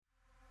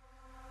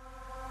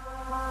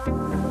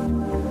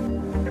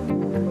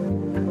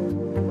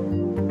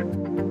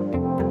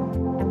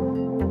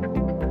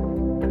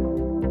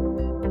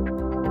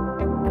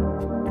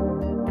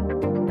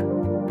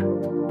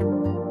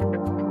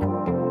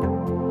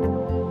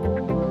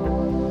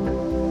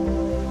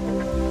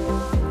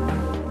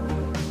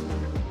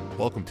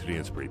Welcome to the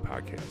Inspirate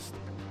Podcast.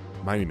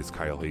 My name is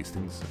Kyle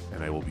Hastings,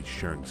 and I will be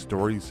sharing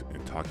stories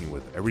and talking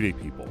with everyday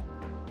people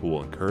who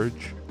will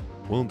encourage,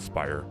 will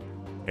inspire,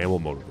 and will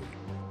motivate.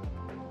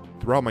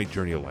 Throughout my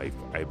journey of life,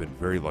 I have been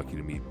very lucky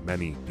to meet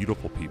many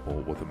beautiful people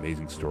with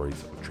amazing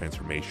stories of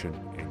transformation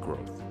and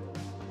growth.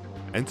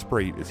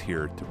 Inspirate is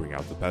here to bring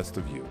out the best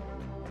of you.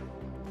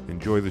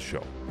 Enjoy the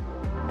show.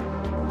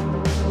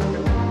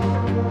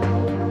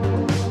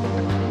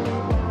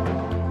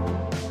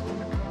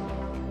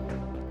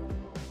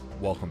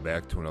 Welcome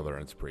back to another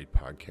Inspirate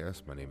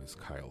podcast. My name is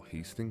Kyle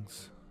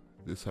Hastings.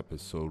 This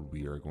episode,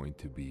 we are going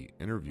to be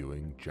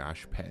interviewing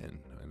Josh Patton.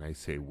 And I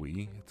say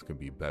we, it's going to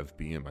be Bev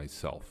B and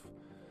myself.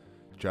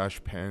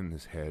 Josh Patton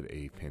has had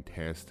a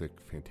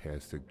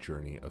fantastic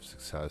journey of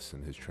success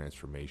in his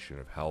transformation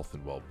of health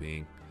and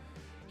well-being.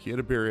 He had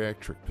a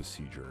bariatric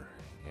procedure,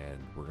 and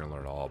we're going to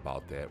learn all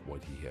about that,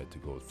 what he had to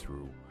go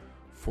through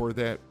for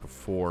that,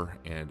 before,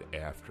 and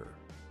after.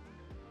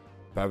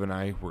 Bev and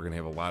I, we're going to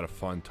have a lot of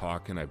fun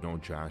talking. I've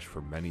known Josh for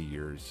many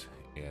years,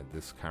 and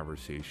this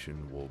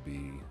conversation will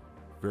be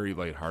very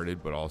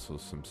lighthearted, but also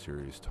some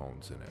serious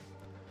tones in it.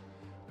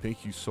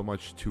 Thank you so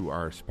much to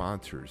our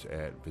sponsors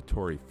at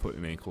Vittori Foot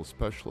and Ankle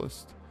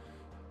Specialist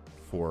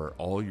for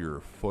all your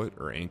foot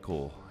or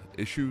ankle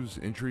issues,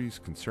 injuries,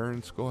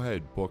 concerns. Go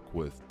ahead, book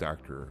with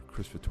Dr.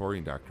 Chris Vittori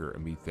and Dr.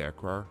 Amit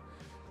Thakrar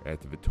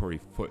at the Vittori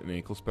Foot and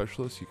Ankle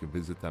Specialist. You can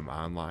visit them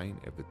online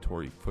at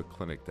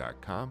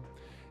vittorifootclinic.com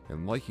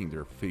and liking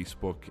their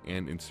Facebook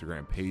and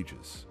Instagram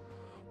pages.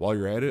 While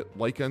you're at it,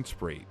 like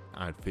Inspirate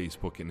on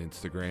Facebook and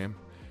Instagram.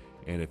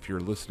 And if you're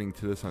listening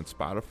to this on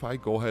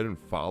Spotify, go ahead and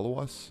follow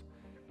us.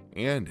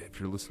 And if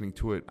you're listening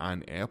to it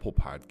on Apple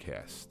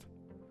Podcast,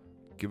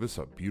 give us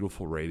a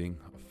beautiful rating,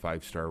 a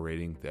 5-star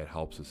rating. That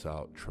helps us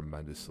out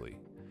tremendously.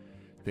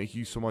 Thank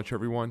you so much,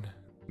 everyone.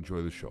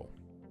 Enjoy the show.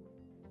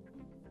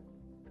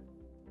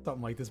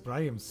 Something like this, but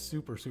I am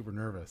super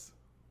nervous.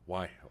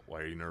 Why? Why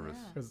are you nervous?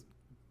 Because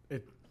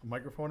a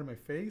microphone in my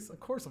face? Of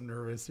course I'm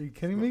nervous. Are you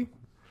kidding me?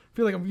 I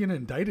feel like I'm getting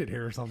indicted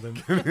here or something.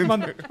 I'm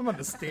on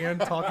the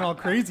stand talking all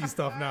crazy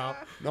stuff now.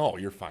 No,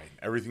 you're fine.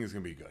 Everything is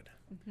going to be good.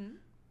 Mm-hmm.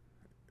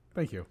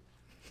 Thank you.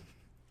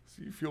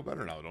 So you feel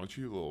better now, don't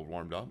you? A little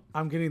warmed up?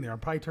 I'm getting there. I'm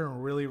probably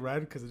turning really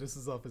red because this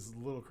stuff is a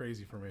little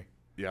crazy for me.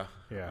 Yeah?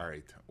 Yeah. All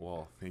right.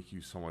 Well, thank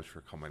you so much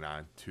for coming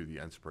on to the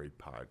Inspirate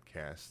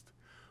Podcast.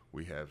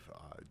 We have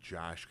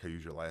Josh, can I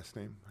use your last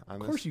name on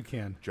this? Of course you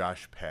can.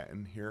 Josh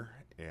Patton here,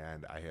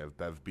 and I have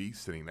Bev B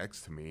sitting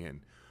next to me,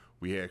 and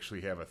we actually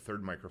have a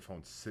third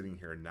microphone sitting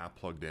here not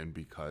plugged in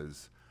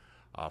because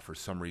for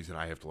some reason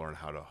I have to learn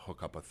how to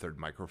hook up a third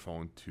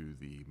microphone to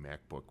the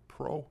MacBook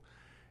Pro,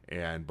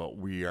 but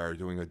we are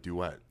doing a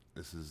duet.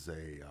 This is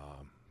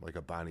like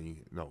a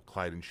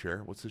Clyde and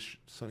Cher. What's this,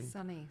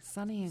 Sonny?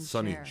 Sonny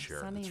and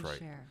Cher. That's right.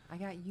 Cher. I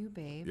got you,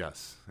 babe.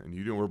 Yes, and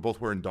you do. We're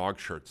both wearing dog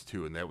shirts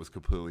too, and that was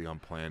completely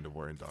unplanned of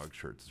wearing dog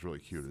shirts. It's really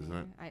cute, isn't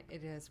it?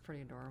 It is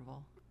pretty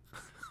adorable.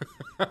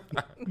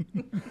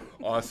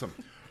 Awesome.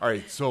 All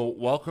right, so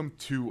welcome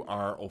to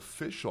our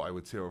official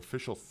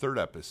third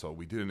episode.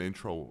 We did an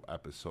intro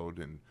episode,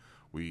 and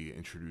we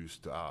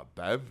introduced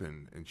Bev,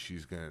 and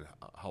she's going to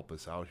help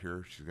us out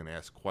here. She's going to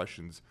ask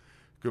questions.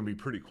 It's going to be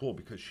pretty cool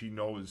because she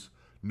knows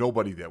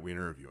nobody that we're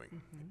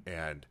interviewing,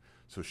 and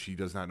so she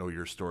does not know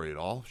your story at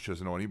all. She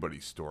doesn't know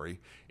anybody's story,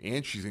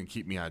 and she's going to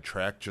keep me on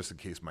track just in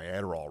case my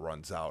Adderall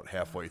runs out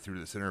halfway through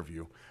this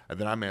interview, and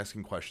then I'm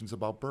asking questions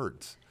about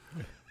birds.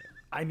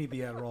 I need the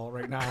Adderall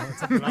right now.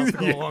 It's something else to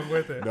go along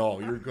with it. No,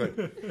 you're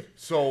good.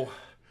 So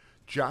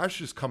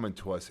Josh is coming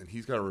to us, and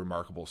he's got a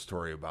remarkable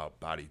story about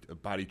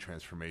body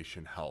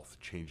transformation, health,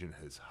 changing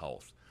his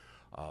health.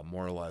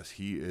 More or less,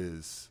 he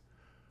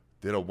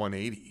did a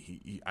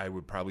 180. I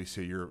would probably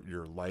say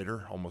you're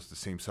lighter, almost the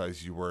same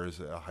size you were as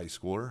a high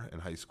schooler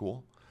in high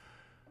school,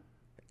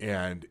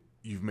 and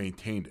you've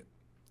maintained it.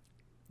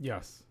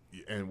 Yes.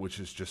 And which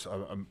is just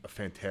a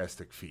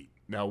fantastic feat.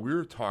 Now, we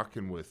were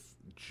talking with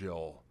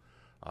Jill,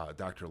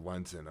 Dr.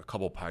 Lenzen, a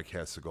couple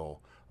podcasts ago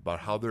about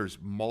how there's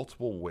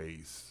multiple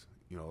ways.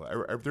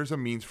 There's a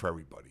means for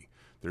everybody.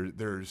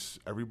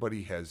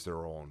 Everybody has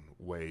their own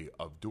way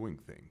of doing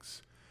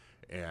things,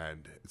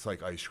 and it's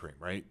like ice cream,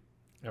 right?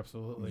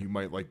 Absolutely. You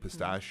might like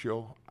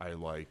pistachio. I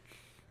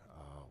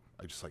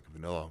just like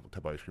vanilla. What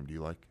type of ice cream do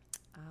you like?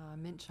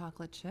 Mint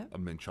chocolate chip. A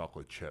mint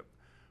chocolate chip.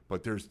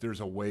 But there's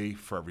a way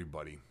for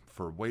everybody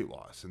for weight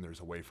loss, and there's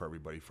a way for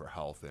everybody for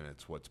health, and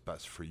it's what's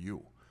best for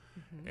you.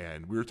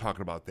 And we were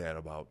talking about that,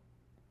 about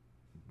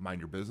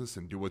mind your business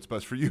and do what's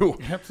best for you.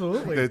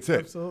 Absolutely. That's it.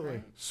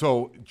 Absolutely.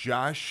 So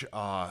Josh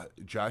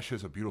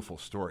has a beautiful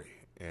story,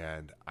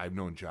 and I've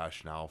known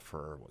Josh now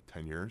for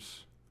 10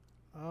 years?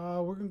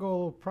 We're going to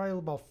go probably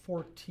about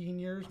 14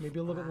 years, maybe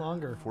a little bit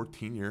longer.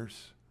 14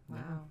 years?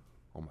 Wow.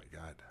 Oh my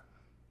God.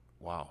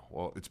 Wow.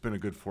 Well, it's been a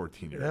good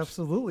 14 years.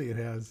 Absolutely it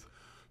has.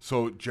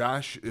 So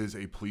Josh is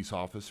a police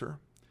officer,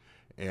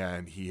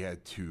 and he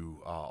had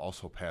to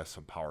also pass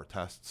some power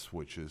tests,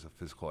 which is a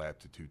physical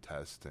aptitude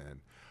test, and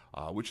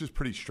which is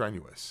pretty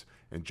strenuous.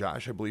 And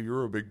Josh, I believe you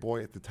were a big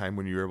boy at the time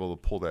when you were able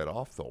to pull that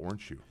off, though,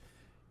 weren't you?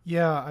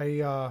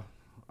 Yeah,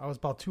 I was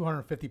about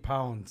 250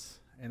 pounds,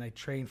 and I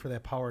trained for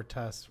that power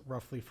test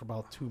roughly for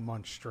about 2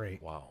 months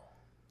straight. Wow.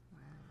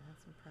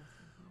 That's impressive.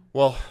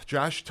 Well,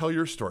 Josh, tell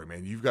your story,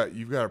 man. You've got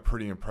a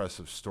pretty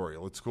impressive story.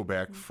 Let's go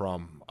back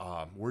from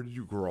where did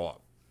you grow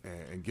up,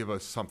 and give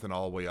us something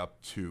all the way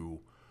up to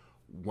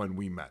when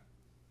we met.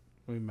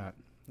 We met.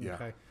 Yeah.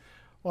 Okay.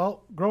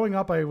 Well, growing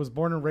up, I was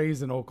born and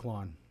raised in Oak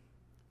Lawn.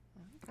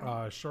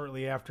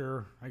 Shortly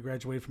after I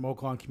graduated from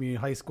Oak Lawn Community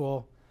High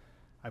School,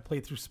 I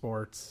played through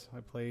sports. I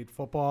played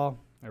football,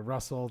 I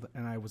wrestled,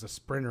 and I was a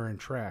sprinter in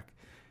track.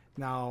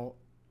 Now,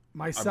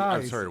 my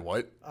size... I'm sorry,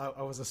 what?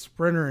 I was a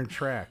sprinter in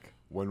track.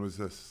 When was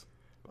this?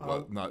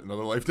 Not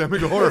another lifetime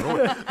ago? Or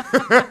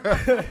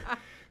what?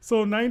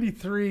 So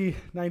 93,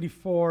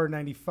 94,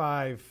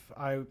 95,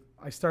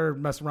 I started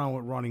messing around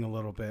with running a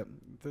little bit.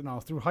 Now,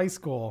 through high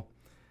school,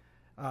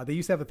 they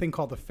used to have a thing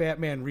called the Fat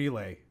Man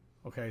Relay.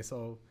 Okay,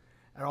 so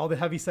all the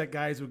heavyset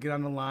guys would get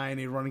on the line,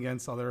 they'd run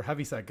against other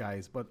heavyset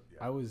guys, but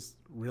I was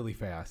really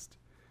fast.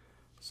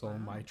 So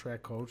my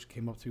track coach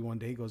came up to me one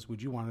day, goes,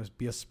 "Would you want to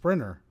be a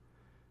sprinter?"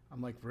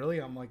 I'm like, "Really?"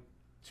 I'm like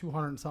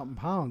 200 and something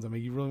pounds. I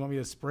mean, you really want me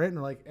to sprint? And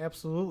they're like,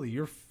 "Absolutely,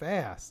 you're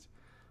fast."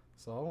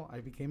 So I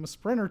became a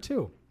sprinter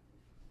too.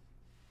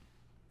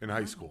 In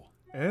high school.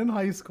 In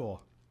high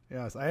school.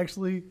 Yes, I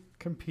actually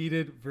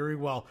competed very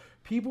well.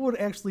 People would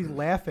actually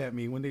laugh at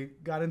me when they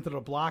got into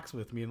the blocks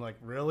with me and like,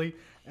 "Really?"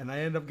 And I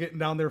ended up getting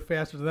down there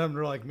faster than them.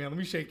 They're like, "Man, let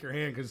me shake your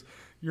hand because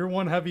you're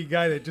one heavy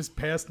guy that just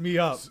passed me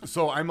up."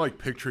 So I'm like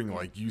picturing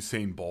like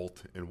Usain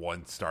Bolt in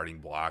one starting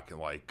block and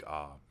like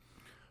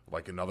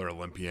another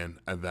Olympian,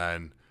 and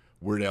then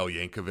Weird Al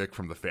Yankovic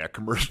from the Fat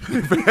commercial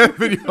Fat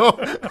video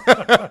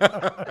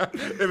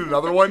in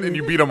another one, and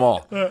you beat them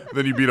all.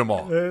 Then you beat them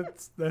all.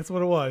 That's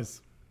what it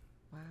was.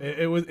 Wow.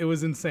 It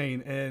was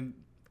insane, and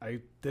I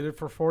did it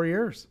for 4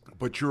 years.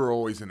 But you were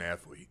always an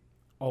athlete.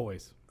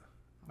 Always.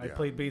 I Yeah.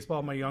 played baseball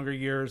in my younger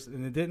years,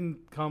 and it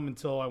didn't come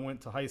until I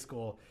went to high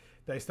school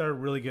that I started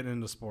really getting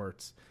into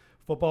sports.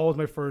 Football was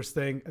my first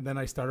thing, and then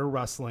I started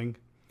wrestling,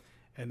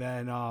 and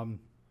then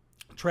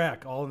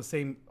track all in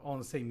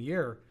the same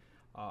year.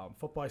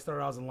 Football, I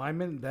started out as a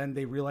lineman, and then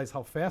they realized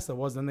how fast I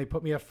was, and they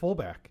put me at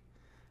fullback,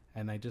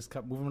 and I just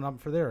kept moving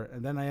up for there,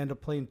 and then I ended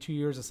up playing 2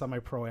 years of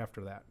semi-pro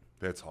after that.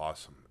 That's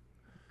awesome.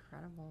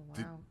 Incredible.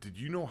 Wow. Did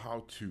you know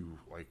how to,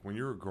 like, when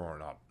you were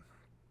growing up,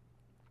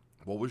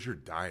 what was your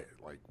diet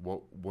like?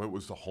 What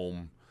was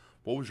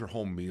your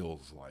home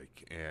meals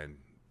like, and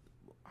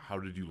how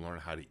did you learn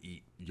how to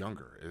eat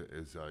younger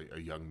as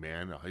a young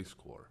man, a high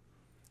schooler?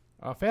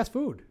 Fast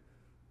food.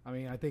 I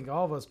mean, I think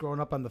all of us growing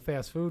up on the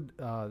fast food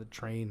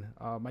train.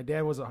 My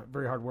dad was a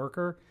very hard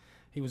worker.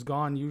 He was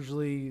gone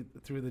usually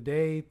through the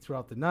day,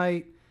 throughout the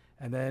night,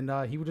 and then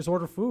he would just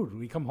order food.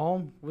 We'd come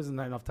home. It wasn't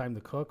enough time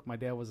to cook. My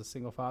dad was a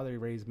single father. He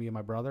raised me and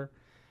my brother.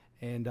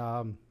 And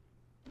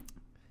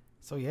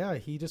so, yeah,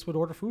 he just would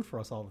order food for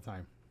us all the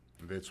time.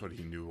 And that's what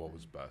he knew what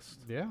was best.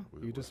 Yeah,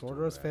 he was just doing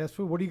order us that. fast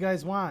food. What do you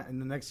guys want?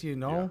 And the next thing you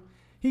know,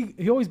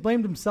 he always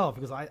blamed himself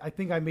because I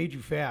think I made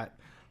you fat.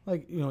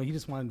 Like, you know, he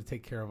just wanted to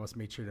take care of us,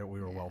 make sure that we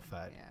were well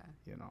fed.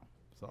 Yeah. You know,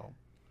 so.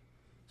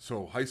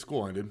 So high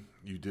school ended.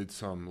 You did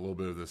a little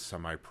bit of this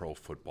semi-pro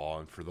football,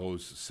 and for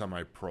those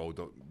semi-pro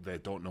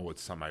that don't know what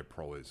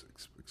semi-pro is,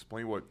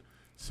 explain what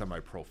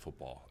semi-pro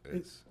football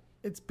is.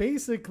 It's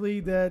basically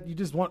that you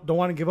just don't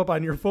want to give up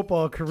on your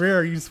football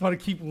career. You just want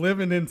to keep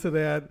living into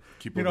that.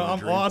 Keep you know, living I'm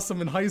the dream.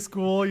 awesome in high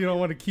school. You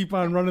don't want to keep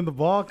on running the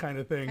ball kind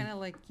of thing. Kind of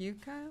like you,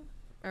 Kyle?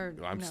 Or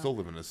I'm no? still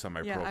living a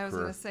semi-pro Yeah, I was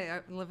career. going to say,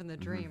 I'm living the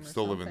dream. Or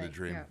Still living the something.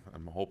 dream. Yeah.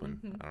 I'm hoping.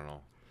 I don't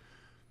know.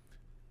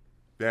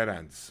 That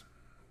ends.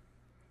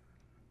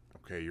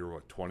 Okay, you're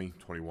what, 20,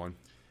 21?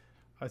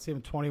 I'd say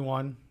I'm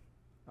 21.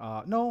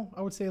 No,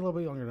 I would say a little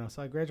bit younger now.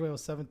 So I graduated when I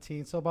was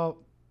 17. So about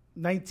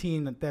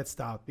 19, that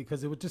stopped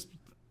because it would just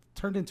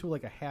turned into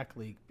like a hack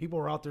league. People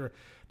were out there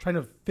trying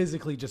to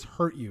physically just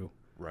hurt you,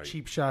 Right.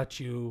 cheap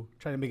shot you,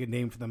 trying to make a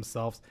name for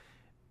themselves.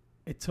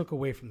 It took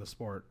away from the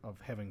sport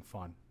of having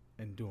fun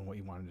and doing what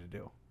you wanted to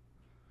do.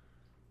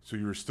 So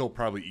you were still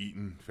probably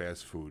eating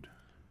fast food,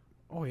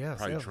 Oh, yes.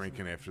 probably yes.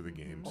 drinking after the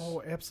games.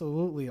 Oh,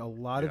 absolutely. A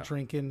lot Yeah. of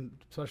drinking,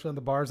 especially on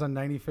the bars on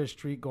 95th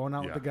Street, going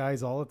out with Yeah. the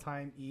guys all the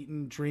time,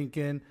 eating,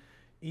 drinking,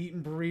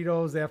 eating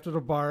burritos after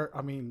the bar.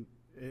 I mean,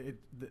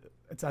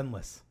 it's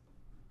endless.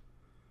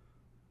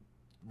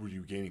 Were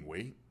you gaining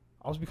weight?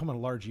 I was becoming a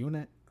large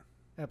unit.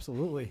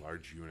 Absolutely.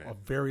 Large unit. A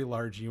very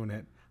large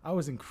unit. I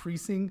was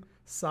increasing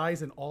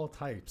size in all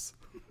types.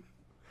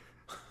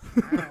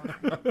 Wow.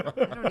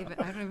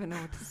 I don't even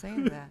know what to say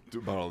to that.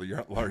 About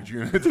a large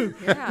unit.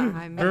 Yeah,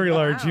 I mean, Very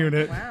large wow,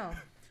 unit. Wow.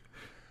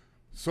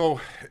 So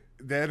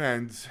that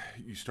ends.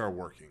 You start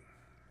working.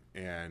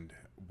 And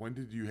when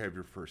did you have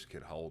your first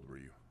kid? How old were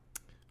you?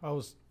 I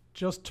was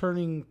just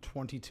turning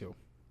 22.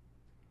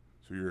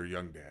 So you're a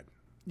young dad.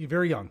 You're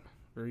very young.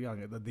 Very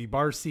young. The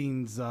bar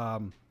scenes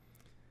got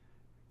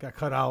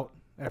cut out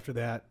after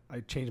that. I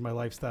changed my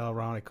lifestyle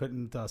around. I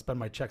couldn't spend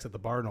my checks at the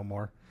bar no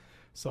more.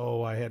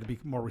 So I had to be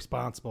more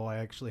responsible. I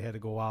actually had to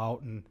go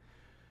out and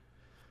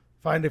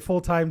find a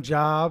full-time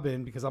job,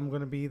 and because I'm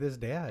going to be this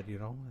dad, you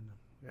know. And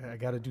I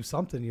got to do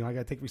something. I got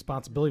to take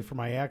responsibility for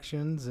my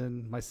actions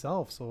and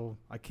myself. So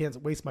I can't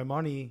waste my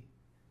money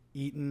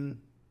eating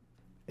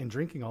and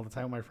drinking all the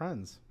time with my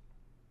friends.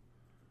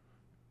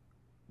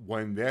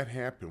 When that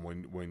happened,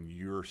 when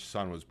your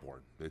son was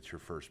born, that's your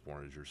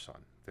firstborn is your son,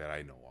 that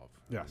I know of.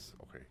 Yes.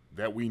 Okay.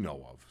 That we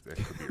know of.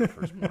 That could be your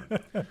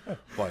firstborn.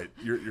 But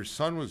your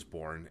son was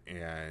born,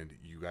 and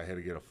you had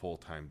to get a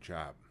full-time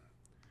job.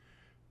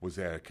 Was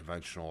that a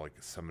conventional, like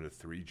a 7 to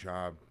 3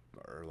 job,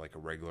 or like a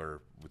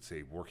regular, would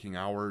say, working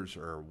hours,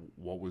 or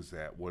what was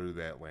that? What did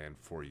that land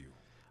for you?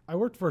 I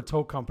worked for a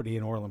tow company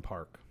in Orland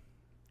Park,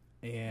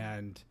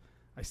 and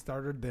I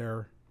started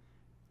there.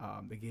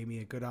 They gave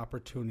me a good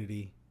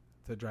opportunity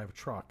to drive a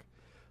truck.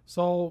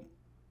 So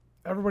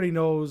everybody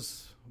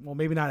knows, well,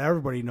 maybe not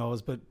everybody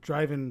knows, but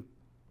driving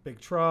big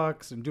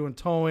trucks and doing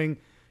towing,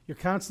 you're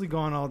constantly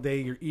gone all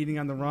day. You're eating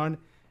on the run.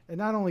 And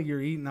not only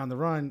you're eating on the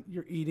run,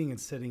 you're eating and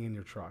sitting in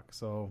your truck.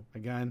 So,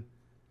 again,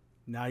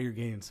 now you're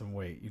gaining some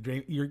weight.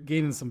 You're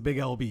gaining some big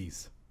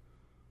LBs.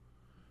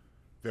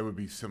 That would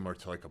be similar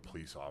to like a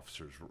police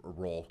officer's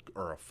role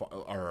or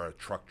a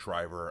truck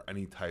driver,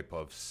 any type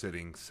of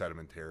sitting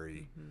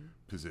sedentary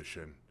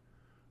position.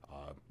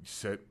 You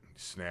sit,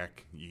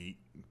 snack, you eat,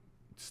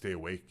 stay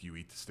awake. You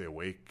eat to stay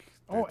awake.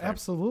 Oh,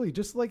 absolutely.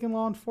 Just like in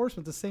law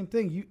enforcement, the same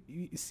thing.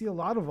 You see a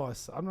lot of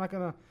us. I'm not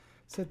going to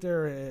sit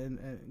there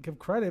and give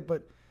credit,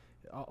 but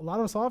a lot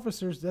of us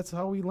officers, that's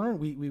how we learn.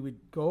 We would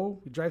go,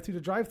 we drive through the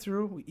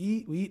drive-through, we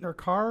eat in our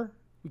car,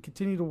 we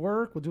continue to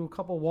work, we'll do a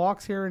couple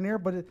walks here and there,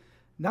 but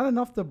not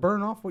enough to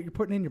burn off what you're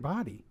putting in your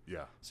body.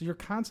 Yeah. So you're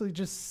constantly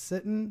just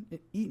sitting and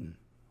eating.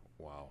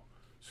 Wow.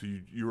 So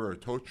you were a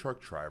tow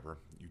truck driver.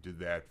 You did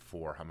that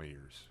for how many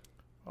years?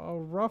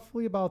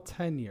 Roughly about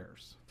 10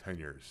 years. 10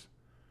 years.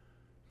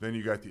 Then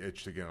you got the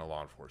itch to get into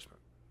law enforcement.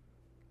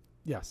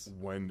 Yes.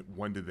 When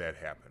did that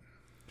happen?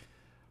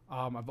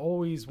 I've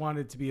always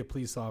wanted to be a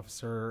police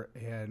officer,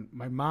 and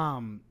my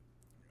mom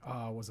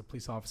was a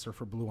police officer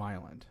for Blue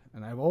Island.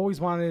 And I've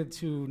always wanted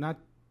to, not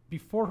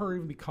before her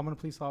even becoming a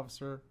police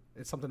officer,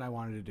 it's something I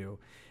wanted to do.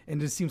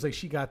 And it seems like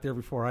she got there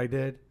before I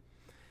did.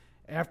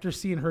 After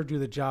seeing her do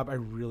the job, I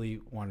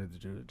really wanted to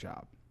do the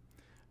job.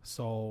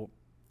 So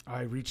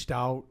I reached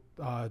out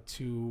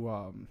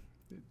to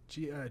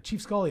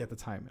Chief Scully at the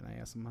time, and I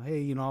asked him,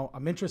 hey,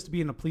 I'm interested in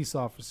being a police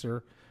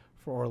officer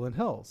for Orland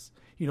Hills.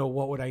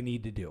 What would I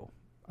need to do?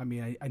 I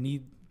mean, I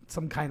need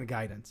some kind of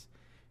guidance.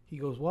 He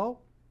goes,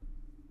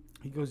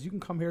 you can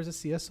come here as a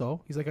CSO.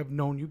 He's like, I've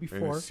known you before.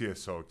 And the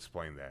CSO,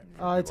 explain that.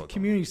 It's a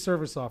community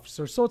service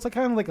officer. So it's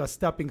kind of like a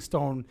stepping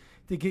stone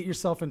to get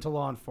yourself into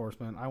law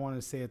enforcement. I want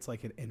to say it's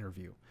like an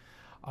interview.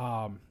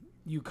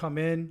 You come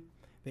in,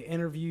 they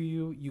interview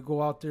you, you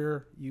go out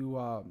there,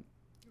 you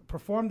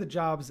perform the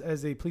jobs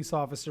as a police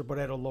officer, but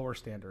at a lower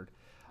standard.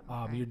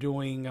 You're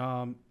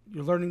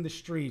learning the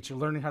streets, you're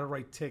learning how to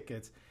write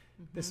tickets.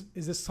 Is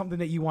this something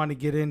that you want to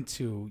get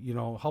into,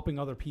 helping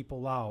other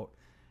people out?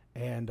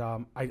 And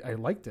I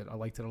liked it. I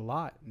liked it a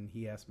lot. And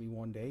he asked me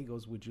one day, he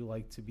goes, would you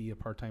like to be a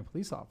part-time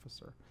police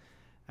officer?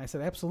 And I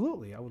said,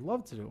 absolutely. I would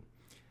love to.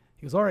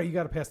 He goes, all right, you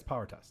got to pass the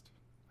power test.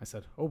 I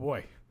said, oh,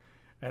 boy.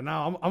 And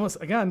now, I'm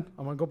going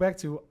to go back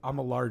to, I'm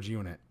a large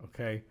unit,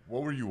 okay?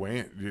 What were you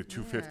weighing?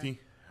 250? Yeah.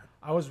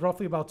 I was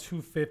roughly about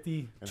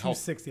 250, and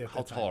 260 at that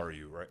time. How tall are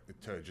you, right?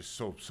 Just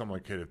so someone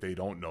could, if they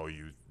don't know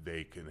you,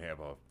 they can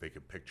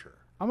picture.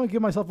 I'm going to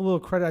give myself a little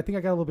credit. I think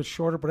I got a little bit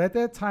shorter, but at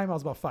that time, I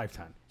was about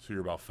 5'10". So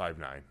you're about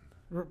 5'9".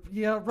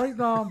 Yeah, right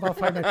now I'm about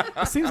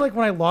 5'9". It seems like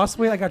when I lost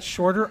weight, I got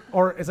shorter,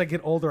 or as I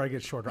get older, I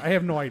get shorter. I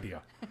have no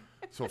idea.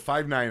 So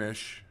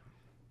 5'9"-ish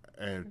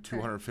and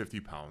 250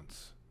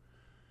 pounds.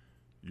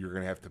 You're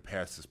going to have to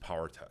pass this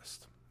power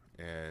test.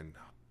 And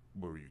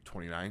what were you,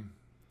 29?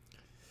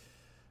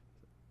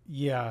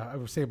 Yeah, I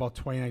would say about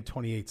 29,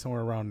 28,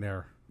 somewhere around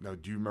there. Now,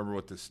 do you remember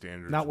what the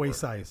standards Not were? waist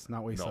size.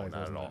 Not waist size.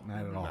 Not at all.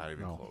 Not at all. Not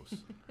even close.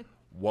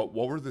 What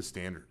were the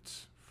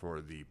standards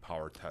for the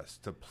power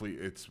test?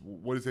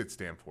 What does it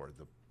stand for,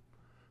 the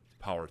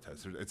power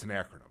test? It's an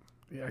acronym.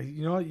 Yeah,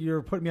 you know what?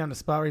 You're putting me on the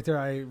spot right there.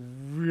 I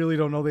really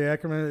don't know the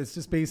acronym. It's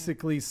just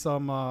basically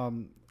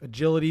some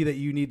agility that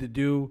you need to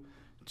do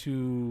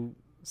to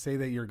say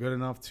that you're good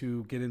enough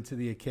to get into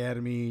the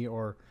academy,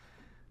 or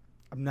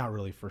I'm not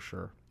really for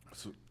sure.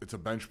 So it's a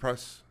bench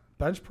press?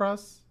 Bench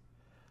press.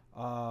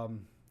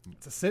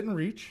 It's a sit and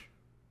reach.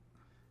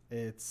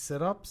 It's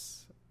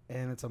sit-ups,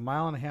 and it's a 1.5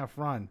 mile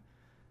run.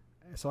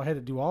 So I had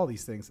to do all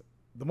these things.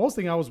 The most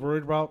thing I was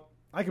worried about,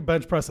 I could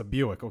bench press a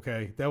Buick,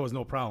 okay? That was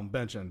no problem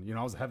benching.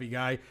 I was a heavy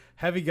guy.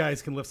 Heavy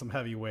guys can lift some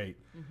heavy weight.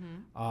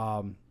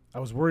 Mm-hmm. I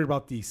was worried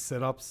about the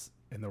sit-ups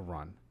and the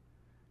run.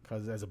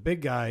 Because as a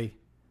big guy,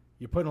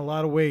 you're putting a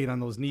lot of weight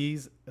on those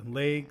knees and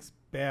legs,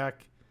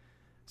 back.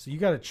 So you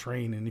got to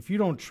train. And if you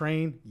don't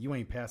train, you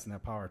ain't passing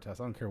that power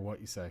test. I don't care what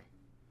you say.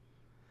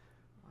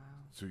 Wow.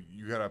 So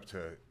you got up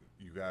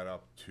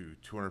to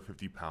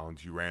 250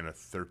 pounds. You ran a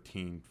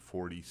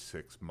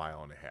 13:46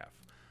 mile and a half.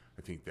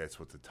 I think that's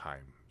what the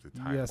time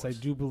yes, was.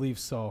 I do believe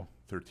so.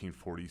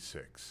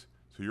 13:46.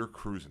 So you're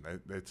cruising.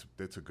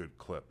 That's a good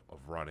clip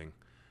of running.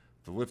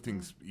 The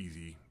lifting's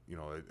easy, you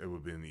know, it would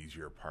have been the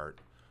easier part,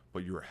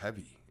 but you were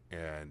heavy,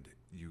 and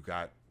you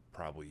got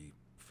probably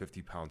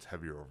 50 pounds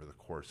heavier over the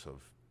course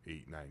of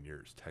 8, 9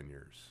 years, 10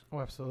 years. Oh,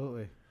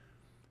 absolutely.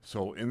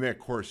 So in that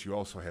course, you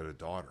also had a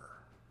daughter.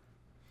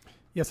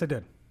 Yes, I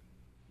did.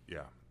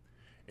 Yeah.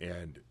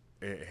 And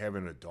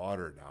having a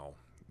daughter now,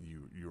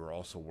 you were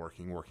also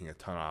working a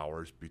ton of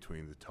hours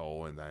between the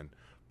tow and then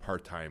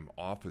part-time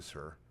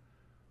officer.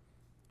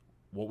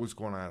 What was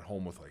going on at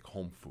home with like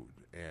home food?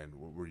 And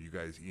were you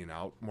guys eating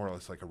out more or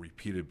less like a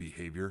repeated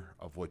behavior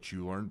of what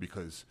you learned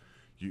because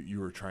you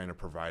were trying to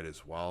provide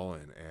as well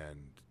and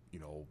you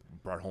know,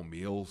 brought home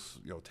meals,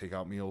 you know,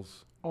 takeout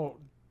meals? Oh,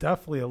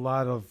 definitely a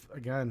lot of,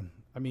 again,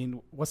 I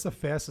mean, what's the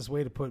fastest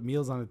way to put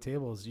meals on the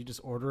table is you just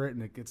order it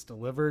and it gets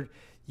delivered,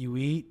 you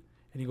eat,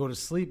 and you go to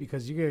sleep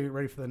because you get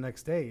ready for the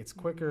next day. It's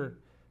quicker.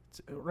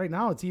 Right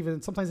now,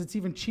 sometimes it's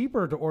even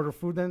cheaper to order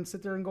food than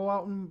sit there and go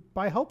out and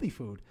buy healthy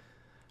food.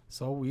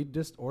 So we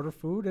just order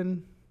food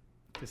and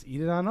just eat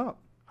it on up.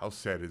 How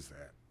sad is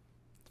that?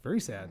 It's very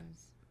sad.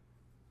 Yes.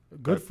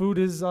 Good food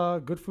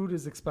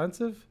is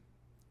expensive.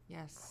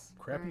 Yes.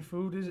 Crappy very.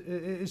 food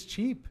is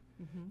cheap.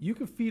 Mhm. You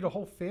can feed a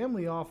whole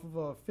family off of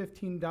a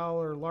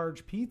 $15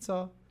 large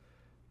pizza,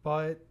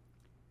 but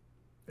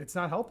it's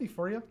not healthy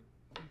for you.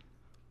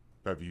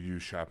 Bev, you do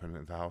shopping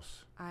at the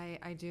house?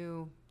 I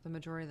do the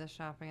majority of the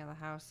shopping at the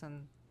house,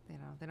 and you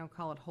know they don't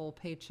call it whole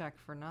paycheck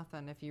for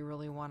nothing. If you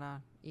really want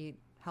to eat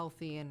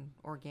healthy and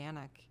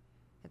organic,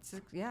 it's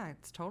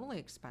totally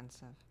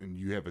expensive. And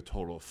you have a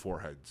total of 4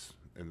 heads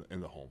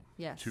in the home.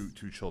 Yes.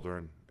 Two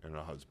children and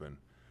a husband.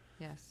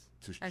 Yes.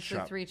 To Actually,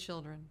 shop. 3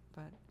 children,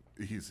 but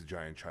He's a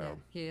giant child.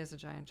 yeah, he is a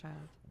giant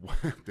child.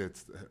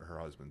 That's her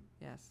husband,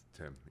 Yes.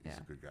 Tim. He's Yeah.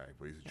 a good guy,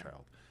 but he's a Yeah.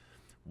 child.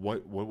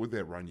 What would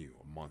that run you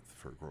a month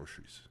for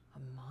groceries? A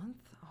month?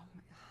 Oh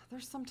my!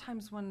 There's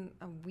sometimes when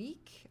a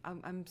week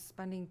I'm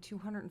spending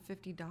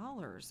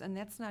 $250, and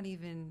that's not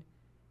even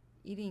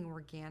eating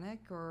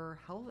organic or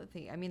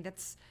healthy. I mean,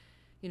 that's,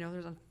 you know,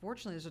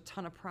 there's a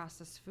ton of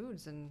processed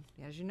foods, and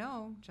as you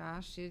know,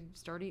 Josh, you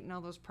start eating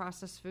all those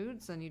processed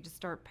foods, and you just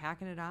start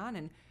packing it on.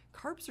 And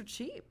carbs are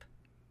cheap.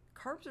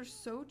 Carbs are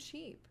so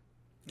cheap.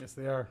 Yes,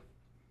 they are.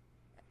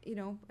 You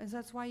know, and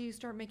that's why you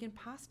start making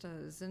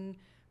pastas and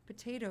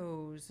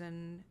potatoes,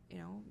 and you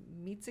know,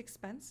 meat's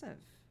expensive.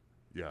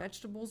 Yeah.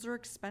 Vegetables are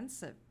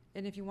expensive.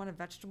 And if you want a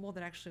vegetable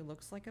that actually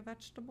looks like a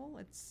vegetable,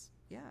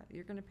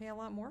 you're going to pay a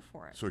lot more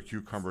for it. So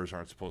cucumbers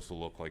aren't supposed to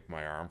look like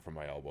my arm from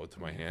my elbow to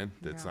my hand?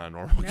 That's No. not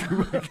normal.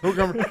 No.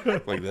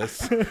 Cucumber like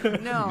this?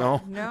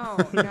 No.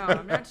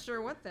 I'm not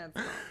sure what that's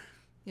about,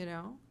 you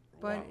know?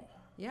 But Wow.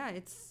 yeah,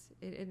 it's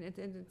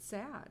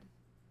sad.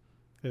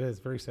 It is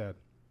very sad.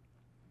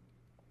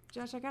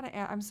 Josh,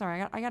 I'm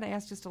sorry. I gotta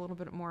ask just a little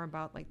bit more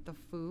about like the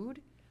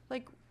food.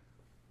 Like,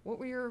 what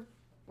were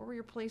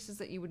your places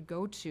that you would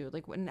go to?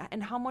 Like,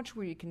 and how much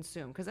were you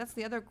consume? Because that's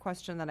the other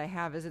question that I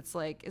have. Is it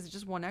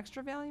just one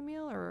extra value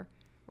meal, or are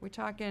we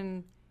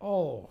talking?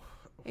 Oh,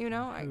 You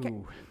know,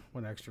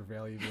 one extra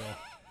value meal.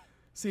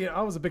 See,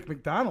 I was a big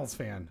McDonald's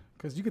fan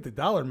because you get the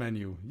dollar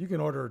menu. You can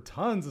order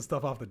tons of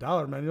stuff off the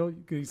dollar menu.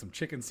 You can eat some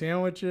chicken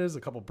sandwiches,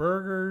 a couple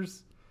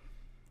burgers.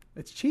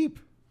 It's cheap.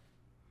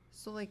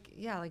 so like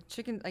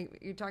chicken. Like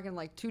you're talking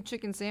like 2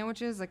 chicken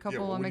sandwiches, a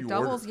couple what of would you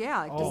McDoubles. order? Yeah.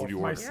 Like Oh, would you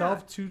order? myself,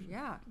 yeah, 2.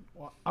 Yeah.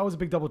 Well, I was a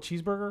big double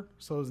cheeseburger,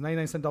 so it was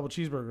 99-cent double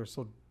cheeseburger.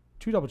 So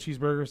 2 double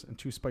cheeseburgers and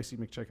 2 spicy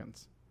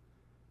McChickens.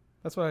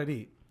 That's what I'd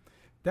eat.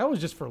 That was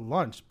just for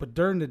lunch. But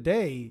during the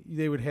day,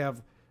 they would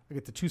have, I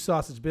get the 2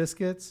 sausage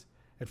biscuits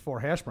and 4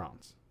 hash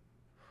browns.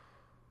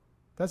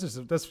 That's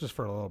just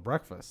for a little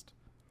breakfast.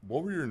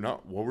 What were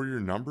your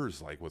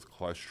numbers like with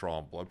cholesterol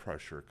and blood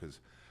pressure? Because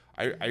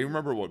I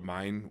remember what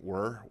mine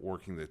were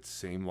working the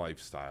same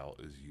lifestyle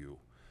as you,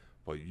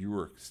 but you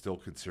were still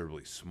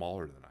considerably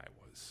smaller than I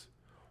was.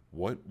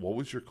 What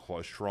was your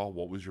cholesterol?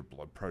 What was your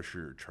blood pressure?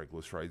 Your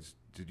triglycerides?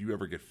 Did you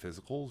ever get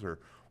physicals, or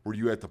were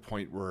you at the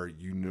point where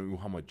you knew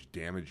how much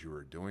damage you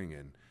were doing,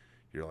 and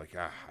you're like,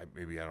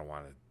 maybe I don't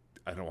want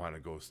to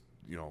go,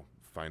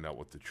 find out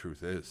what the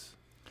truth is?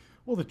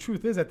 Well, the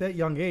truth is, at that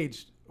young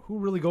age, who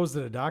really goes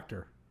to the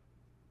doctor?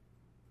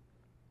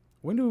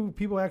 When do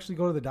people actually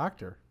go to the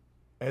doctor?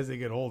 As they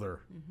get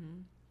older.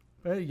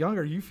 Mm-hmm.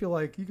 Younger, you feel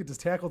like you could just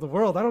tackle the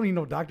world. I don't need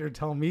no doctor to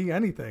tell me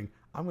anything.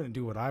 I'm going to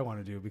do what I want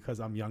to do because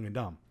I'm young and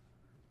dumb.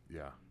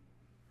 Yeah.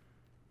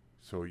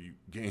 So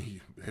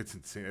it's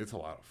insane. It's a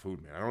lot of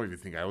food, man. I don't even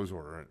think I was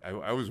ordering.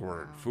 I was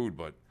ordering food,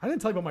 but I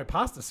didn't tell you about my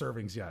pasta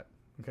servings yet.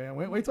 Okay,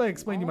 wait till I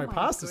explain to you Oh my my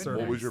pasta goodness. servings.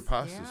 what was your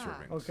pasta Yeah.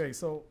 serving? Okay,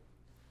 so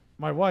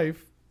my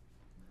wife,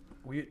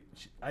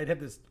 I'd have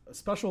this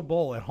special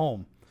bowl at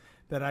home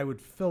that I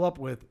would fill up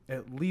with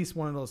at least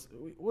one of those.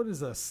 What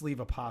is a sleeve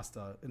of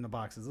pasta in the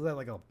boxes? Is that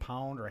like a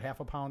pound or half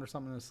a pound or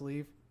something in a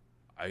sleeve?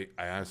 I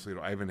honestly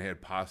don't. I haven't had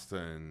pasta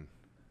in.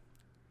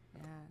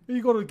 Yeah.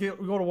 You go to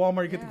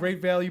Walmart, you get the Yeah.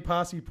 great value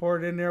pasta, you pour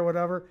it in there,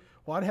 whatever.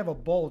 Well, I'd have a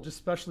bowl just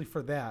specially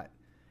for that,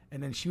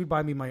 and then she would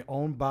buy me my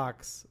own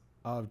box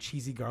of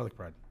cheesy garlic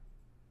bread.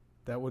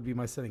 That would be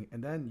my sitting,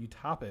 and then you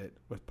top it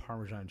with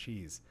Parmesan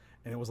cheese,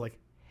 and it was like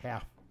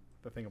half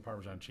the thing of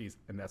Parmesan cheese,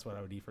 and that's what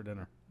I would eat for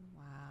dinner.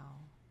 Wow.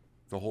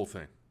 The whole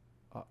thing.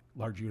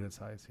 Large unit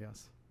size,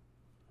 yes.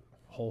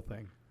 Whole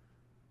thing.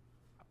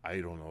 I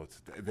don't know.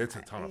 That's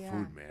a ton of Yeah.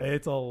 food, man.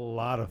 It's a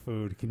lot of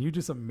food. Can you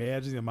just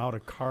imagine the amount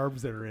of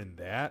carbs that are in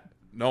that?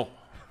 No,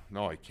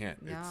 I can't.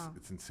 Yeah.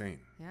 It's insane.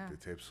 Yeah.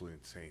 It's absolutely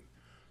insane.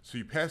 So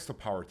you passed the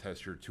power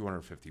test. You're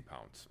 250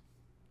 pounds.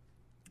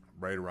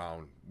 Right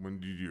around, when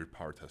did you do your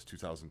power test?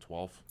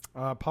 2012?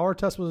 Power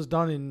test was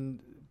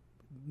done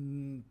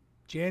in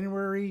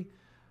January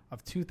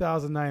of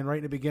 2009, right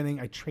in the beginning.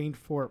 I trained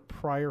for it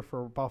prior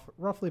for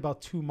roughly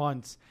about 2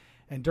 months.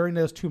 And during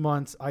those 2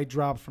 months, I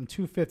dropped from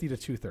 250 to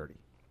 230.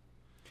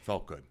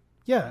 Felt good.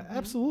 Yeah,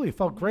 absolutely. It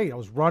felt great. I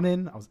was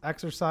running. I was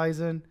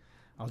exercising.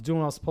 I was doing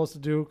what I was supposed to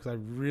do because I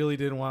really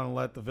didn't want to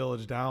let the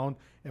village down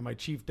and my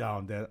chief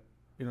down. That,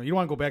 you know, you don't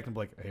want to go back and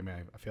be like, hey,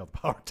 man, I failed the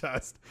power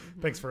test.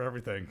 Thanks for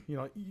everything. You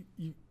know,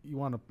 you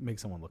want to make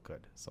someone look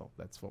good. So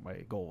that's what my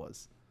goal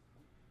was.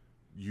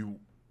 You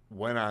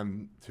went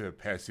on to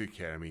pass the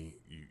academy.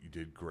 You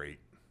did great.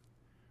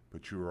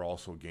 But you were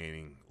also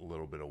gaining a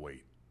little bit of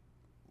weight.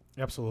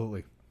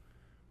 Absolutely.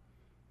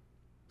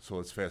 So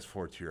let's fast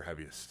forward to your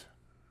heaviest.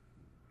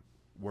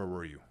 Where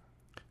were you?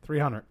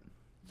 300.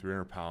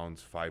 300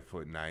 pounds,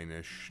 5'9"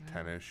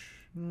 10-ish.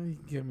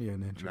 Give me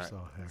an inch or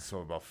so there. So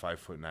about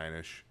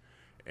 5'9"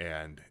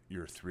 and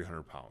you're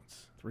 300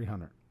 pounds.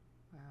 300.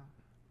 Wow.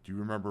 Do you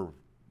remember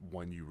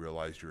when you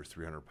realized you were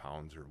 300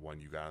 pounds or when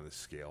you got on the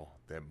scale,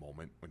 that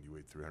moment when you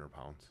weighed 300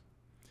 pounds?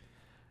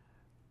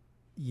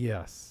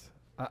 Yes.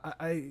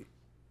 I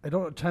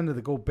don't tend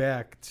to go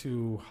back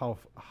to how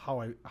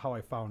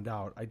I found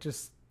out. I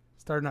just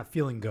started not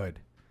feeling good.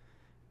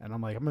 And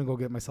I'm like, I'm going to go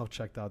get myself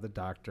checked out at the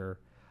doctor.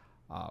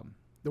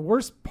 The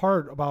worst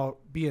part about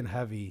being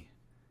heavy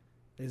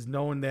is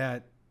knowing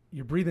that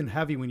you're breathing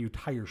heavy when you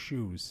tie your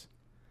shoes.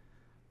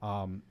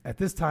 At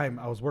this time,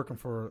 I was working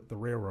for the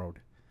railroad.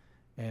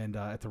 And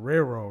at the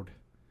railroad,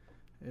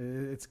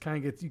 you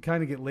kind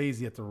of get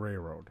lazy at the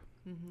railroad.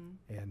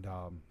 Mm-hmm. And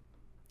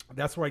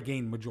that's where I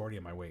gained majority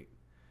of my weight.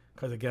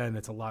 Because, again,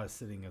 it's a lot of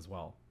sitting as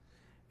well.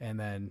 And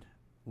then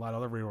a lot of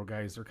other railroad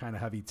guys are kind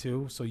of heavy,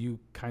 too. So you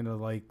kind of,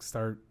 like,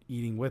 start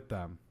eating with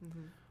them. Mm-hmm.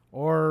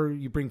 Or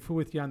you bring food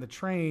with you on the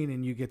train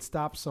and you get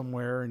stopped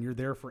somewhere and you're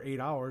there for 8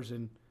 hours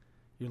and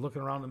you're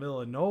looking around the middle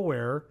of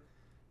nowhere.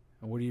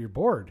 And you're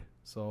bored.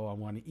 So I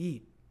want to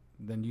eat.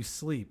 Then you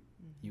sleep.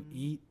 Mm-hmm. You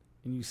eat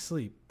and you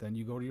sleep. Then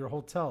you go to your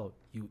hotel.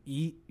 You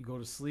eat. You go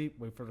to sleep.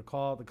 Wait for the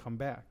call to come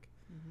back.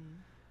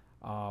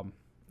 Mm-hmm.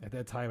 At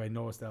that time, I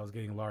noticed that I was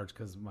getting large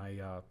because my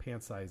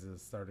pant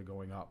sizes started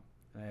going up.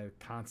 And I had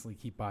to constantly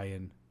keep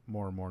buying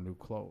more and more new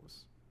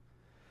clothes.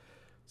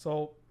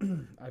 So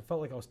I felt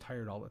like I was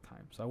tired all the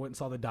time. So I went and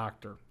saw the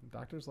doctor. The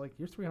doctor's like,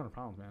 "You're 300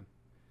 pounds, man.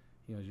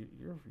 You know,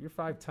 you're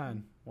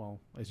 5'10". Well,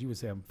 as you would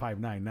say, I'm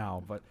 5'9"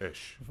 now, but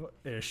ish.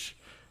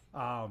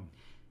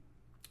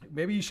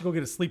 Maybe you should go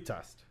get a sleep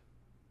test.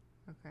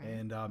 Okay.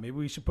 And maybe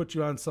we should put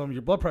you on some.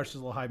 Your blood pressure's a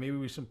little high. Maybe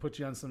we should put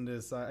you on some of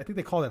this. I think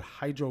they call it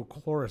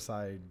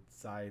hydrochloroside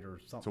or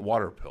something. It's a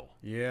water pill.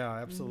 Yeah,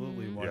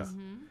 absolutely. Mm-hmm. It was.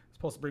 Mm-hmm. It's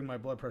supposed to bring my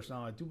blood pressure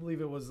down. I do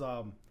believe it was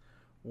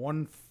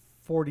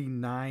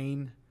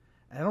 149.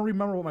 I don't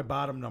remember what my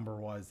bottom number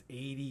was,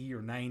 80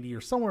 or 90 or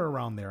somewhere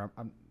around there.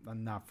 I'm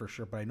not for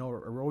sure, but I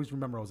always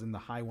remember I was in the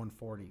high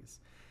 140s. And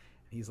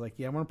he's like,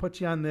 "Yeah, I'm going to put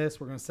you on this.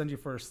 We're going to send you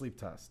for a sleep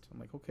test." I'm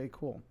like, "Okay,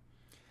 cool."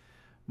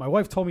 My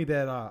wife told me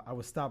that I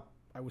would stop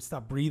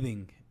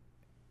breathing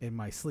in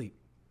my sleep.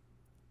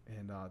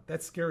 And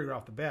that's scary right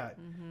off the bat.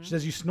 Mm-hmm. She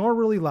says, "You snore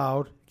really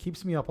loud,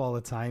 keeps me up all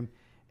the time,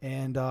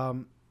 and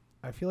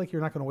I feel like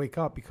you're not going to wake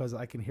up because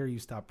I can hear you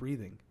stop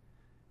breathing."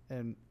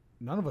 And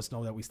none of us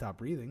know that we stop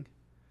breathing.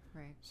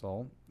 Right.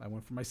 So I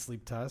went for my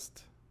sleep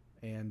test,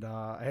 and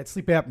I had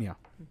sleep apnea.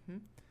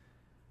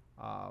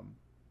 Mm-hmm.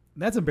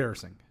 That's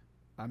embarrassing.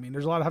 I mean,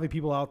 there's a lot of heavy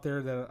people out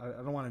there that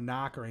I don't want to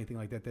knock or anything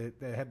like that.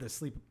 They have the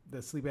sleep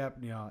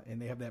apnea,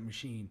 and they have that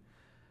machine.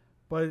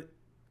 But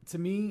to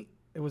me,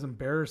 it was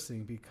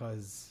embarrassing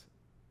because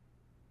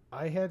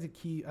I had to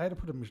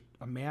put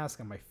a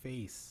mask on my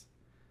face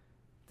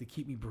to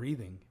keep me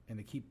breathing and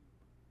to keep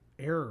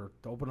air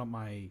to open up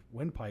my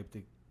windpipe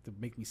to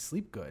make me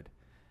sleep good.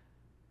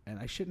 And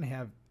I shouldn't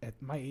have,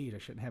 at my age, I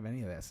shouldn't have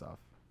any of that stuff.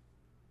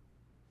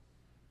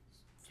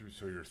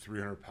 So you're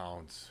 300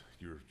 pounds.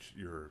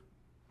 You're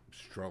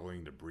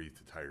struggling to breathe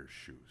to tie your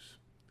shoes.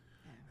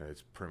 Yeah. And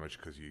it's pretty much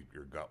because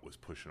your gut was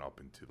pushing up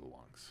into the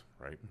lungs,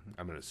 right? Mm-hmm.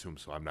 I'm going to assume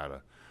so. I'm not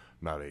a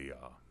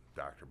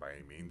doctor by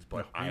any means,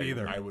 but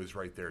no, I was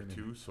right there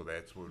too. So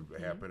that's what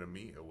happened to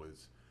me. It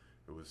was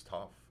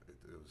tough.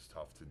 It was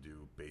tough to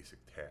do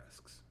basic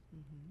tasks.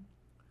 Mm-hmm.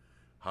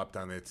 Hopped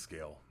on that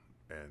scale.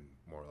 And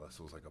more or less,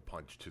 it was like a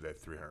punch to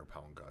that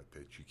 300-pound gut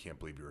that you can't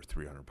believe you're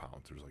 300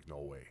 pounds. There's like no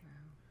way.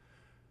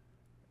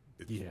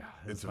 Wow.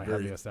 It's my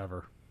heaviest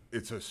ever.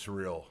 It's a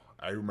surreal.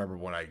 I remember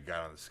when I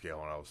got on the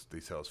scale and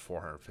they said I was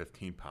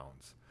 415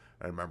 pounds.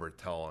 I remember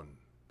telling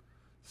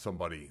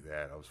somebody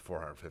that I was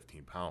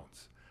 415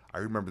 pounds. I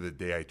remember the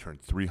day I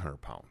turned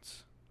 300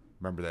 pounds.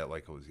 Remember that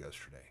like it was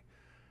yesterday.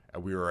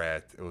 And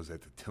it was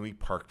at the Tinley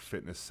Park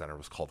Fitness Center. It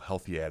was called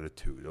Healthy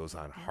Attitude. It was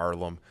on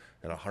Harlem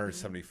and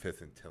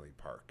 175th and Tinley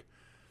Park.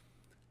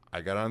 I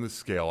got on the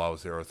scale. I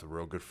was there with a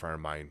real good friend of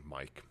mine,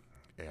 Mike.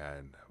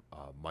 And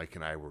Mike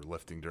and I were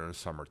lifting during the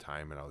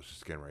summertime, and I was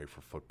just getting ready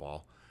for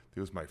football. It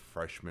was my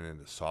freshman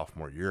into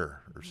sophomore year,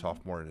 or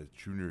sophomore into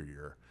junior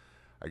year.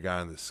 I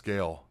got on the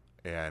scale,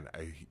 and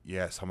he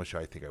asked, how much do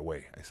I think I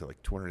weigh? I said,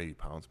 like 280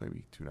 pounds,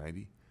 maybe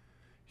 290.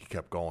 He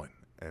kept going,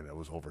 and it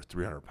was over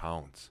 300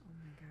 pounds.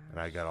 And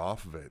I got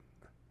off of it,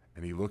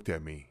 and he looked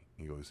at me.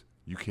 He goes,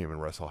 "You can't even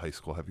wrestle high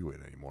school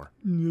heavyweight anymore."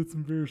 That's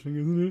embarrassing,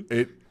 isn't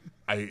it?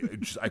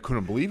 I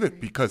couldn't believe it,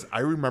 because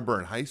I remember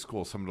in high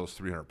school some of those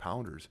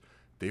 300-pounders,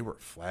 they were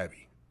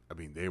flabby. I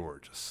mean, they were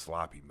just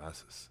sloppy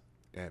messes.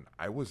 And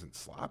I wasn't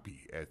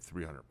sloppy at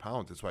 300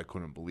 pounds. That's why I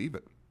couldn't believe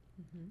it.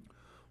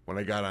 When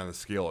I got on the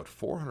scale at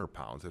 400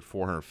 pounds, at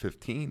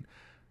 415,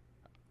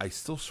 I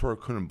still sort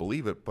of couldn't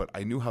believe it, but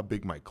I knew how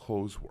big my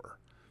clothes were.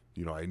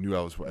 You know, I knew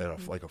I was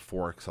at like a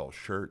 4XL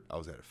shirt. I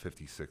was at a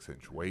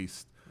 56-inch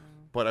waist,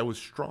 but I was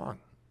strong.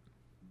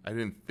 I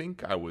didn't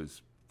think I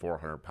was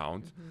 400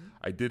 pounds.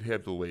 I did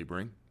have the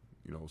laboring.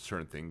 You know,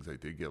 certain things I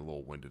did get a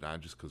little winded on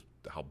just because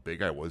how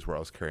big I was, where I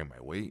was carrying my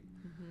weight.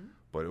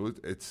 But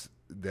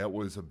that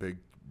was a big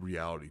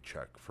reality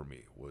check for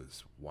me.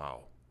 Was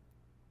wow.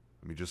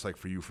 I mean, just like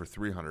for you for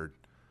 300,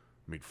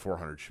 I mean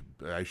 400.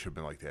 I should have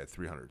been like that.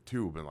 300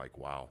 too. Been like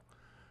wow.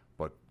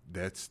 But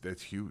that's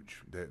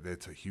huge.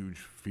 That's a huge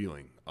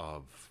feeling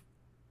of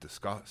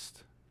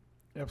disgust.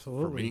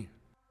 Absolutely. For me.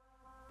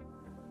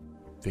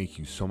 Thank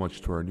you so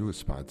much to our newest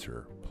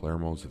sponsor,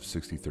 Palermo's of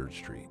 63rd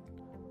Street.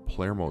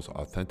 Palermo's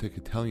authentic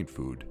Italian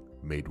food,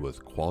 made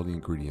with quality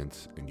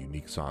ingredients and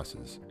unique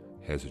sauces,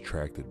 has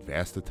attracted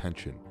vast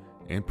attention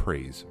and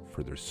praise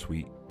for their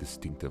sweet,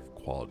 distinctive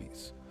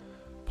qualities.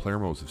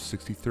 Palermo's of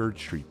 63rd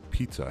Street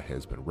Pizza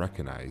has been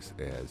recognized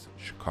as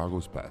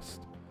Chicago's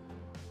best.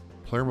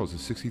 Palermo's of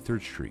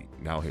 63rd Street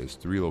now has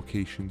 3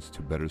 locations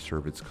to better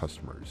serve its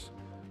customers.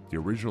 The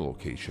original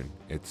location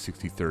at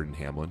 63rd and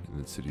Hamlin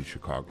in the city of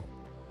Chicago.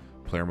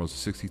 Palermo's of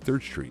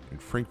 63rd Street in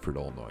Frankfort,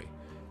 Illinois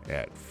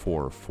at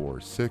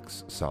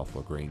 446 South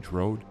LaGrange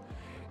Road,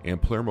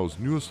 and Palermo's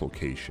newest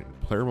location,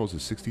 Palermo's of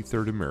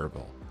 63rd in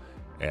Maryville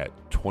at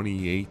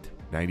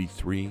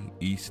 2893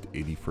 East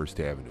 81st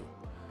Avenue.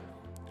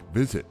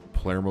 Visit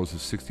Palermo's of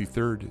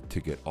 63rd to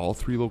get all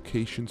 3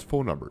 locations'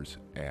 phone numbers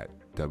at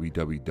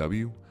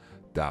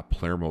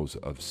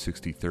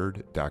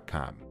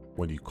www.palermosof63rd.com.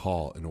 When you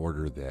call and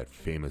order that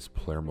famous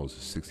Palermo's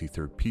of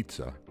 63rd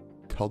pizza,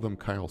 tell them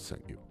Kyle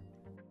sent you.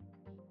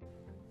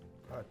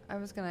 I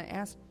was going to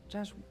ask,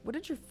 Josh, what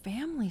did your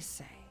family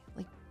say?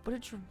 Like, what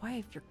did your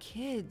wife, your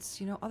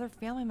kids, other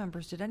family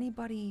members, did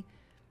anybody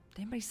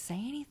say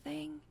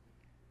anything?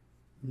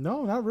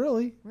 No, not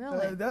really.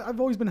 Really? I've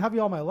always been heavy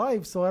all my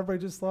life, so everybody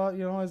just thought,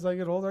 as I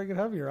get older, I get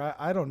heavier.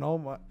 I don't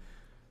know.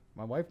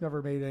 My wife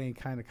never made any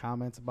kind of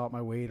comments about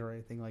my weight or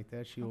anything like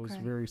that. She was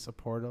very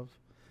supportive,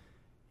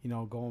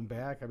 going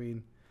back. I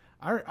mean,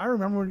 I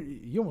remember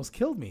when you almost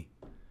killed me.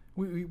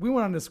 We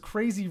went on this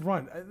crazy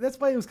run. That's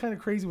why it was kind of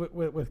crazy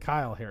with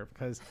Kyle here,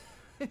 because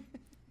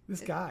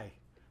this guy,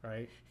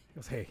 right, he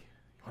goes, "Hey,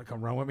 you want to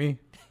come run with me?"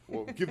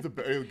 Well, give a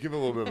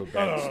little bit of a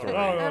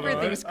backstory.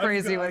 Everything's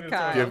crazy with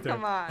Kyle.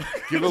 Come on.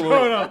 Give a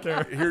little. Out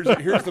there. Here's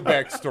the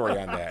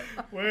backstory on that.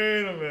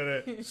 Wait a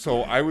minute.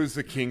 So I was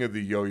the king of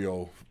the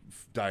yo-yo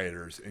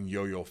dieters and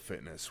yo-yo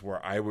fitness,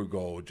 where I would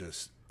go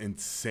just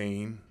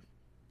insane,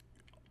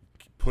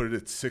 put it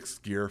at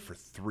 6th gear for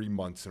 3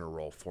 months in a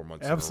row, 4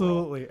 months in a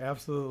row.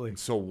 Absolutely. And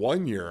so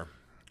one year,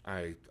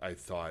 I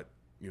thought,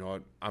 you know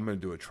what, I'm going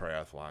to do a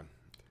triathlon.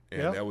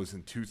 And that was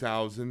in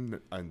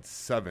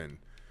 2007.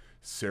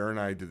 Sarah and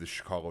I did the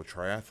Chicago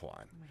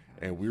Triathlon.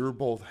 And we were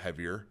both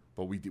heavier,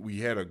 but we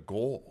had a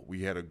goal.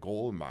 We had a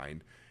goal in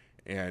mind.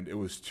 And it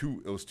was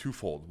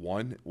twofold.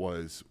 One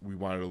was we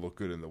wanted to look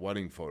good in the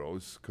wedding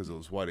photos because it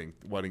was wedding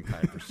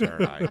time for Sarah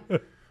and I.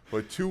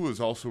 But 2 was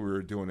also we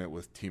were doing it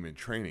with Team in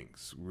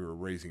Trainings. We were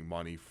raising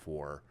money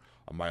for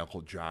my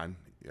Uncle John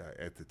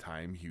at the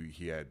time.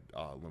 He had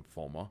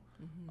lymphoma.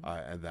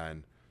 And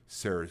then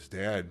Sarah's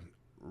dad,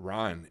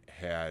 Ron,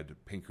 had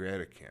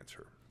pancreatic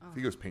cancer. I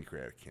think it was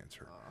pancreatic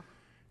cancer.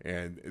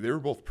 And they were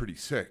both pretty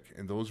sick.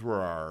 And those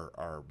were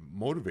our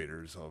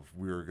motivators of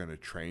we were going to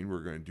train. We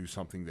were going to do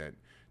something that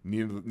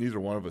neither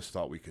one of us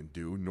thought we could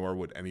do, nor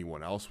would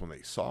anyone else when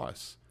they saw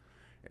us.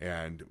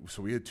 And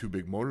so we had 2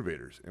 big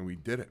motivators, and we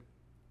did it.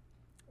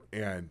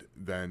 And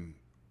then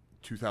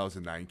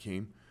 2009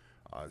 came.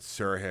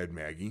 Sarah had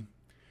Maggie,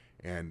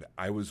 and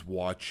I was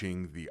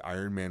watching the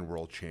Ironman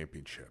World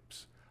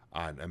Championships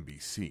on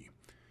NBC.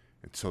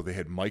 And so they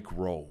had Mike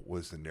Rowe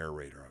was the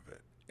narrator of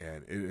it.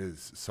 And it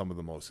is some of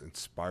the most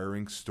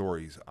inspiring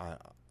stories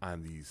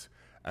on the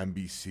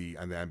NBC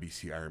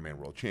Ironman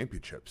World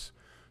Championships.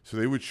 So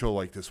they would show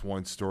like this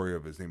one story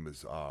of his name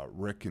was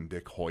Rick and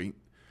Dick Hoyt,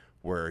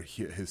 where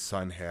his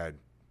son had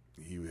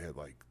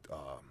like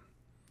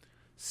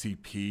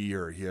CP,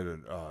 or he had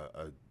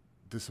a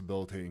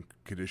debilitating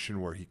condition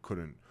where he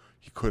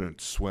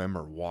couldn't swim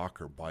or walk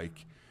or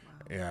bike.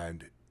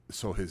 And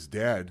so his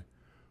dad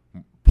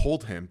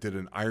pulled him, did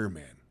an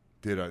Ironman,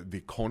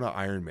 the Kona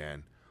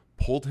Ironman,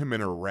 pulled him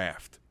in a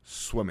raft,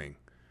 swimming,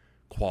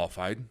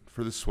 qualified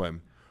for the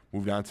swim,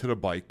 moved on to the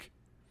bike,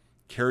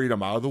 carried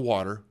him out of the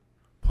water,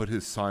 put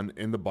his son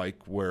in the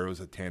bike where it was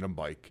a tandem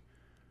bike,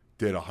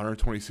 did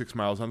 126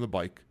 miles on the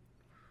bike,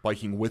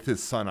 biking with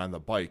his son on the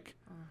bike,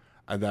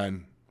 and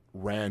then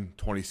ran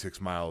 26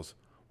 miles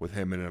with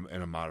him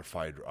in a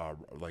modified,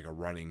 like a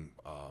running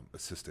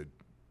assisted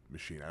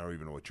machine. I don't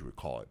even know what you would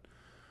call it.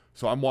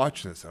 So I'm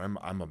watching this, and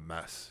I'm a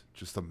mess,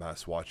 just a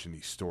mess watching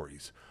these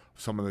stories.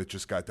 Someone that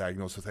just got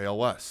diagnosed with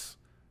ALS.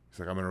 He's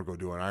like, I'm going to go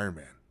do an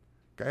Ironman.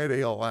 Guy had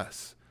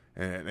ALS.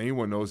 And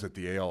anyone knows that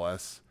the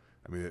ALS,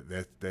 I mean,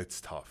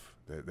 that's tough.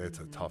 That's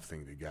a tough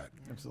thing to get.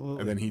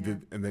 Absolutely.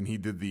 And then he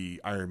did the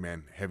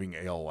Ironman having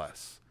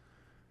ALS.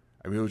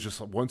 I mean, it was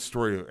just one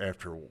story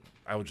after.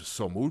 I was just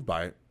so moved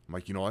by it. I'm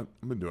like, you know what?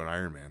 I'm going to do an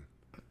Ironman.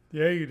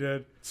 Yeah, you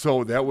did.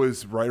 So that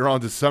was right around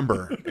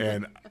December,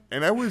 and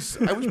I was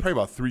probably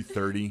about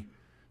 330,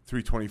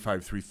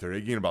 325, 330. I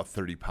gained about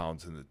 30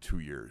 pounds in the 2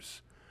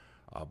 years.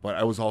 But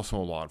I was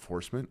also in law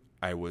enforcement.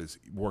 I was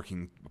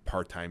working a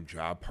part-time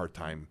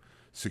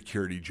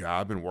security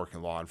job and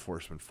working law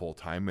enforcement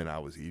full-time, and I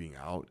was eating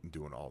out and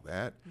doing all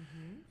that.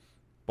 Mm-hmm.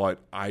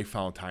 But I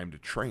found time to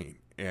train,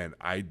 and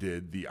I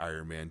did the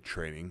Ironman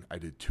training. I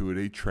did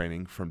 2-a-day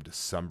training from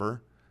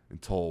December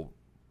until,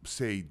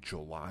 say,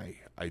 July.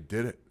 I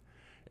did it.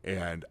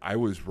 And I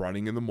was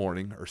running in the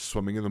morning or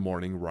swimming in the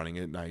morning, running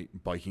at night,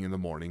 biking in the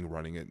morning,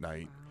 running at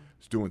night. Wow. I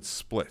was doing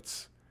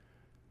splits.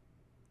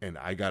 And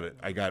I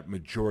got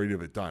majority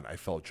of it done. I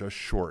fell just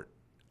short,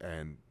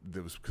 and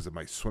that was because of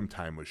my swim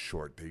time was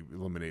short. They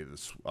eliminated the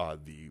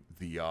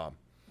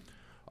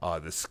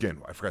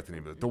skin. I forgot the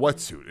name of it. The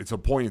wetsuit. It's a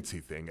buoyancy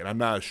thing, and I'm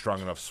not a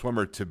strong enough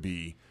swimmer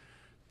to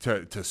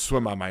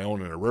swim on my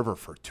own in a river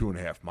for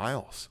 2.5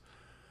 miles.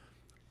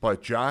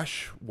 But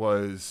Josh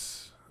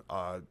was,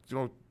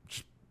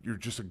 you're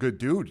just a good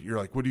dude. You're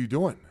like, what are you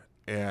doing?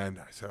 And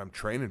I said, I'm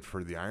training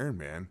for the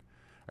Ironman.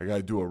 I got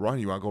to do a run.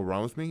 You want to go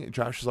run with me? And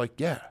Josh is like,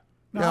 yeah.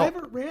 Now, I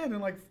haven't ran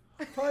in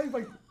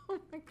probably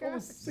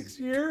almost 6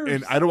 years.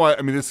 And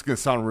this is going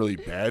to sound really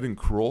bad and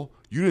cruel.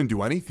 You didn't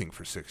do anything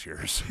for 6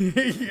 years.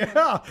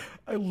 Yeah.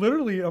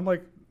 I'm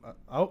like,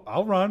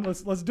 I'll run.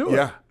 Let's do it.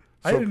 Yeah.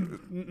 I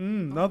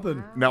didn't,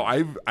 nothing. Now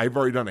I've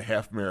already done a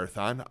half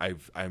marathon.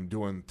 I'm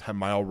doing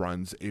 10-mile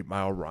runs,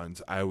 8-mile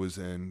runs. I was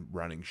in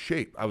running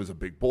shape. I was a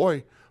big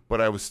boy,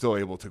 but I was still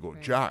able to go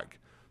jog.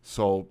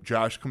 So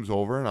Josh comes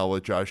over, and I'll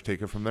let Josh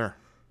take it from there.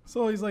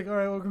 So he's like, all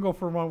right, we're going to go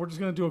for a run. We're just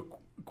going to do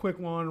a quick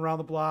one around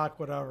the block,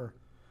 whatever.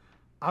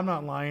 I'm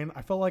not lying.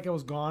 I felt like I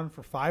was gone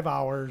for 5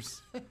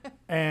 hours,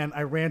 and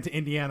I ran to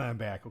Indiana and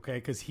back, okay?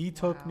 Because he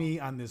took me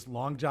on this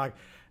long jog,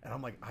 and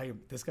I'm like,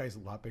 this guy's a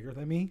lot bigger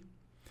than me.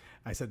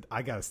 I said,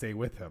 I got to stay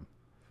with him.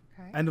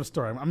 Okay. End of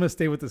story. I'm going to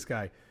stay with this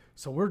guy.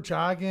 So we're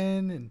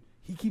jogging, and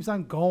he keeps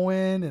on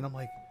going, and I'm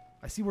like,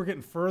 I see we're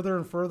getting further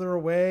and further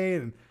away,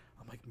 and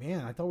I'm like,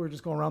 man, I thought we were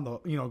just going around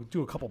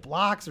do a couple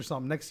blocks or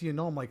something. Next thing you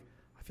know, I'm like,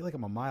 I feel like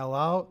I'm a mile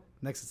out.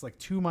 Next, it's like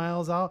 2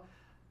 miles out.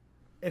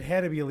 It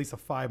had to be at least a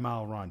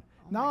 5-mile run.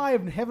 Now I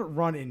haven't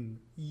run in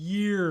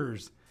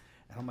years,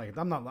 and I'm like,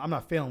 I'm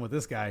not failing with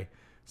this guy.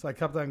 So I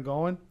kept on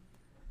going.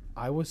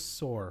 I was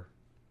sore.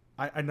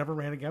 I never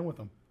ran again with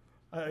him.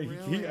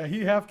 Really?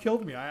 He half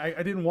killed me.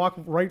 I didn't walk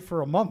right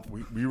for a month.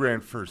 We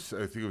ran for,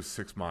 I think it was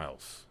 6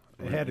 miles.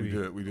 It had to be.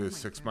 We did a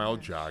 6-mile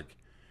jog,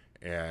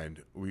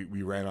 and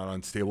we ran on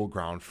unstable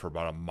ground for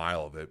about a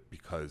mile of it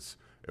because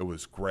it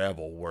was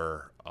gravel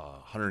where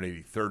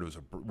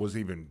 183rd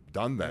wasn't even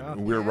done then. Yeah.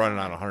 We were running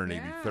on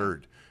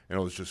 183rd, and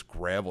it was just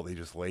gravel. They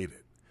just laid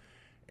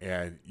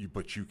it.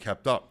 But you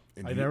kept up.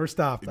 And I never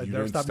stopped. I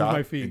never stopped moving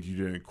my feet. And you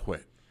didn't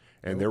quit.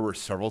 And there were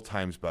several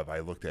times, Bev, I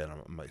looked at him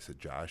and I said,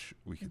 Josh,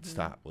 we could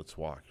stop. Let's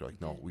walk. You're like,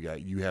 no,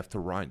 you have to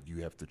run. You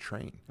have to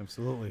train.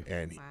 Absolutely.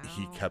 And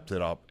he kept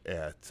it up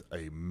at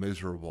a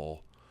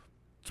miserable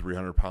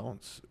 300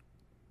 pounds.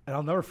 And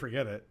I'll never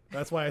forget it.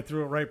 That's why I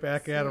threw it right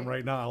back at him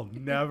right now. I'll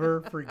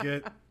never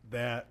forget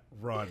that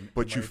run.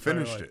 But you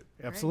finished it.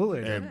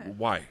 Absolutely. And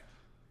why?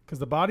 Because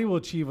the body will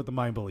achieve what the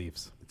mind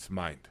believes. It's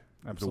mind.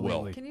 Absolutely. The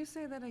will. Can you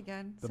say that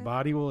again? The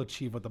body will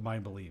achieve what the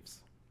mind believes.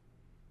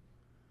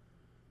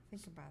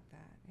 Think about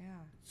that, yeah.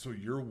 So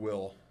your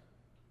will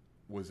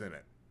was in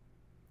it.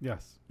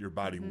 Yes. Your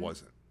body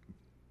wasn't,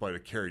 but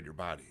it carried your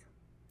body.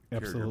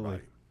 Absolutely. Your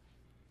body.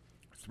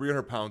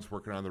 300 pounds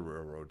working on the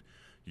railroad.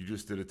 You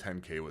just did a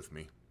 10K with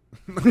me.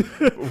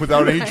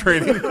 Without any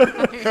training.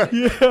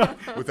 Yeah.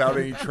 Without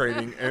any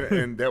training.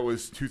 And that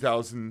was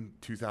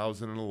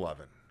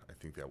 2011. I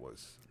think that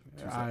was.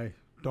 I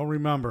don't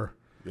remember.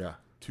 Yeah.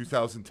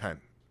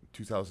 2010.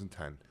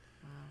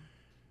 Wow.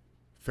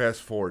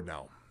 Fast forward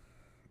now.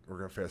 We're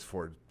going to fast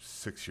forward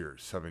 6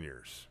 years, 7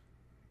 years.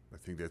 I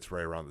think that's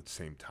right around the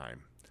same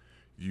time.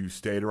 You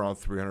stayed around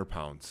 300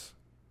 pounds.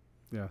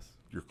 Yes.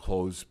 Your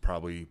clothes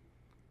probably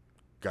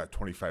got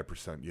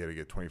 25%. You had to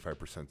get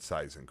 25%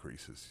 size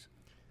increases.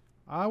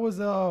 I was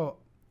a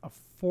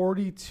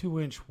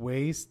 42-inch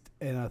waist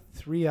and a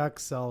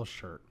 3XL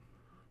shirt.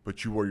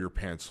 but you wore your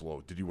pants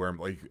low. Did you wear them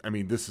like? I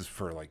mean, this is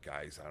for like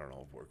guys. I don't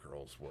know where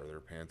girls wear their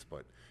pants,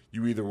 but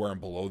you either wear them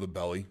below the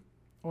belly,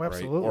 Oh,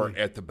 absolutely. right, or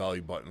at the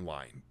belly button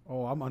line.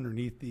 Oh, I'm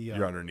underneath the.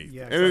 You're underneath.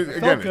 Yeah, And I again,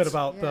 felt good it's-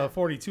 about the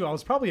 42. I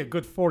was probably a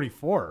good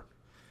 44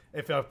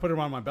 if I put them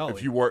on my belly.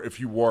 If you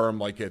wore them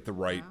like at the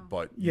right, Wow.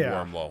 but you Yeah.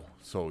 wore them low,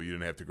 so you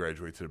didn't have to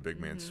graduate to the big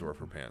man store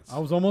for pants. I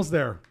was almost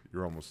there.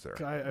 You're almost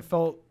there. I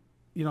felt,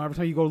 every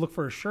time you go look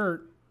for a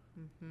shirt,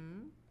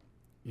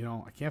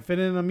 I can't fit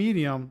in a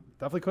medium.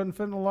 Definitely couldn't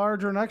fit in a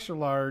large or an extra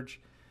large.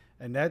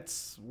 And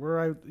that's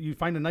where you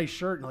find a nice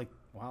shirt and like,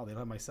 wow, they don't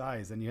have my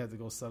size. And you had to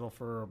go settle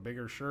for a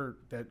bigger shirt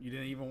that you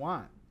didn't even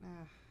want.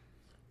 Ugh.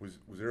 Was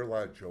there a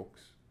lot of jokes?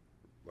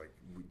 Like,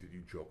 did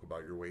you joke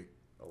about your weight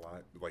a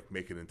lot? Like,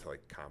 make it into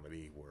like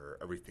comedy where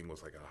everything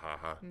was like a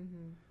ha-ha?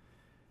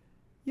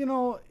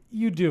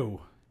 You do.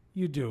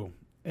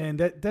 And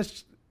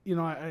that's,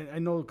 I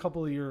know a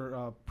couple of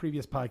your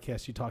previous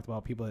podcasts, you talked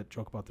about people that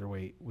joke about their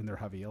weight when they're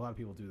heavy. A lot of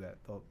people do that.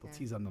 They'll Yeah.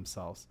 tease on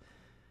themselves.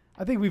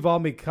 I think we've all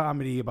made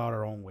comedy about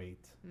our own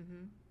weight.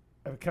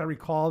 Can I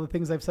recall the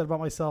things I've said about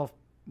myself?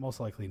 Most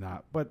likely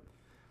not. But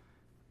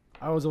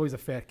I was always a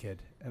fat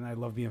kid, and I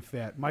love being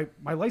fat. My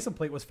license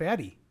plate was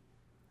Fatty,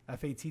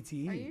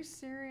 F-A-T-T-E. Are you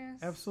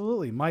serious?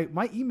 Absolutely.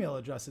 My email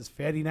address is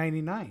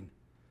Fatty99.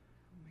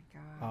 Oh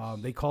my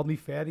gosh. They called me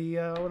Fatty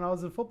when I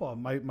was in football.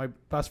 My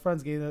best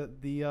friends gave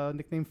the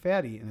nickname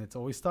Fatty, and it's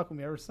always stuck with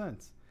me ever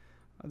since.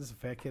 I'm just a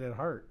fat kid at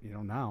heart,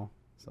 now.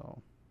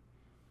 So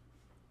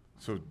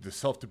the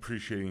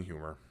self-depreciating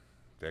humor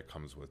that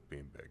comes with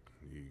being big.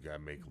 You got to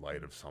make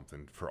light of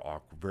something for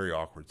very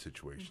awkward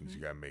situations.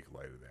 You got to make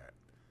light of that.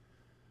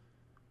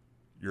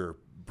 You're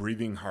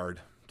breathing hard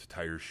to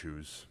tie your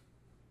shoes.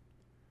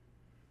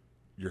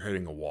 You're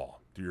hitting a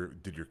wall.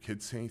 Did your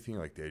kids say anything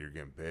like, Dad, you're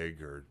getting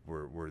big, or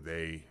were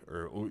they,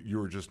 or you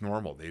were just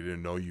normal? They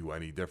didn't know you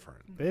any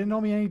different. They didn't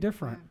know me any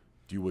different.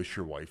 Do you wish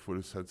your wife would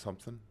have said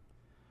something?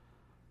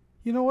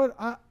 You know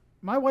what?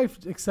 My wife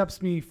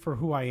accepts me for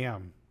who I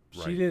am.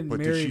 Right. She didn't but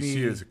marry did she me.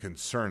 see it as a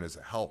concern, as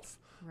a health,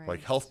 like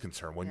Right. health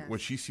concern? When Yes.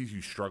 she sees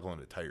you struggling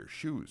to tie your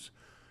shoes,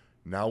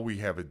 now we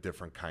have a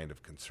different kind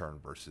of concern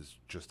versus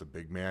just a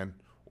big man,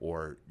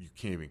 or you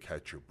can't even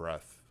catch your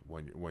breath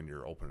when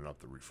you're opening up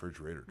the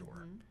refrigerator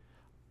door.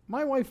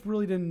 My wife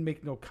really didn't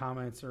make no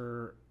comments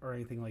or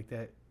anything like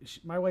that.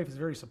 My wife is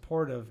very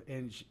supportive,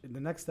 and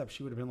the next step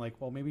she would have been like,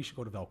 well, maybe you should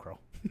go to Velcro.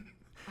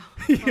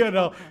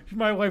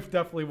 My wife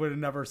definitely would have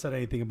never said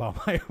anything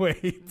about my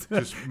weight.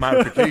 Just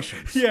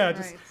modifications. Yeah,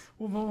 just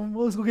Right. well,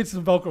 let's go get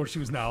some Velcro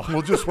shoes now.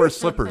 We'll just wear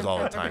slippers all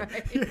the time.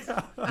 You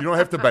don't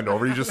have to bend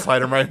over. You just slide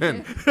them right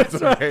in. That's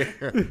okay.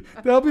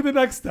 That'll be the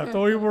next step.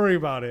 Don't even worry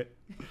about it.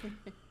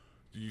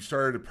 You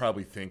started to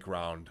probably think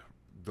around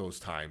those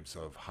times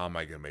of, how am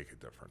I going to make a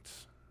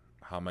difference?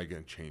 How am I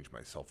going to change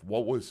myself?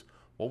 What was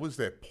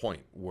that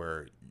point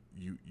where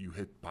you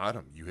hit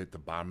bottom? You hit the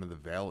bottom of the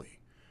valley,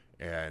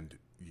 and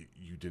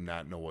you did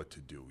not know what to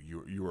do.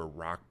 You were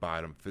rock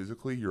bottom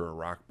physically. You're a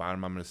rock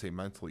bottom, I'm going to say,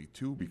 mentally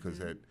too, because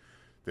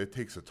that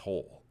takes a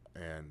toll,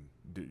 and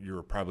you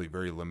were probably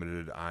very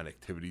limited on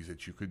activities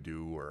that you could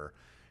do,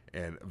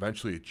 and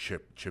eventually it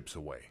chips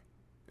away,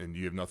 and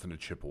you have nothing to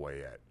chip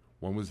away at.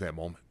 When was that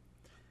moment?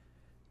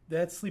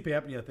 That sleep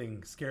apnea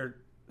thing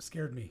scared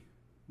me,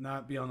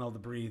 not being able to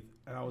breathe,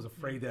 and I was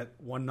afraid that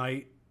one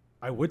night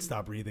I would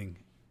stop breathing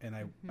and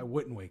I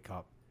wouldn't wake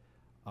up.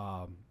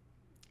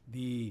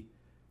 The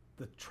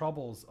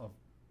troubles of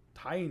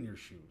tying your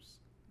shoes,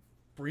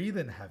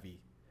 breathing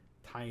heavy,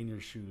 tying your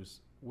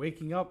shoes,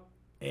 waking up,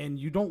 and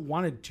you don't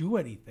want to do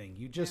anything.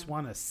 You just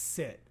want to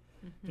sit.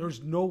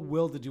 There's no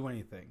will to do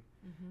anything.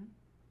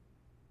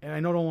 And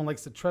I know no one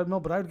likes the treadmill,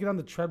 but I would get on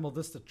the treadmill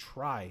just to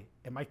try,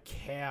 and my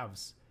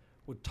calves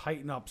would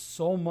tighten up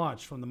so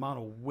much from the amount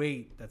of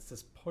weight that's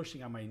just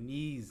pushing on my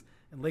knees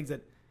and legs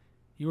that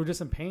you were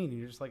just in pain. And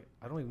you're just like,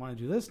 I don't even want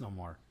to do this no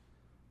more.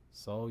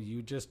 So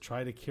you just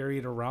try to carry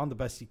it around the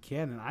best you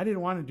can. And I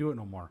didn't want to do it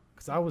no more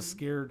because I was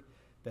scared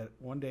that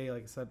one day,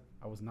 like I said,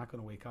 I was not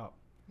going to wake up.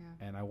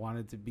 Yeah. And I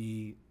wanted to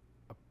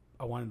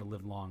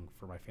live long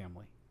for my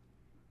family.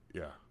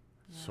 Yeah.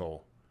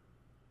 So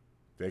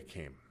that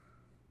came.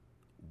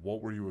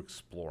 What were you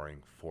exploring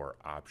for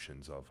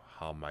options of,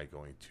 how am I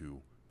going to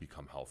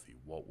become healthy?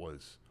 What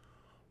was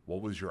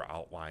your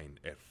outline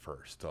at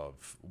first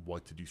of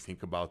what did you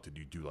think about? Did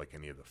you do like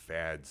any of the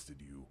fads?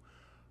 Did you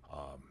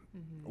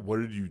what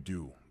did you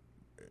do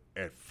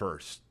at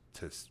first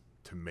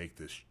to make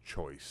this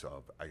choice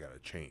of, I got to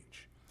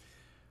change?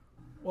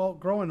 Well,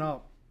 growing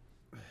up,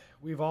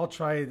 we've all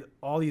tried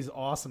all these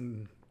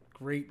awesome,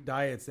 great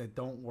diets that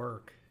don't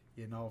work,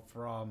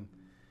 from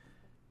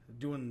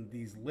doing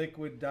these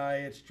liquid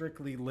diets,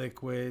 strictly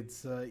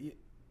liquids. I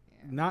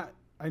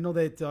know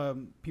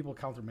that people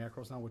count their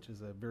macros now, which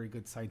is a very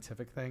good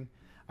scientific thing.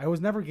 I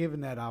was never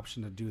given that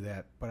option to do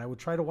that, but I would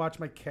try to watch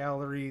my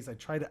calories. I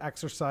try to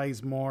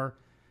exercise more.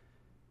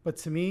 But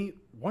to me,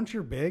 once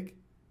you're big,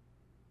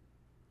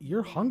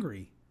 you're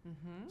hungry.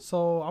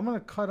 So I'm going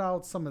to cut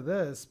out some of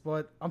this,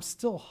 but I'm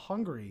still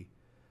hungry.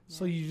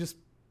 So you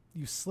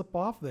slip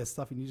off this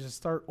stuff and you just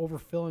start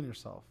overfilling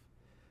yourself.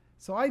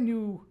 So I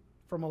knew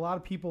from a lot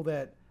of people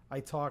that I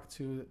talked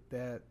to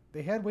that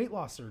they had weight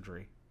loss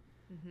surgery.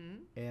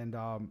 And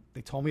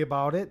they told me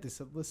about it. They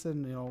said,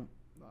 listen,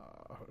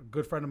 a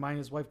good friend of mine,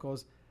 his wife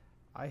goes,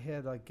 I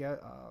had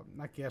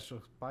not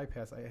gastric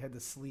bypass. I had the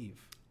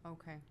sleeve.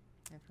 Okay.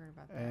 I've heard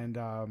about that.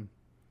 And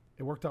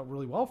it worked out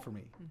really well for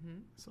me.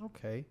 I said,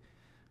 okay.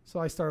 So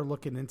I started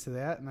looking into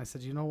that, and I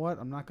said, you know what?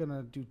 I'm not going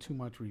to do too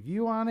much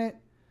review on it.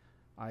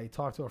 I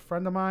talked to a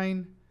friend of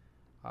mine.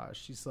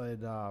 She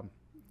said,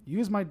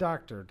 use my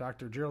doctor,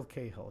 Dr. Gerald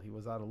Cahill. He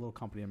was out of a little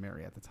company in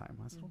Mary at the time.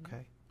 I said,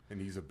 okay.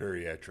 And he's a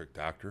bariatric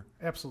doctor?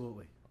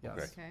 Absolutely.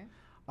 Yes. Okay.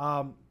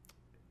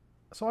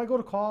 So I go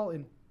to call,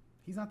 and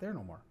he's not there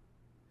no more.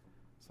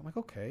 So I'm like,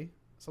 okay.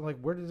 So I'm like,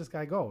 where did this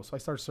guy go? So I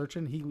started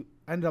searching. He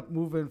ended up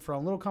moving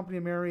from a little company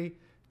in Mary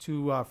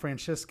to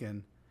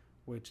Franciscan,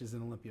 which is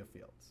in Olympia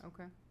Fields.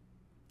 Okay.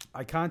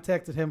 I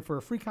contacted him for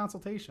a free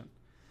consultation.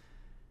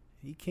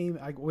 He came.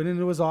 I went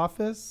into his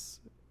office,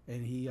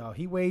 and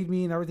he weighed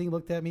me and everything.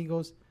 Looked at me. He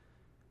goes,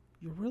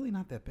 "You're really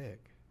not that big."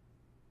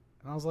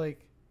 And I was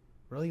like,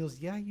 "Really?" He goes,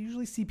 "Yeah. I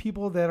usually see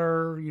people that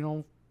are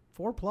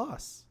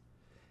 4+."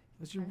 He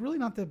goes, "You're really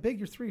not that big.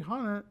 You're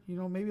 300.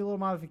 Maybe a little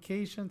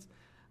modifications."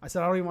 I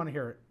said, "I don't even want to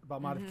hear it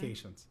about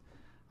modifications."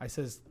 I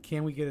says,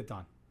 "Can we get it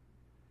done?"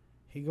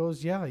 He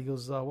goes, "Yeah." He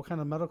goes, "What kind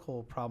of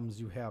medical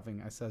problems you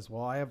having?" I says,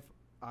 "Well, I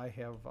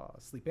have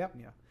sleep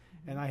apnea,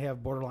 and I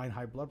have borderline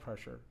high blood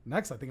pressure.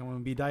 Next, I think I'm going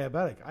to be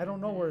diabetic. I don't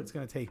know where it's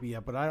going to take me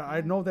yet, but I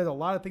know that a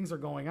lot of things are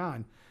going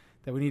on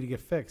that we need to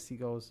get fixed." He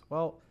goes,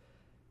 "Well,"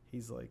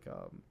 he's like,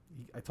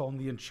 I told him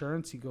the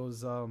insurance. He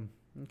goes,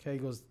 "Okay." He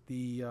goes,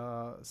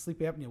 "The sleep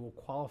apnea will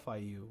qualify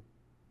you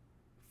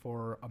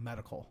for a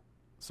medical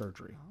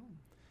surgery."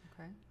 Oh,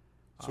 okay.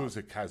 So is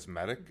it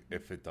cosmetic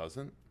if it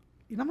doesn't?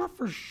 I'm not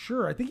for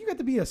sure. I think you have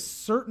to be a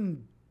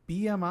certain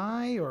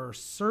BMI or a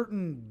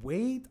certain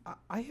weight.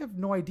 I have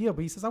no idea,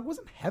 but he says I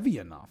wasn't heavy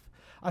enough.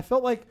 I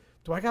felt like,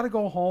 do I got to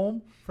go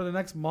home for the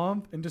next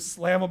month and just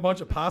slam a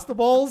bunch of pasta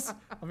balls?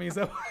 I mean, is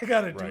that what I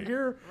got to do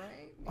here?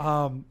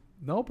 Right.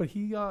 No, but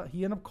he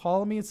ended up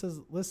calling me and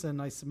says, "Listen,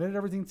 I submitted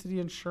everything to the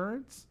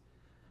insurance.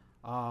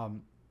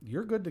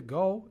 You're good to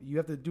go. You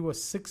have to do a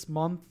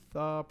 6-month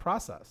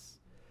process."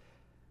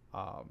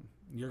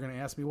 You're going to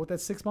ask me what that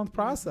 6-month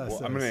process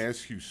is. I'm going to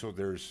ask you, so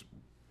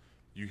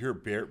you hear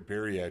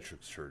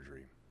bariatric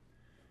surgery,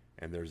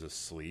 and there's a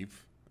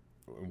sleeve.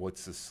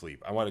 What's the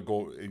sleeve? I want to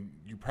go,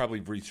 you probably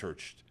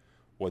researched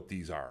what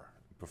these are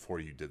before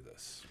you did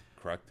this,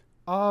 correct?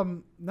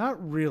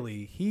 Not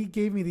really. He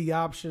gave me the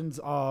options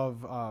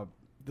of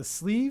the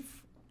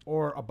sleeve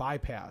or a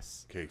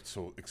bypass. Okay,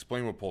 so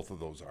explain what both of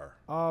those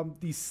are.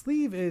 The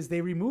sleeve is they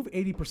remove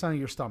 80% of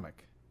your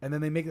stomach, and then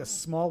they make a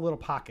small little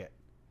pocket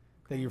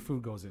that your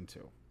food goes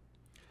into.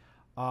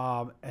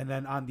 And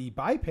then on the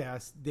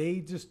bypass, they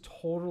just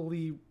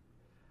totally,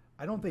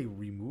 I don't think they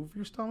remove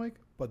your stomach,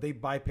 but they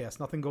bypass.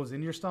 Nothing goes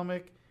in your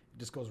stomach. It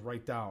just goes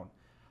right down.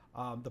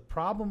 The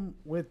problem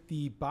with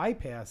the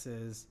bypass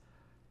is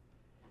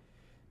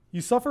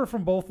you suffer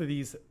from both of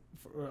these.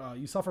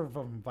 You suffer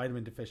from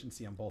vitamin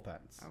deficiency on both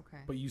ends. Okay.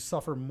 But you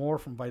suffer more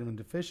from vitamin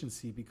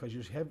deficiency because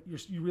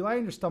you rely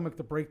on your stomach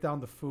to break down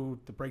the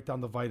food, to break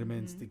down the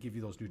vitamins, to give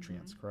you those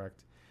nutrients,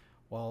 correct?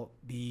 Well,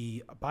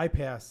 the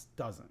bypass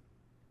doesn't.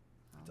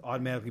 It's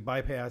automatically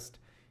bypassed.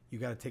 You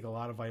got to take a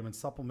lot of vitamin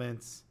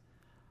supplements.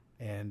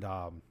 And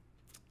and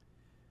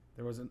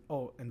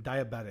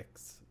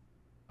diabetics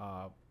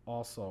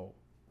also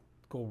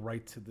go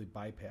right to the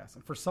bypass.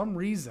 And for some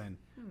reason,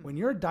 when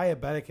you're a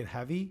diabetic and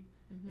heavy,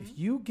 if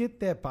you get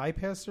that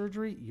bypass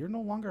surgery, you're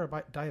no longer a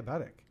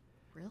diabetic.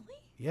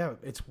 Really? Yeah,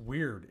 it's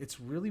weird.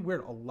 It's really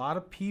weird. A lot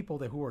of people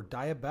who are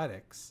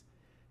diabetics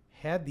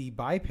had the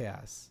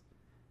bypass,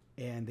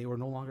 and they were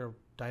no longer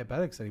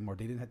diabetics anymore.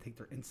 They didn't have to take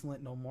their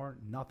insulin no more.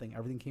 Nothing.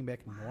 Everything came back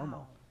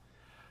normal.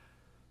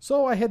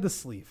 So I had the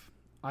sleeve.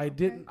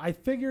 I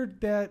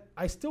figured that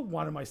I still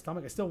wanted my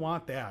stomach. I still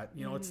want that.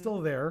 It's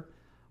still there.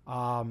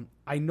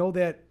 I know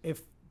that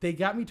if they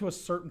got me to a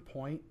certain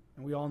point,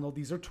 and we all know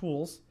these are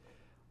tools,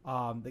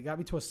 they got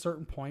me to a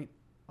certain point,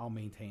 I'll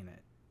maintain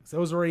it. So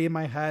it was already in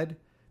my head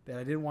that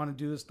I didn't want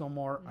to do this no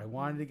more. I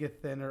wanted to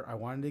get thinner. I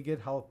wanted to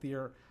get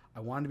healthier.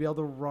 I wanted to be able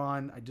to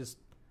run.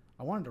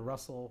 I wanted to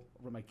wrestle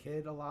with my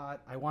kid a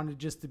lot. I wanted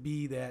just to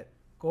be that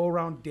go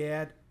around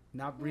dad,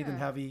 not breathing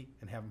heavy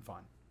and having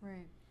fun.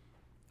 Right.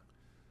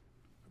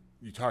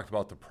 You talked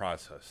about the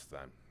process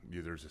then.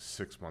 There's a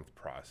 6-month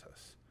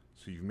process.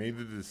 So you've made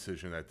the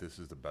decision that this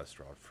is the best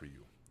route for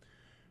you.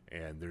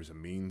 And there's a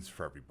means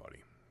for everybody.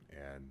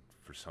 And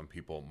for some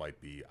people, it might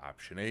be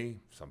option A.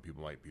 Some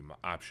people might be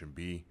option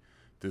B.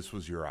 This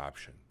was your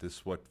option. This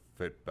is what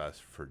fit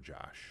best for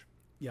Josh.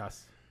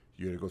 Yes.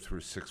 You had to go through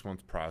a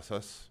 6-month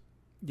process.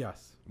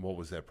 Yes. What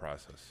was that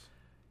process?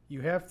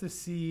 You have to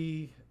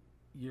see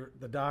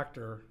the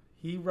doctor.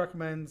 He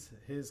recommends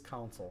his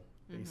counsel,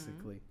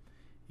 basically.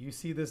 You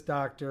see this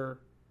doctor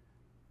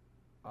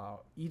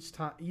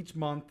each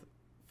month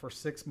for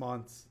 6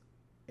 months,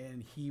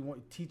 and he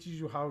teaches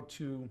you how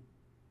to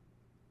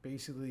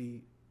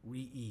basically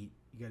re-eat.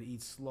 You got to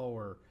eat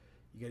slower.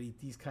 You got to eat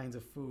these kinds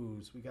of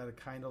foods. We got to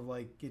kind of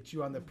like get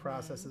you on the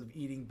process of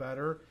eating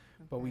better,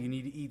 but we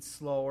need to eat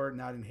slower,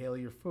 not inhale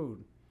your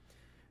food.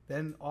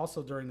 Then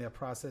also during that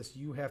process,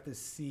 you have to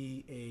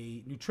see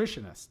a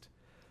nutritionist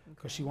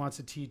because she wants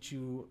to teach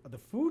you the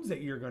foods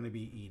that you're going to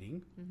be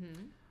eating.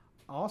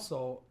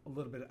 Also, a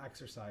little bit of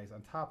exercise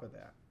on top of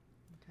that.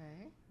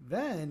 Okay.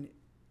 Then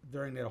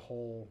during that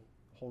whole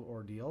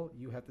ordeal,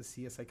 you have to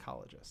see a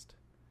psychologist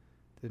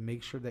to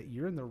make sure that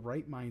you're in the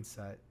right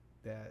mindset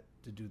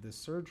to do this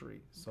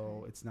surgery,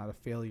 so it's not a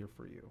failure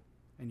for you,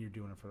 and you're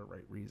doing it for the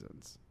right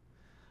reasons.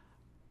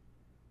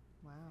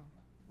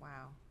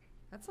 Wow.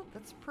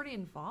 That's pretty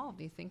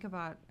involved. You think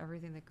about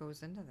everything that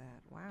goes into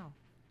that. Wow.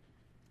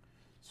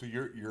 So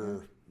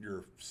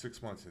you're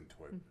 6 months into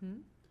it.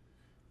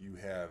 You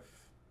have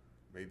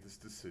made this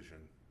decision.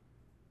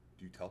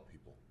 Do you tell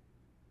people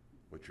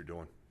what you're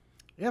doing?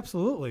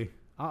 Absolutely.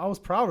 I was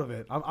proud of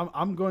it.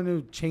 I'm going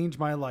to change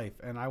my life,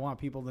 and I want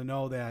people to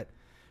know that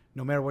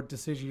no matter what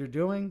decision you're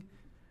doing,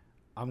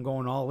 I'm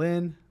going all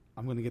in.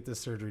 I'm going to get this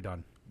surgery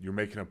done. You're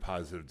making a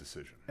positive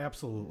decision.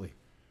 Absolutely.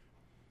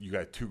 You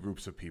got two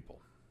groups of people.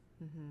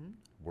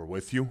 We're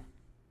with you.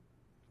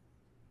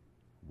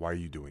 Why are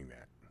you doing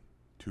that?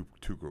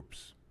 Two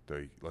groups.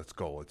 Let's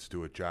go. Let's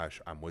do it,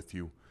 Josh. I'm with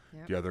you.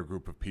 Yep. The other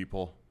group of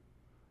people,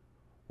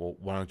 well,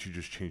 why don't you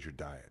just change your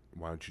diet?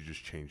 Why don't you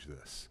just change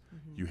this?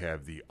 You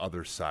have the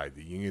other side,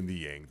 the yin and the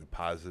yang, the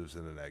positives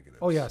and the negatives.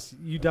 Oh yes,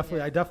 I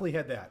definitely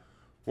had that.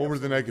 What were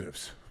the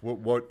negatives?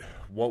 What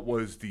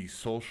was the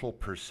social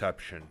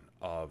perception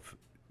of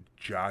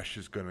Josh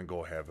is going to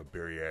go have a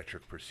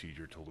bariatric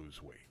procedure to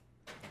lose weight?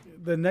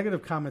 The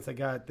negative comments I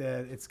got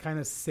that it's kind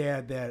of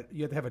sad that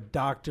you have to have a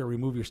doctor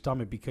remove your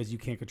stomach because you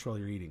can't control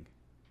your eating.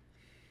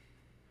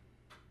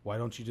 Why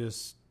don't you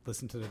just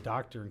listen to the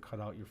doctor and cut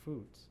out your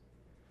foods?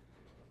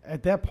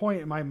 At that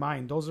point in my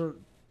mind, those were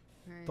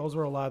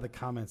a lot of the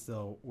comments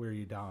that'll wear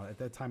you down. At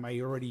that time, I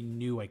already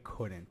knew I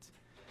couldn't.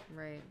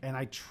 Right. And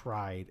I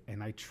tried.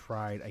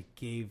 I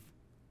gave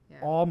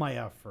all my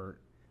effort,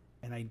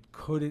 and I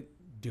couldn't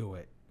do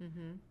it.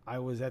 I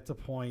was at the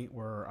point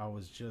where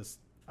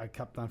I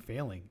kept on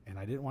failing, and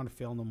I didn't want to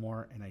fail no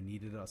more, and I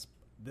needed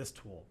this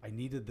tool. I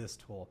needed this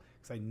tool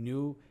because I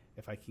knew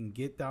if I can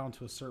get down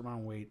to a certain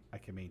amount of weight, I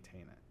can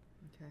maintain it.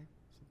 Okay.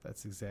 So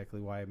that's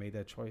exactly why I made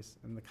that choice.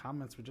 And the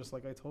comments were just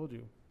like I told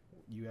you.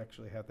 You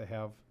actually have to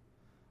have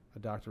a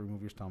doctor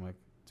remove your stomach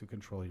to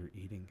control your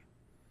eating.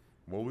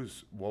 What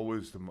was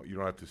you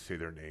don't have to say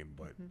their name,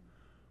 but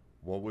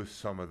what was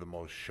some of the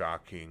most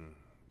shocking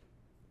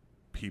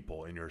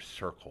people in your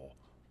circle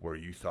where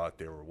you thought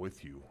they were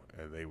with you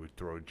and they would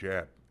throw a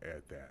jab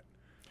at that?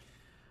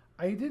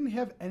 I didn't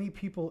have any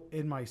people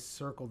in my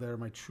circle that are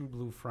my true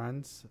blue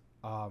friends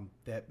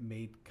that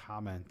made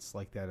comments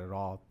like that at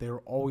all. They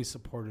were always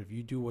supportive.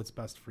 You do what's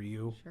best for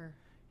you. Sure.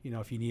 You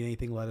know, if you need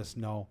anything, let us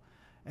know.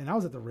 And I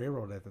was at the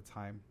railroad at the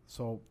time,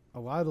 so a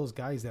lot of those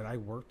guys that I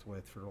worked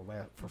with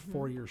for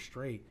 4 years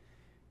straight,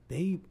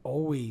 we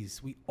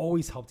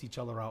always helped each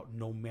other out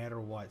no matter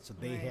what. So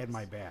they had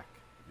my back.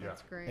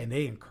 That's great. And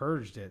they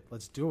encouraged it.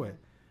 Let's do it.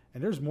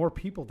 And there's more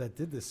people that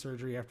did this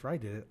surgery after I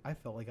did it. I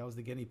felt like I was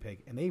the guinea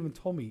pig. And they even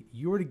told me,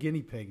 you were the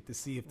guinea pig to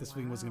see if this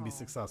thing was going to be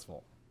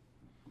successful.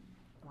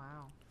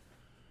 Wow.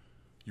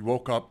 You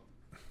woke up,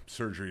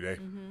 surgery day.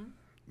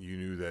 You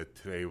knew that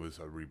today was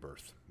a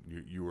rebirth.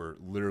 You were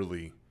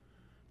literally,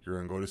 you're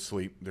going to go to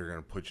sleep. They're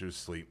going to put you to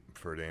sleep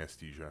for an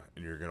anesthesia,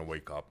 and you're going to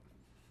wake up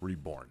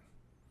reborn.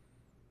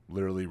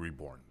 Literally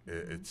reborn.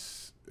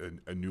 It's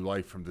a new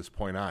life from this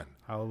point on.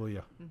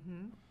 Hallelujah.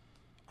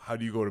 How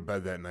do you go to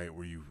bed that night?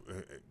 Were you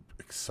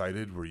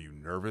excited? Were you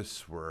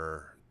nervous?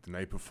 Were the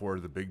night before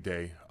the big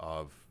day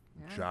of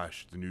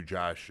Josh, the new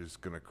Josh is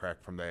going to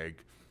crack from the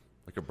egg,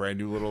 like a brand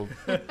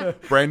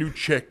new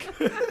chick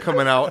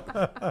coming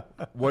out.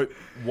 What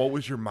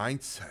was your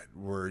mindset?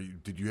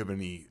 Did you have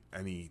any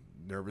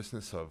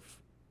nervousness of,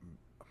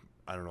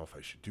 I don't know if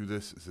I should do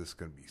this? Is this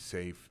going to be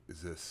safe?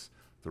 Is this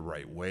the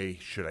right way?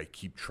 Should I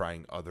keep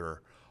trying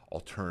other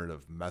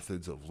alternative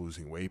methods of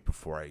losing weight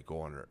before I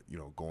go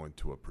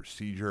into a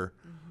procedure?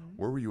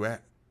 Where were you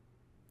at?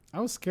 I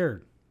was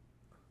scared,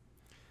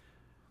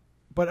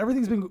 but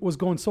everything was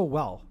going so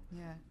well.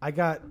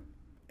 Yeah.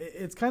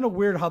 It's kind of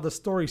weird how the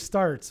story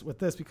starts with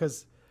this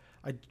because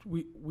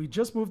we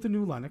just moved to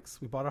New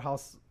Lenox. We bought a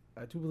house,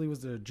 I do believe it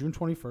was the June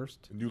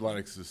 21st. New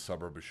Lenox is a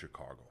suburb of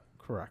Chicago.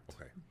 Correct.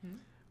 Okay.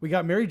 We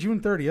got married June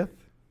 30th.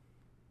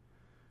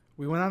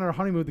 We went on our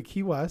honeymoon to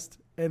Key West,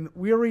 and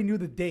we already knew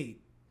the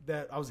date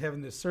that I was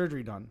having this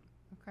surgery done.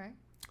 Okay.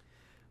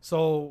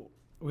 So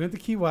we went to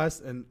Key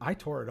West, and I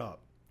tore it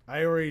up.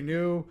 I already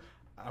knew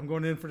I'm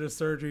going in for this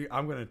surgery.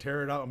 I'm going to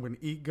tear it up. I'm going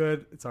to eat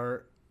good.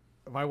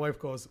 My wife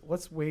goes,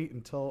 let's wait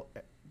until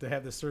to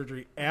have the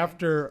surgery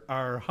after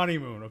our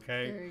honeymoon,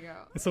 okay? There you go.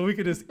 So we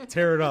could just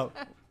tear it up.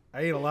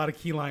 I ate a lot of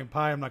key lime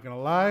pie, I'm not going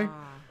to lie.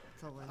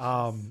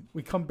 Delicious.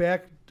 We come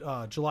back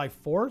July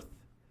 4th.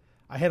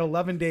 I had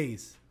 11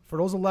 days. For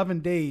those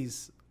 11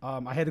 days,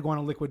 I had to go on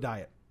a liquid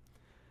diet.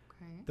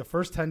 Okay. The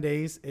first 10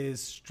 days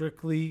is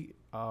strictly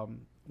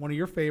one of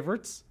your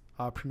favorites,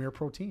 Premier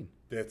Protein.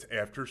 That's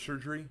after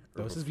surgery?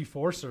 No, this is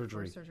before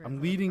surgery. surgery, I'm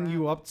for leading prep.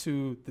 you up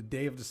to the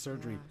day of the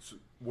surgery.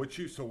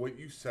 Yeah. So what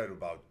you said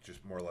about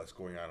just more or less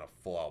going on a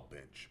full-out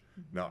binge.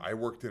 Now, I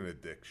worked in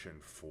addiction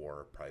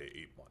for probably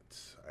 8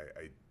 months.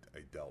 I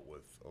dealt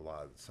with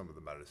some of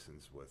the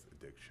medicines with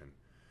addiction.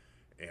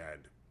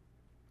 And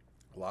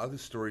a lot of the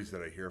stories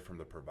that I hear from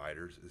the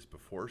providers is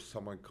before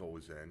someone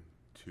goes in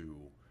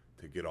to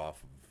get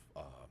off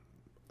of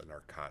a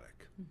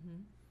narcotic,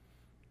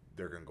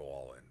 they're gonna go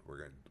all in. We're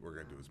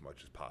gonna do as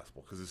much as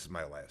possible because this is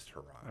my last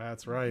hurrah.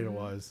 That's right, it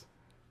was.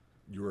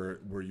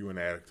 Were you an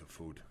addict of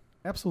food?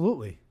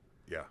 Absolutely.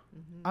 Yeah.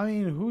 I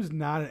mean, who's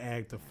not an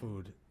addict of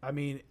food? I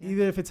mean,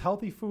 either if it's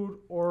healthy food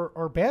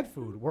or bad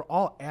food, we're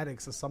all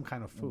addicts of some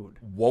kind of food.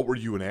 What were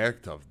you an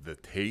addict of? The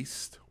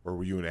taste, or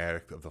were you an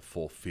addict of the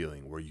full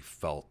feeling where you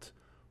felt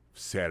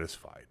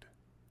satisfied?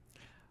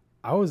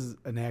 I was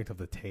an addict of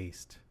the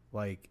taste.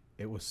 Like,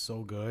 it was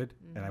so good,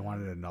 and I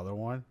wanted another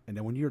one. And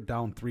then when you're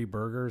down 3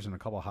 burgers and a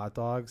couple of hot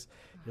dogs,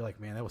 you're like,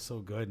 man, that was so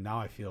good. Now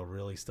I feel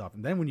really stuffed.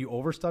 And then when you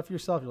overstuff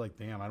yourself, you're like,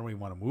 damn, I don't even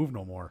want to move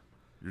no more.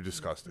 You're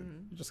disgusted.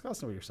 You're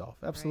disgusting with yourself.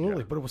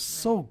 Absolutely. Yeah. But it was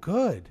so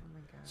good. Oh my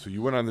gosh. So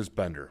you went on this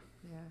bender,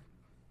 Yeah.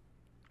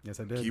 Yes,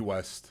 I did. Key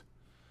West,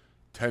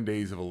 10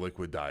 days of a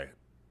liquid diet.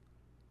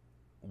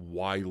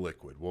 Why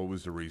liquid? What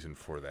was the reason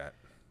for that?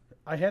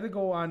 I had to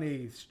go on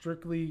a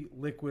strictly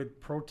liquid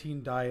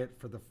protein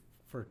diet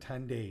for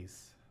 10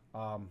 days.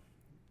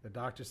 The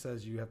doctor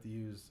says you have to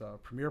use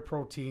Premier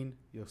Protein.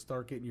 You'll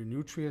start getting your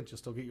nutrients. You'll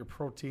still get your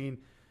protein.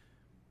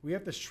 We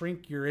have to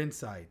shrink your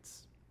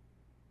insides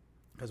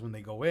because when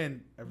they go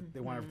in, they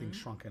want everything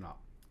shrunken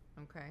up.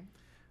 Okay.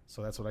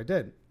 So that's what I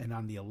did. And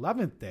on the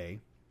 11th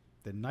day,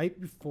 the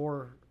night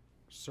before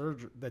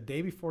surgery, the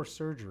day before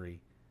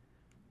surgery,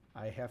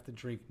 I have to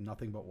drink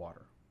nothing but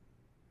water.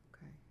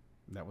 Okay.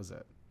 And that was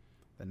it.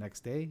 The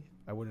next day,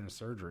 I went into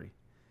surgery.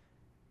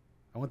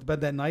 I went to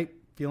bed that night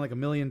feeling like $1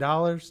 million,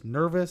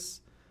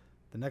 nervous.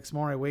 The next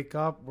morning, I wake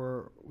up,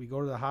 we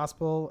go to the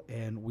hospital,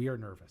 and we are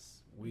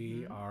nervous.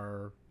 We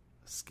are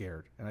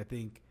scared. And I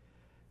think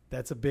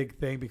that's a big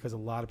thing because a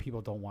lot of people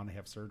don't want to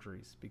have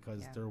surgeries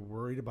because they're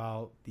worried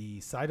about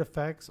the side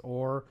effects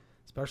or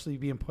especially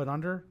being put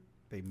under,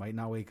 they might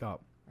not wake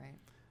up. Right.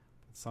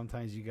 But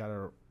sometimes you got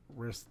to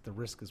the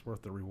risk is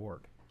worth the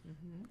reward.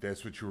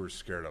 That's what you were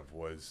scared of,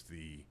 was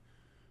the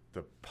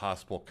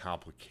possible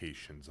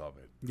complications of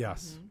it.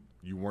 Yes.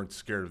 You weren't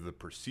scared of the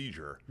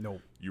procedure.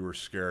 Nope. You were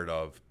scared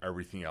of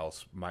everything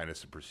else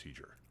minus the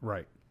procedure.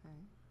 Right. Okay.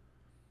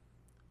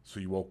 So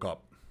you woke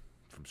up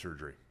from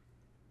surgery.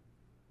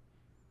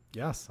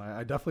 Yes,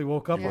 I definitely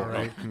woke up Yeah. all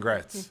right.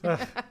 Congrats.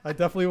 I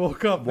definitely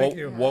woke up. Thank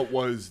you. What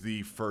was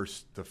the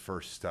first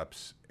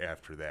steps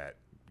after that?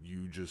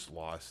 You just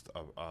lost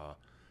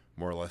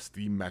more or less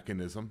the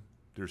mechanism.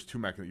 There's 2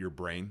 mechanisms: your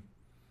brain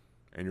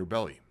and your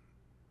belly.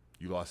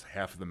 You lost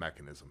half of the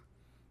mechanism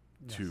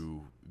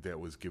that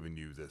was giving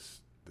you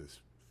this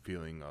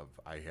feeling of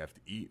I have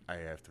to eat, I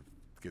have to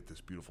get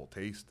this beautiful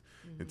taste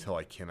until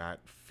I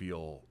cannot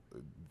feel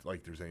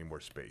like there's any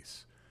more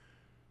space.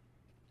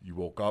 You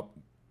woke up.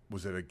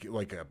 Was it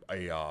like a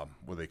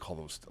what do they call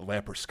those, a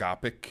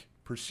laparoscopic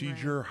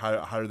procedure?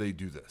 Right. How do they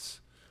do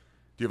this?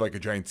 Do you have like a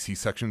giant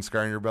C-section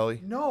scar in your belly?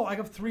 No, I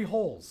have 3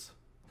 holes.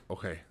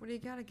 Okay. What do you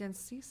got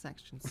against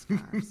C-section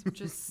scars? I'm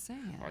just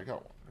saying. I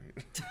got one.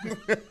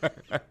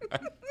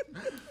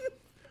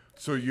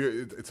 So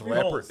it's a 3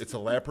 holes. it's a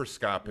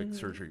laparoscopic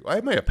surgery. I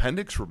had my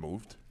appendix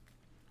removed.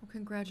 Well,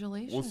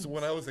 congratulations. Well, so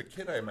when I was a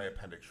kid, I had my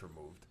appendix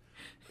removed,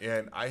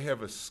 and I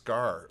have a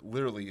scar.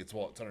 Literally, it's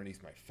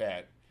underneath my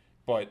fat,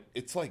 but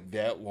it's like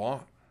that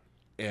long,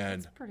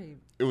 and That's pretty.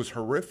 it was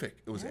horrific.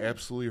 It was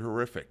absolutely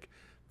horrific.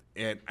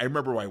 And I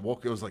remember when I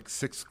woke, it was like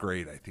 6th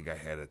grade. I think I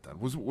had it done.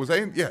 Was I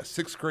in? Yeah,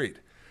 6th grade.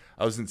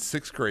 I was in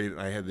 6th grade,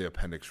 and I had the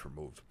appendix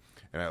removed,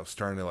 and I was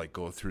starting to like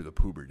go through the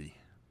puberty.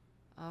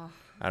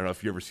 I don't know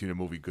if you ever seen a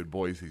movie, Good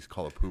Boys. He's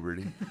called it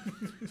puberty.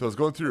 So I was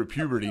going through the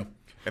puberty,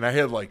 and I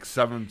had like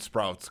 7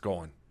 sprouts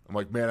going. I'm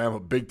like, man, I'm a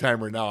big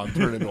timer now. I'm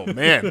turning into a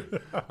man.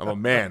 I'm a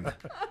man.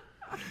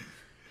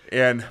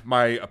 And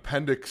my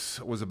appendix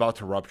was about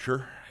to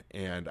rupture,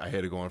 and I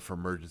had to go in for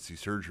emergency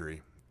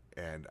surgery.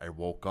 And I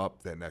woke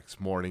up that next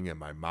morning, and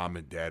my mom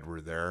and dad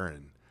were there,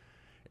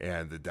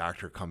 and the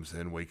doctor comes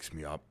in, wakes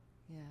me up,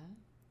 Yeah.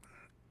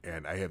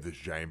 and I have this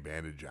giant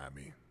bandage on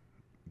me,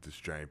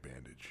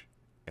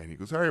 And he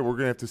goes, all right, we're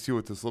going to have to see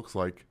what this looks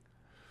like.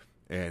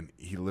 And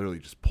he literally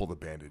just pulled the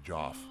bandage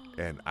off.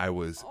 And I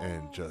was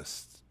in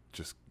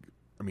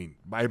I mean,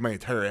 my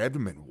entire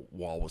abdomen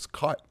wall was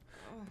cut.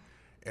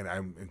 And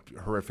I'm in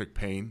horrific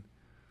pain.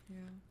 Yeah.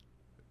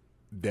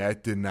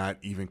 That did not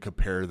even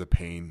compare to the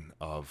pain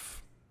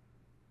of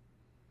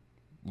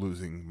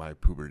losing my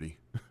puberty.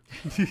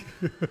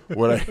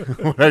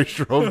 what I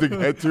strove to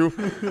get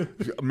to,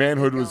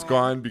 manhood was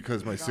gone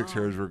because my 6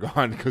 hairs were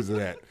gone because of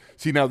that.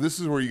 See, now this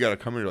is where you got to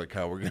come here like,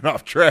 Kyle, we're getting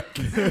off track.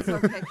 It's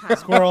okay, Kyle.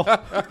 Squirrel.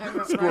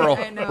 Squirrel,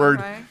 I know,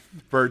 bird, right?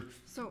 bird.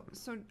 So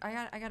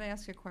I got to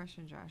ask you a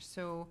question, Josh.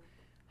 So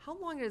how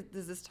long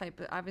does this type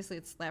of, obviously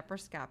it's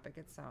laparoscopic,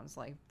 it sounds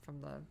like,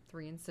 from the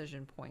 3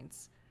 incision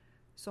points.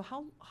 So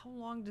how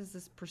long does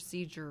this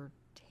procedure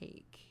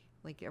take?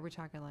 Like, are we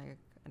talking like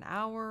an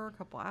hour, a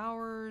couple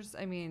hours?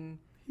 I mean,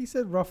 He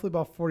said roughly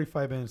about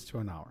 45 minutes to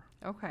an hour.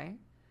 okay.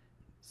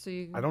 So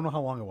you I don't know how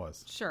long it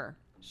was. Sure.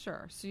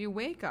 So you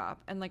wake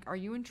up and like, are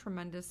you in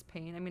tremendous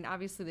pain? I mean,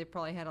 obviously they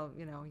probably had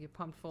you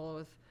pumped full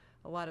with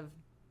a lot of,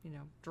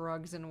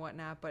 drugs and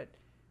whatnot, but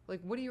like,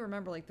 what do you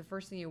remember? Like the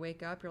first thing you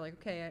wake up, you're like,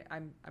 okay,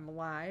 I'm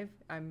alive.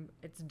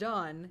 It's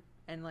done.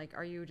 And like,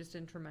 are you just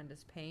in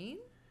tremendous pain?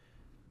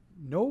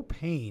 No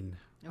pain.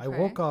 I Okay.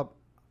 woke up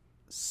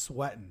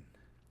sweating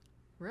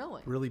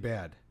Really? really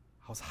bad.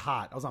 I was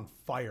hot. I was on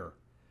fire.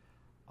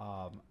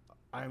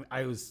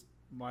 I was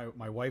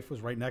my wife was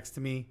right next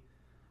to me,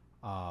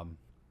 and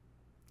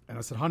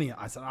I said, "Honey,"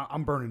 I said,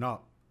 "I'm burning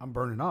up. I'm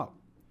burning up."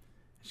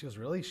 And she goes,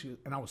 "Really?"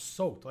 And I was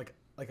soaked. Like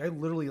I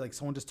literally like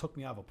someone just took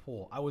me out of a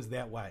pool. I was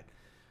that wet.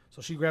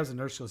 So she grabs the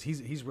nurse. She goes,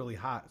 "He's really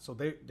hot." So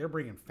they're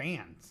bringing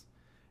fans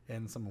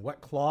and some wet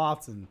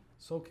cloths and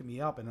soaking me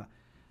up, and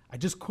I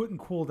just couldn't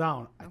cool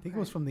down. I think it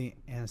was Okay. from the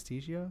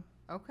anesthesia.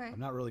 Okay. I'm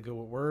not really good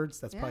with words.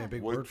 That's probably Yeah. a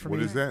big What, word for what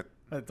me. is that?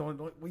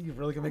 What, you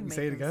really gonna make me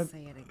say it again?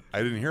 Say it again.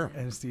 I didn't hear him.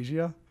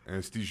 Anesthesia?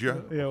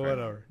 Anesthesia? Yeah, Okay.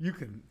 whatever. You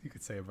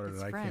could say it better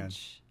It's than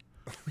French.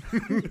 I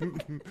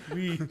can.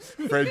 We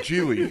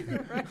Fragile.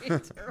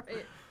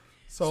 Right.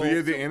 So you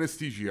had the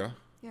anesthesia.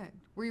 Yeah.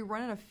 Were you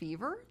running a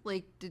fever?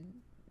 Like,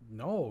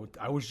 no,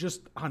 I was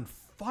just on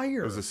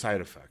fire. It was a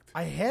side effect.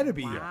 I had to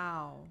be.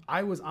 wow.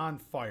 I was on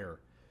fire.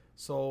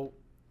 So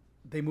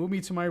they moved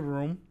me to my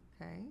room,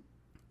 Okay.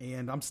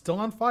 and I'm still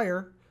on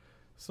fire.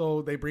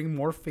 So they bring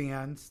more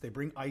fans. They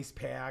bring ice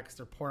packs.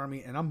 They're pouring on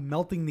me, and I'm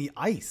melting the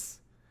ice.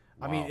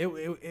 I mean,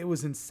 it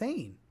was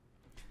insane.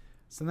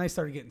 So then I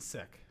started getting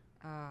sick.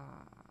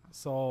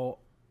 So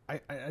I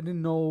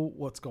didn't know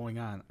what's going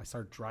on. I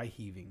started dry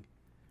heaving.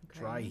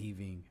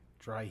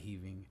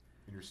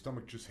 And your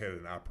stomach just had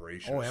an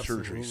operation, Oh, or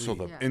surgery, so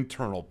the absolutely. Yeah.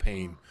 internal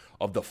pain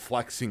of the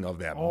flexing of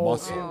that Oh,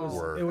 muscle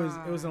were. it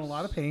was in a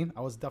lot of pain.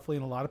 I was definitely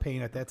in a lot of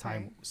pain at that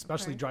time, Okay,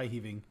 especially okay. dry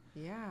heaving.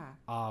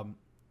 Yeah.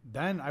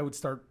 Then I would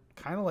start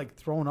kind of like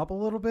throwing up a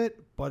little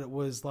bit, but it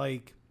was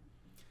like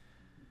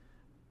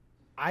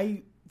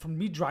from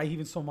me dry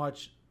heaving so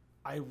much,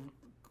 I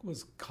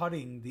was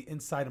cutting the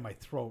inside of my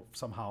throat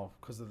somehow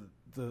because of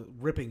the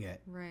ripping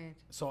it. Right.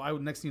 So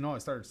next thing you know, I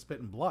started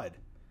spitting blood.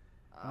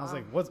 And I was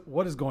like,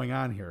 what is going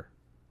on here?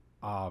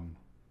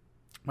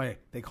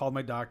 They called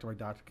my doctor. My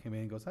doctor came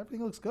in and goes,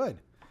 everything looks good.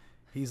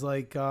 He's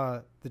like,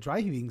 the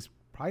dry heaving's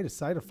probably the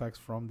side effects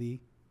from the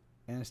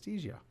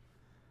anesthesia.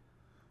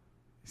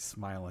 He's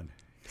smiling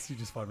because you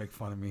just want to make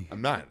fun of me.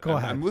 I'm not. Go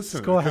ahead. I'm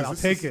listening. Just go ahead.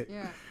 because I'll this take is-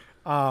 it.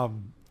 Yeah.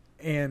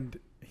 And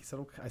he said,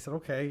 okay. I said,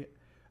 okay.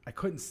 I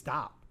couldn't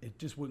stop. It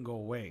just wouldn't go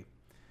away.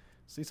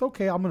 So he's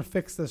okay. I'm going to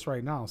fix this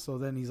right now. So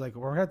then he's like,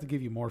 we're going to have to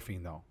give you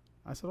morphine though.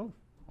 I said, oh,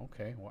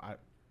 okay. Well,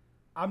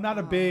 I'm not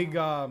a big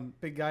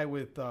guy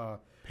with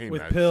Pain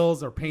meds.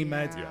 pills or pain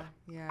Yeah. meds.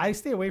 Yeah. I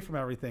stay away from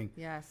everything.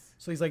 Yes.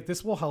 So he's like,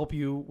 this will help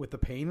you with the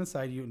pain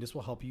inside you, and this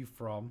will help you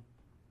from,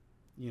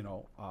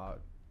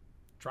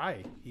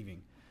 dry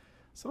heaving.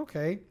 I said,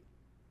 okay.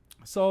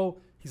 So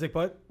he's like,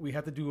 but we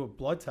have to do a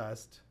blood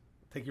test,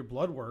 take your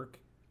blood work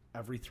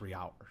every 3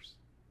 hours.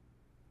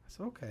 I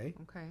said, okay.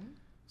 Okay.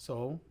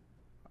 So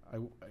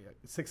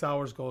 6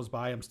 hours goes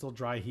by. I'm still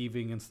dry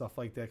heaving and stuff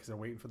like that because they're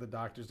waiting for the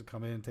doctors to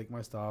come in and take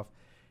my stuff.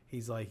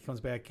 He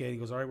comes back in. He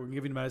goes, all right, we're going to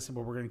give you the medicine,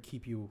 but we're going to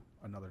keep you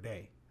another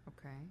day.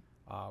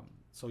 Okay.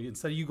 So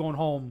instead of you going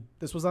home,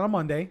 this was on a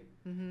Monday.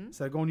 Mm-hmm.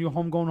 Instead of going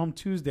home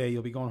Tuesday,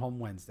 you'll be going home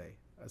Wednesday.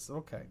 I said,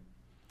 okay.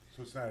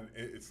 So it's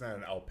not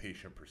an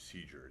outpatient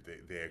procedure.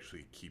 They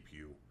actually keep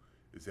you.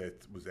 Was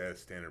that a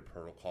standard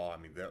protocol? I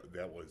mean,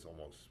 that was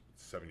almost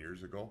 7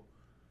 years ago,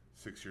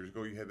 6 years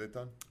ago. You had that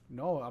done.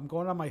 No, I'm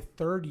going on my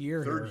third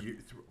year here. Third year,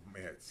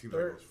 man. It seems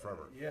like it was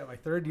forever. Yeah, my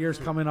third year's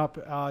coming up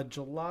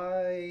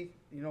July.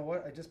 You know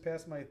what? I just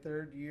passed my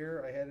third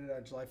year. I had it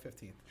on July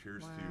 15th.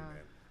 Cheers Wow. to you, man.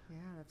 Yeah,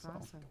 that's So-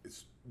 awesome.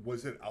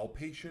 Was it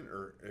outpatient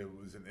or it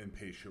was an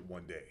inpatient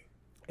one day?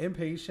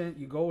 Inpatient,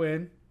 you go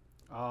in,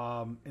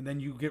 and then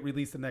you get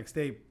released the next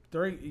day.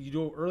 You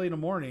do it early in the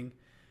morning,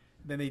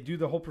 then they do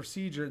the whole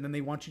procedure, and then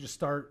they want you to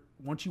start.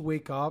 Once you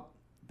wake up,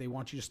 they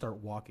want you to start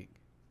walking.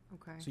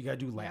 Okay. So you got to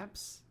do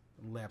laps.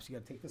 Laps. You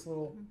got to take this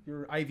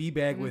your IV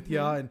bag with you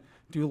and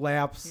do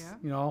laps.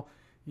 Yeah.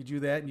 You do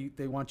that, and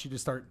they want you to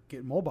start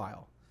getting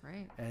mobile.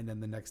 Right. And then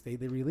the next day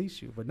they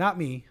release you, but not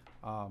me,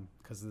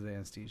 because of the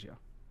anesthesia.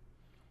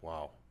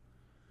 Wow.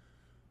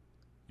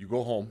 You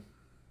go home.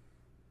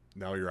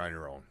 Now you're on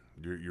your own.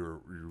 You're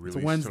released.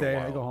 It's a Wednesday. To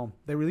a I while. go home.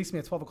 They release me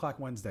at 12 o'clock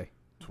Wednesday.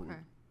 Okay.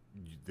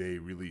 They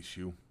release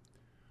you.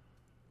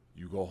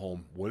 You go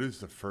home. What is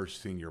the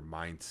first thing your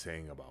mind's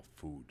saying about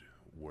food?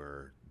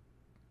 Were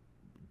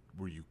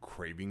you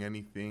craving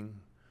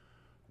anything?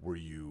 Were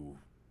you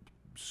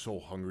so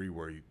hungry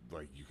where you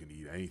can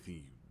eat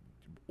anything?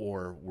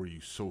 Or were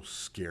you so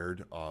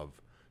scared of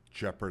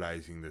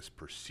jeopardizing this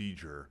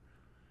procedure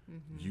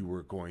you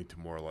were going to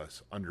more or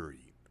less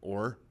undereat?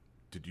 Or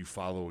did you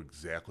follow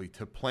exactly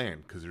to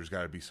plan? Because there's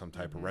got to be some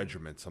type of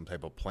regimen, some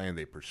type of plan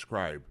they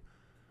prescribe.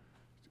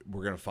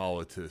 we're gonna follow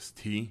it to this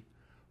T.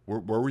 Where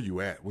were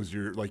you at? Was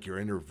your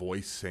inner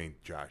voice saying,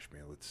 "Josh,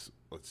 man,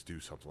 let's do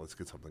something. Let's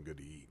get something good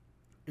to eat"?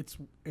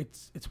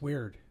 It's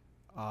weird.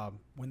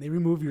 When they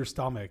remove your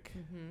stomach,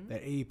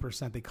 that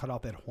 80%, they cut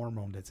out that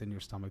hormone that's in your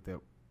stomach that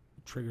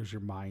triggers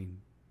your mind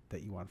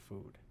that you want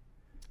food.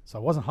 So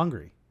I wasn't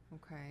hungry.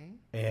 Okay.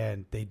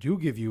 And they do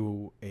give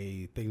you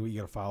a thing that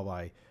you got to follow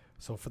by.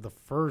 So for the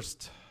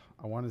first,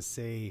 I want to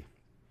say,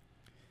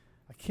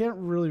 I can't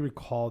really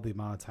recall the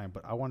amount of time,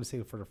 but I want to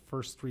say for the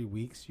first 3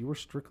 weeks, you were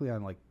strictly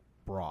on like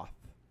broth.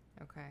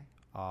 Okay.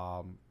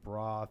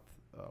 Broth,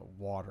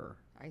 water.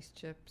 Ice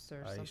chips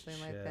or Ice something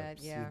chips. like that.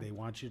 Yeah. They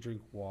want you to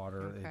drink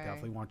water. Okay. They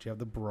definitely want you to have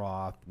the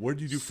broth. What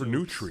did you do for Soups.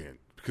 nutrient?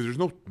 Because there's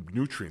no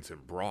nutrients in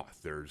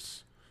broth.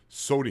 There's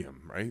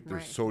sodium, right?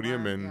 There's Right.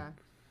 sodium Water, and yeah.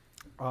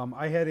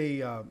 I had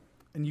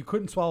and you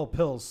couldn't swallow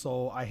pills,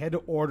 so I had to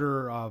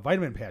order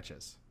vitamin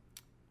patches.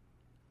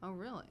 Oh,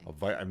 really?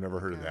 I've never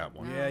heard of Okay. that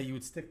one. No. Yeah, you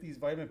would stick these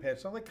vitamin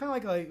patches. So like kind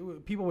of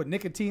like people with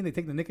nicotine, they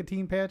take the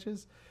nicotine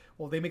patches.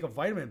 Well, they make a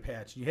vitamin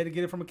patch. You had to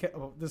get it from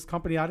this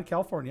company out of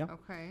California.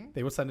 Okay.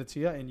 They would send it to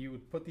you, and you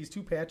would put these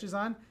 2 patches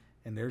on,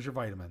 and there's your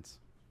vitamins.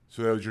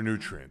 So that was your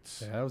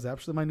nutrients. Yeah, that was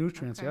absolutely my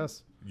nutrients. Okay.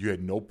 Yes, You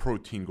had no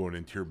protein going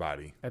into your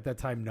body. at that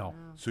time, no.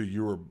 So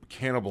you were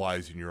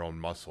cannibalizing your own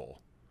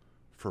muscle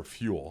for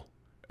fuel,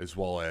 as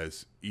well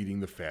as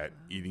eating the fat,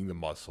 eating the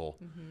muscle.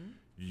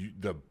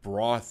 The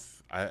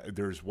broth,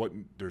 there's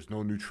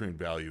no nutrient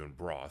value in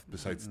broth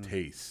besides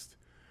taste.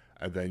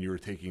 And then you were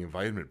taking a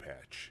vitamin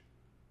patch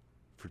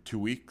for 2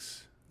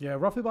 weeks. Yeah,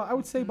 roughly I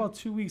would say about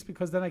 2 weeks,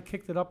 because then I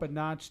kicked it up a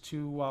notch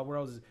to where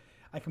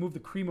I can move the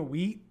cream of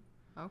wheat,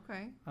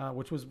 Okay.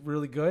 which was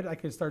really good. I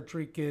could start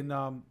drinking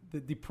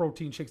the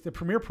protein shakes. The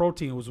Premier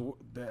Protein was,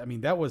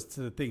 that was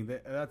to the thing.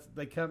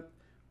 They kept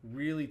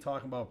really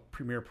talking about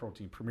Premier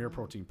Protein.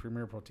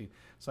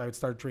 So I would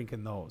start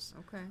drinking those.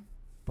 Okay.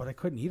 But I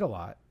couldn't eat a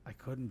lot. I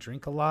couldn't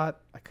drink a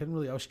lot. I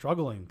was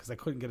struggling because I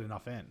couldn't get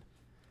enough in.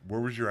 Where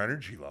was your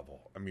energy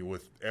level? I mean,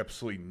 with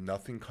absolutely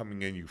nothing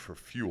coming in you for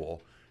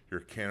fuel,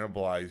 you're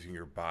cannibalizing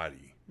your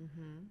body.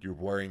 You're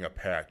wearing a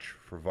patch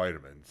for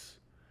vitamins.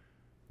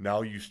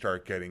 Now you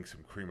start getting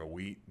some cream of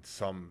wheat,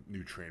 some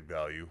nutrient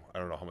value. I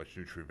don't know how much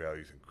nutrient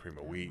value is in cream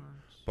of wheat,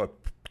 but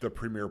the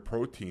Premier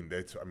Protein,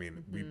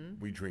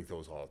 we drink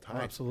those all the time.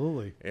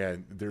 Absolutely.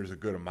 And there's a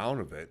good amount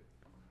of it.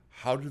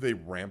 How do they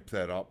ramp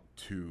that up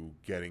to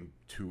getting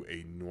to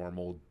a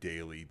normal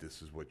daily,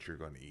 this is what you're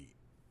going to eat?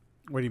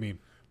 What do you mean?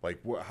 Like,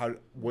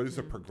 what is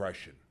the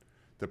progression?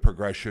 The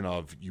progression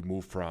of you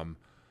move from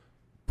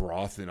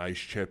broth and ice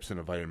chips and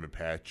a vitamin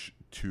patch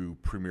to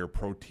Premier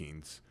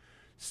Proteins.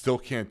 Still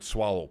can't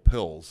swallow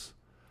pills.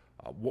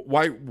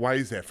 Why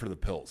is that for the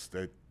pills?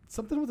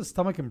 Something with the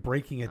stomach and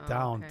breaking it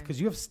down, okay. because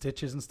you have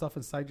stitches and stuff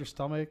inside your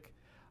stomach.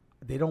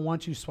 They don't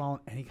want you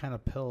swallowing any kind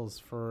of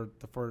pills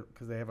because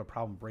they have a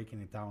problem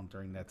breaking it down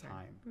during that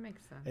time. That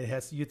makes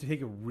sense. You have to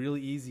take it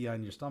really easy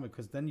on your stomach,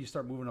 because then you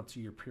start moving up to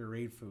your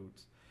pureed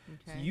foods.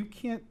 Okay. So you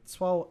can't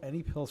swallow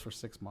any pills for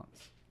 6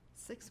 months.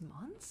 6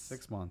 months?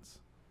 6 months.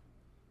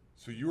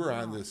 So you were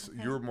on this.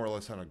 Okay. You were more or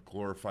less on a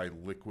glorified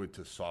liquid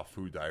to soft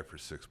food diet for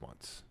 6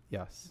 months.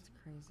 Yes. That's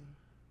crazy.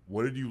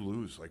 What did you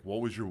lose? Like,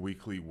 what was your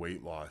weekly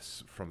weight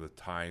loss from the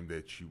time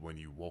that when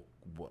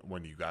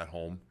you got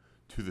home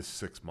to the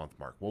 6 month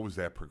mark? What was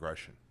that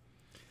progression?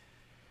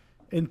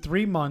 In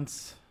 3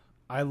 months,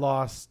 I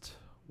lost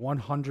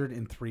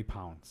 103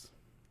 pounds.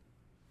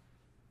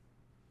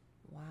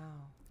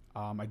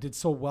 Wow. I did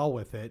so well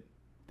with it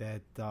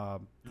that You're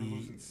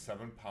losing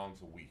 7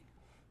 pounds a week.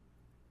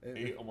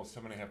 Almost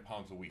 7.5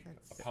 pounds a week.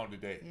 A pound a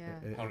day.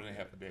 Yeah. A pound and a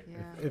half a day.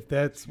 Yeah. if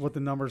that's what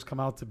the numbers come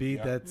out to be,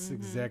 Yeah. that's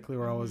exactly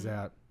where I was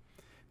at.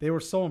 They were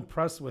so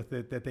impressed with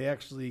it that they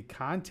actually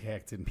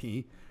contacted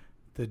me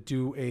to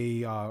do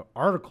a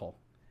article,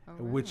 Oh,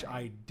 which really?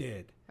 I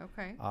did.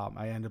 Okay.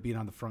 I ended up being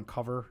on the front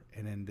cover,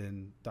 and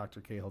then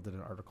Dr. Cahill did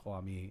an article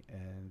on me,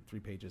 and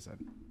 3 pages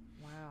in.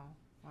 Wow.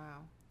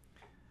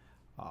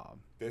 Wow.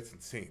 That's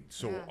insane.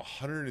 So Yeah.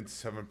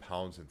 107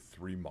 pounds in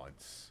 3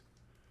 months.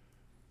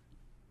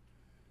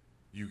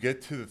 You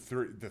get to the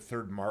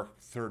third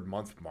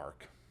month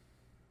mark.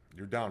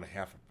 You're down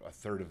a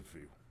third of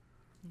you.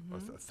 A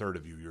third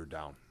of you, you're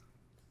down.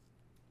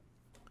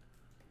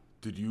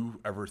 Did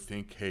you ever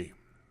think, hey,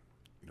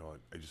 you know what,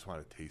 I just want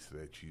a taste of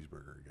that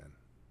cheeseburger again?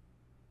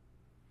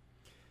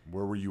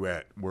 Where were you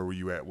at? Where were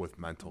you at with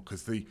mental?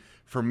 Because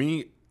for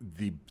me,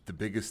 the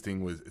biggest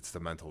thing was it's the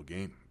mental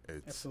game.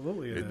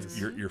 Absolutely, it is.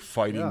 You're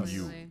fighting Yes.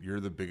 you. Really? You're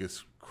the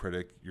biggest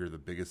critic. You're the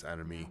biggest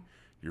enemy.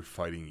 You're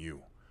fighting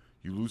you.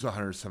 You lose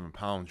 107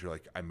 pounds. You're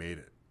like, I made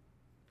it.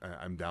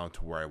 I'm down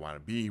to where I want to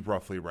be,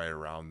 roughly right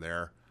around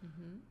there.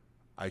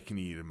 I can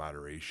eat in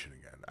moderation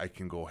again. I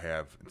can go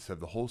have, instead of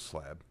the whole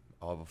slab,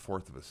 I'll have a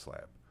fourth of a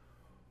slab.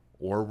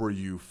 Or were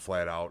you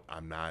flat out,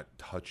 I'm not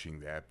touching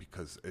that,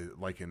 because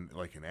like an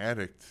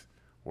addict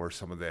or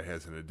someone that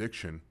has an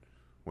addiction,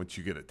 once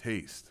you get a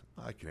taste,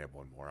 I can have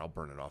one more. I'll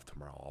burn it off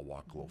tomorrow. I'll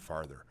walk a little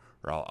farther,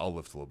 or I'll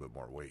lift a little bit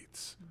more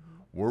weights.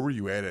 Where were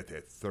you at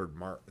that third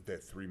mark,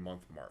 that 3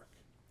 month mark?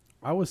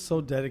 I was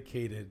so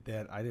dedicated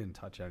that I didn't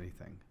touch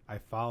anything. I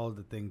followed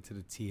the thing to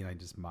the T, and I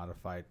just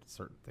modified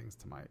certain things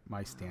to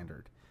my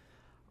standard.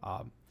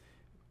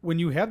 When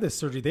you have this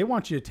surgery, they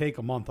want you to take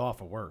a month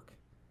off of work.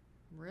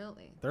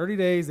 Really? 30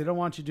 days, they don't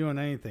want you doing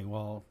anything.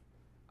 Well,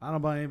 I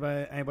don't know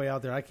about anybody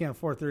out there. I can't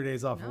afford 30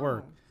 days off of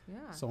work.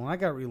 Yeah. So when I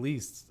got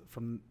released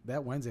from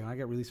that Wednesday, when I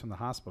got released from the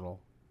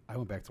hospital, I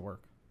went back to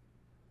work.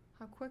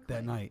 How quickly?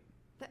 That night.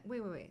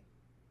 Wait.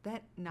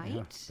 That night?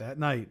 Yeah, that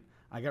night.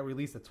 I got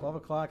released at 12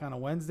 o'clock on a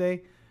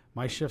Wednesday.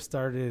 My shift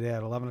started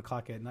at 11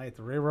 o'clock at night at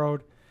the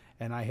railroad.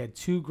 And I had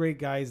two great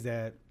guys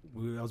that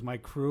was my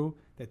crew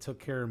that took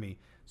care of me.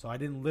 So I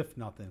didn't lift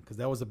nothing because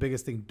that was the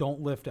biggest thing.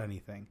 Don't lift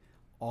anything.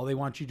 All they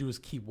want you to do is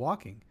keep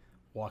walking.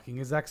 Walking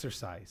is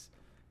exercise.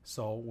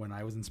 So when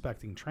I was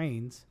inspecting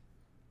trains,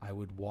 I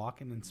would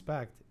walk and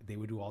inspect. They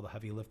would do all the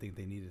heavy lifting if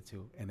they needed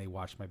to, and they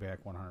watched my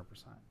back 100%.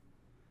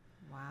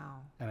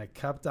 Wow. And I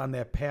kept on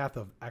that path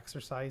of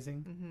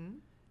exercising. Mm-hmm.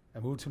 I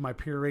moved to my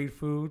pureed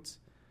foods.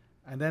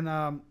 And then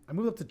I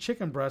moved up to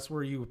chicken breast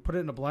where you put it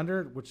in a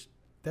blender, which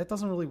that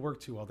doesn't really work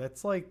too well.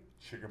 That's like...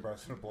 Chicken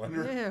breast in a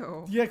blender?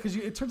 Ew. Yeah, because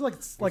it turns like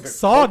Was it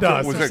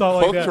sawdust cooked, or was it something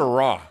like cooked that. or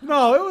raw?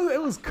 No,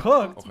 it was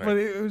cooked, Okay. but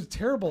it was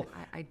terrible.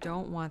 I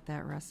don't want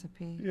that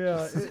recipe.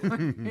 Yeah,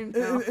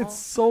 No. it's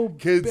so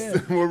Kids,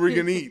 bad. what are we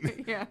going to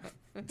eat? Yeah.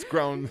 It's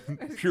ground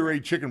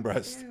pureed chicken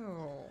breast.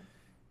 Ew.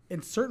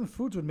 And certain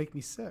foods would make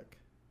me sick.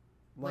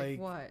 Like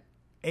what?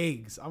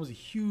 Eggs. I was a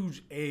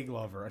huge egg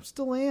lover. I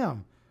still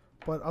am.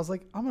 But I was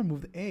like, I'm going to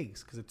move the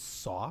eggs because it's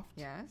soft.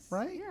 Yes.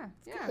 Right? Yeah.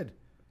 It's Yeah. good.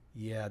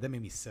 Yeah, that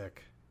made me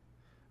sick.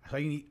 I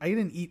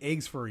didn't eat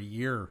eggs for a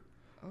year.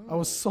 I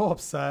was so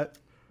upset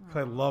because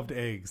I loved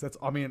eggs.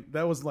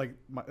 That was like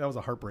that was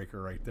a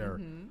heartbreaker right there.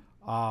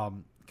 Mm-hmm.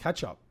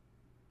 Ketchup.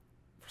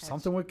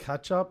 Something with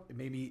ketchup,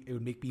 it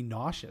would make me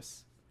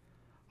nauseous.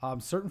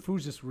 Certain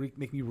foods just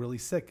make me really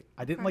sick.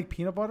 I didn't like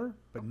peanut butter,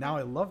 but now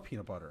I love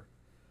peanut butter.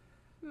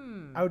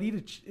 I would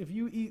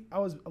eat I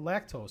was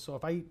lactose, so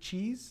if I eat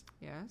cheese,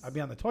 Yes. I'd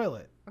be on the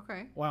toilet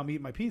Okay. while I'm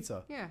eating my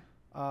pizza. Yeah.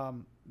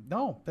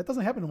 No, that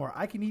doesn't happen anymore.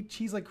 I can eat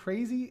cheese like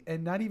crazy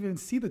and not even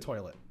see the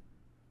toilet.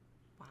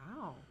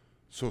 Wow.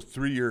 So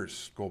 3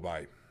 years go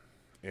by,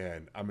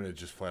 and I'm going to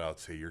just flat out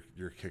say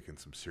you're kicking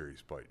some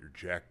serious butt. You're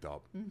jacked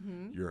up.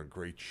 Mm-hmm. You're in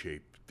great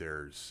shape.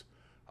 There's,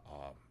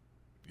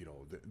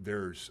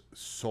 there's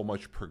so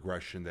much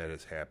progression that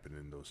has happened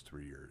in those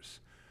 3 years.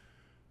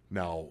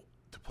 Now,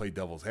 to play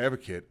devil's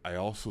advocate, I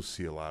also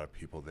see a lot of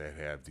people that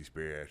have these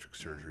bariatric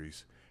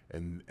surgeries,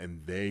 and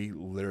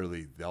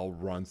they'll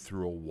run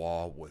through a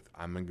wall with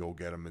I'm gonna go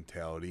get a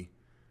mentality,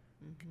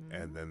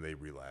 and then they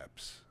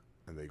relapse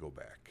and they go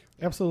back.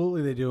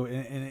 Absolutely, they do,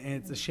 and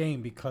it's a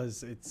shame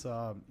because it's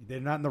they're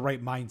not in the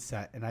right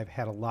mindset. And I've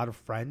had a lot of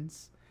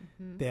friends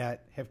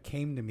that have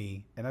came to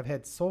me, and I've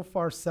had so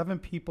far 7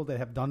 people that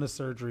have done the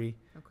surgery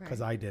because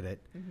I did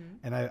it,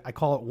 and I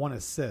call it one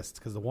assist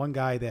because the one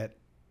guy that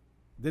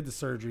did the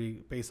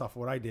surgery based off of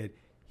what I did,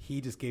 he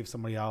just gave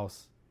somebody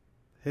else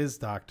his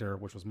doctor,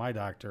 which was my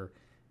doctor,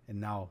 and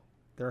now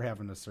they're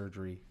having the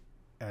surgery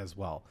as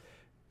well.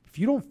 If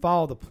you don't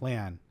follow the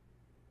plan,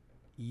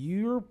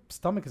 your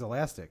stomach is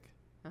elastic,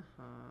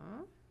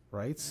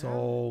 right?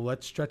 So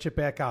let's stretch it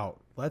back out.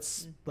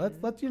 Let's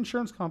let the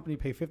insurance company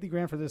pay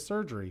 $50,000 for this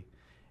surgery,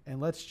 and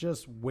let's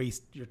just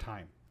waste your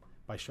time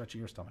by stretching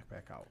your stomach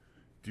back out.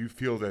 Do you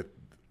feel that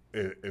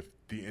if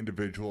the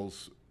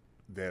individuals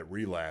that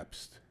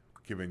relapsed,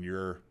 given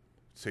your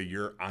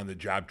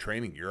on-the-job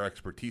training, your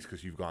expertise,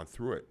 because you've gone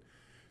through it,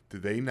 do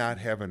they not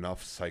have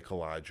enough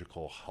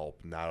psychological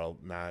help,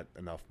 not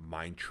enough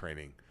mind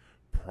training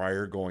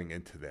prior going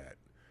into that,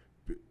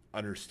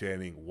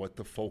 understanding what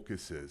the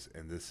focus is,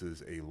 and this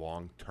is a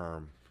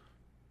long-term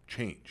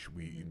change.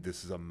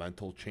 This is a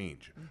mental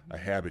change, a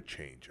habit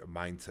change, a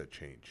mindset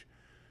change.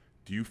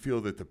 Do you feel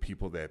that the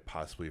people that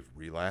possibly have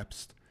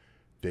relapsed,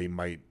 they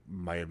might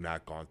have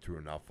not gone through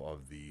enough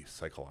of the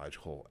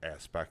psychological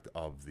aspect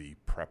of the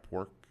prep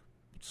work,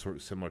 sort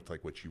of similar to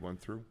like what you went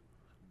through?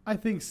 I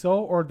think so,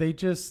 or they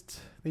just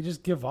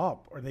give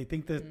up, or they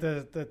think that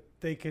that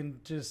they can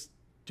just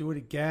do it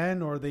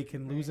again, or they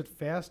can lose it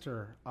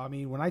faster. I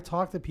mean, when I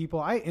talk to people,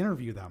 I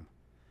interview them.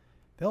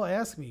 They'll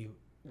ask me,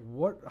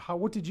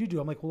 what did you do?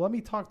 I'm like, well, let me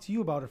talk to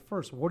you about it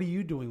first. What are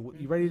you doing?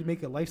 You ready to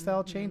make a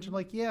lifestyle change? I'm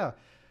like, yeah.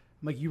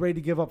 I'm like, you ready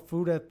to give up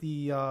food at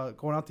the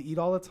going out to eat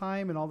all the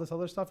time and all this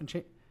other stuff? And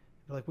they're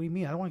like, what do you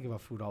mean? I don't want to give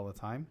up food all the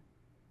time.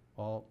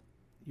 Well,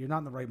 you're not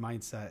in the right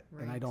mindset,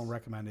 and I don't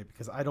recommend it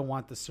because I don't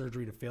want the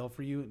surgery to fail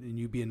for you and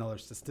you be another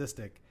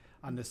statistic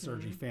on this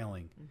surgery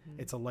failing.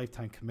 It's a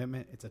lifetime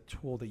commitment. It's a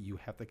tool that you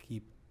have to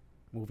keep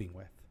moving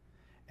with.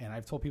 And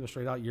I've told people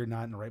straight out, you're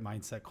not in the right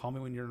mindset. Call me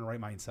when you're in the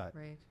right mindset,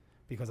 Right.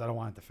 because I don't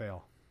want it to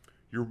fail.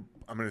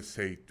 I'm going to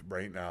say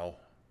right now,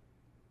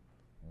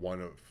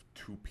 one of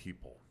 2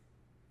 people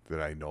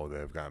that I know that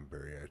have gotten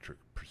bariatric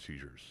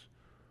procedures.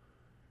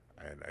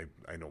 And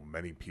I know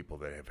many people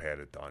that have had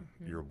it done.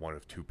 You're one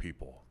of 2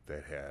 people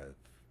that have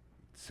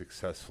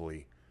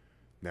successfully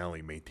not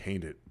only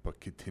maintained it, but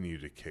continue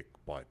to kick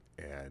butt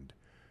and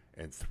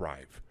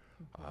thrive.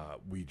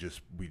 We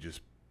just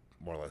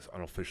more or less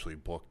unofficially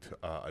booked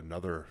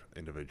another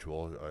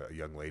individual, a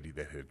young lady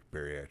that had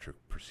bariatric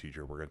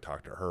procedure. We're going to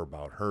talk to her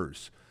about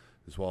hers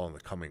as well in the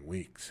coming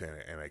weeks,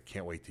 and I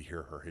can't wait to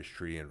hear her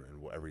history and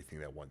everything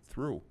that went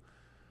through.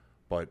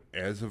 But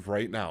as of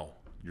right now,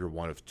 you're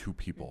one of two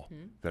people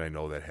that I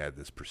know that had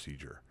this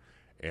procedure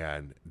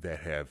and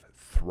that have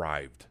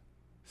thrived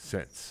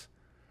since.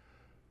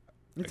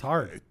 It's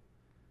hard.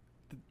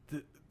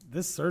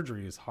 This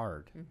surgery is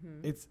hard.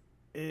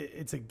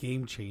 It's a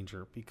game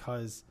changer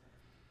because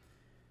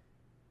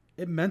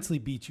it mentally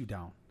beats you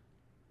down.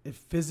 It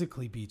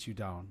physically beats you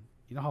down.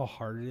 You know how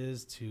hard it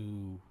is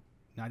to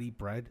not eat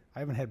bread? I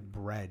haven't had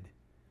bread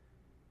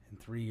in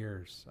 3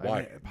 years.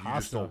 Why? You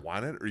just don't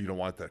want it, or you don't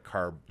want the I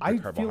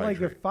carbohydrate? feel like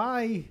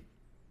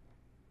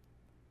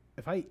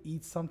if I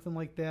eat something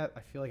like that, I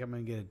feel like I'm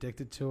going to get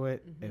addicted to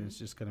it, and it's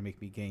just going to make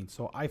me gain.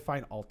 So I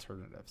find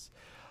alternatives.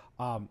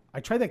 I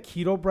tried that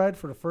keto bread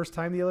for the first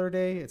time the other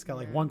day. It's got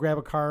like 1 gram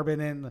of carb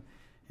in it and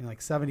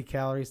like 70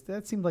 calories.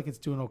 That seems like it's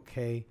doing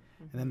okay.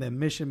 And then the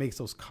Mission makes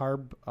those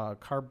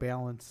carb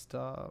balanced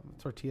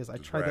tortillas. I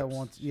tried that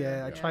once.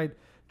 Yeah, I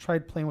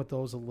tried playing with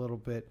those a little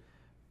bit.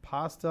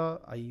 Pasta,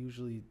 I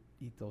usually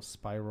eat those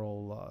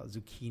spiral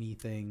zucchini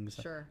things.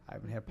 Sure. I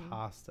haven't had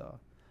pasta.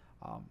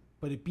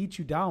 But it beats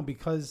you down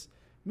because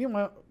we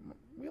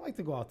like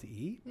to go out to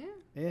eat. Yeah.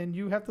 And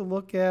you have to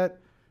look at,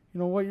 I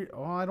don't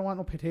want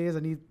no potatoes. I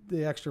need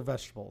the extra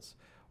vegetables.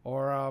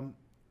 Or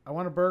I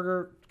want a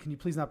burger. Can you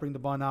please not bring the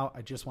bun out?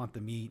 I just want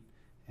the meat.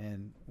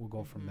 And we'll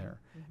go from there.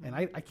 And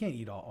I can't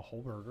eat a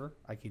whole burger.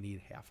 I can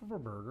eat half of a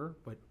burger,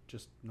 but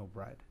just no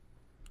bread.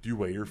 Do you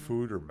weigh your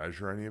food or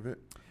measure any of it?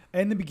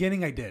 In the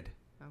beginning, I did.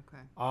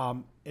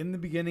 Okay. In the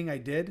beginning, I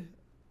did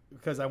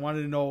because I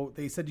wanted to know.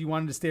 They said you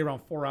wanted to stay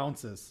around 4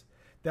 ounces.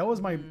 That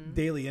was my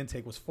daily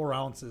intake was 4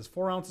 ounces,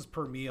 4 ounces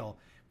per meal.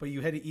 But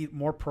you had to eat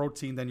more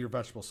protein than your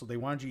vegetables. So they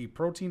wanted you to eat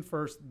protein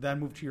first, then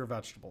move to your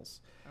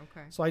vegetables.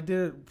 Okay. So I did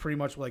it pretty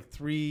much like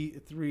three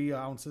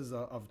ounces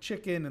of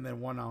chicken and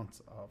then 1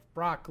 ounce of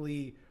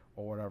broccoli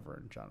or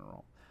whatever in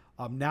general.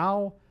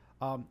 Now,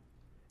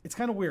 it's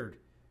kind of weird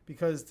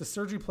because the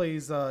surgery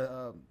plays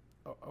a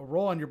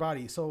role on your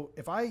body. So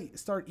if I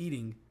start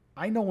eating,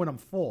 I know when I'm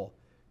full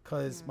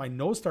because my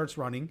nose starts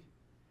running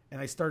and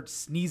I start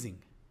sneezing.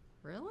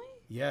 Really?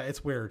 Yeah,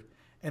 it's weird.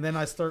 And then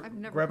I start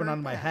grabbing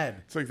on my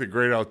head. It's like the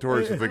Great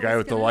Outdoors with the guy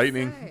with the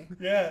lightning.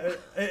 Yeah,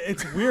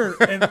 it's weird.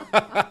 And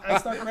I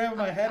start grabbing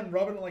my head and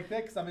rubbing it like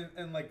that because I'm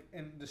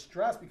in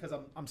distress because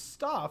I'm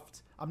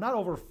stuffed. I'm not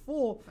over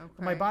full.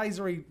 Okay. My body's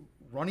already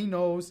runny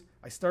nose.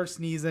 I start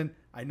sneezing.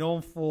 I know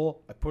I'm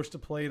full. I push the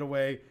plate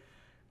away.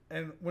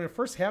 And when it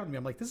first happened to me,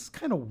 I'm like, this is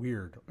kind of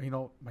weird.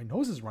 My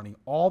nose is running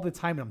all the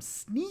time and I'm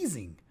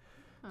sneezing.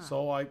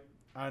 So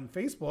on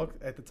Facebook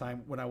at the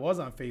time, when I was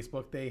on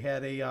Facebook, they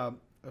had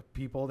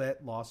people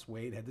that lost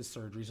weight, had the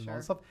surgeries and all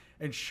that stuff.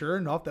 And sure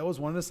enough, that was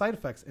one of the side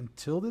effects.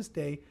 Until this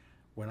day,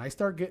 when I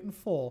start getting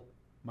full,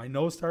 my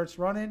nose starts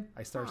running,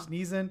 I start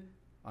sneezing,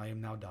 I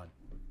am now done.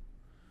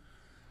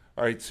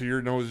 All right, so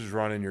your nose is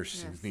running, you're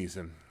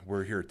sneezing.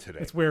 We're here today.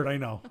 It's weird, I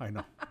know.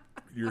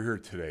 You're here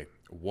today.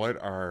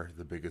 What are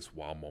the biggest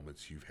wow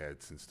moments you've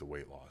had since the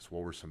weight loss?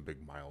 What were some big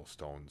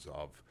milestones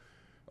of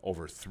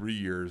over 3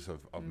 years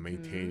of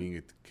maintaining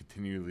it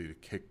continually to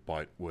kick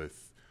butt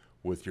with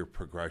your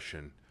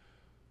progression?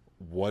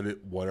 What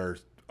are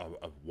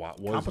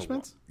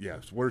accomplishments?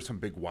 Yes. What are some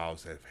big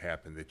wows that have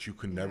happened that you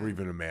could never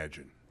even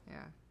imagine? Yeah.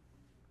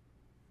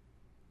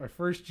 My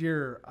first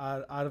year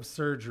out of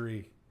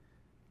surgery,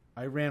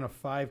 I ran a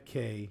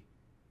 5K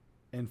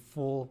in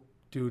full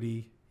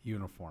duty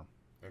uniform.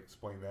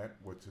 Explain that.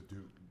 What to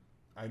do?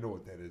 I know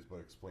what that is, but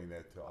explain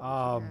that to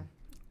others.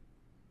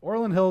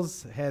 Orland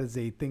Hills has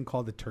a thing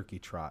called the Turkey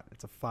Trot.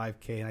 It's a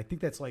 5K, and I think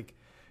that's like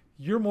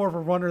you're more of a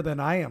runner than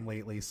I am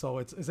lately. So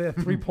is it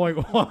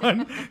 3.1,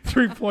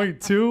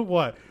 3.2?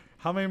 What?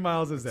 How many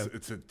miles is that?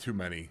 It's too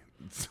many.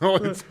 So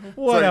it's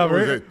whatever.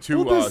 It's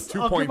like, what is it?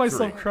 2.3. I'll give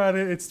myself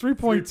credit. It's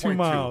 3.2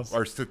 miles.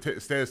 Our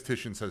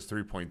statistician says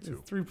 3.2.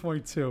 It's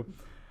 3.2.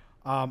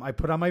 I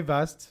put on my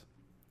vest.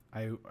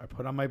 I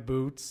put on my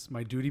boots,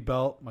 my duty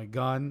belt, my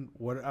gun,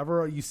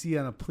 whatever you see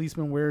on a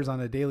policeman wears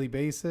on a daily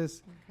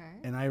basis. Okay.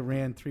 And I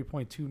ran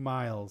 3.2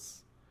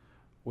 miles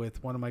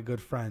with one of my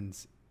good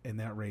friends in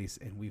that race,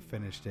 and we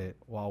finished it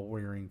while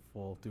wearing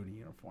full duty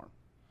uniform.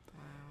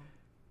 Wow.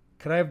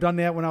 Could I have done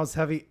that when I was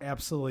heavy?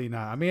 Absolutely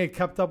not. I mean, I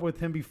kept up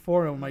with him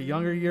before in my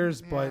younger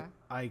years, but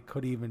I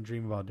couldn't even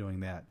dream about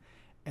doing that.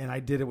 And I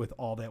did it with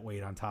all that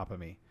weight on top of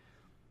me.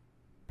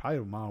 Probably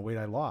the amount of weight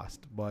I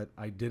lost, but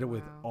I did it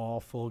with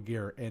all full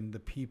gear. And the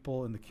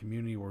people in the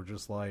community were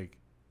just like,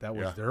 that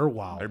was their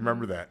wow. I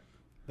remember that.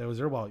 That was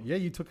their wow. Yeah,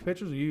 you took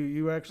pictures.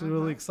 You were actually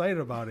really excited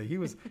about it. He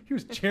was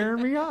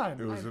cheering me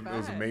on. It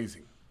was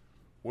amazing.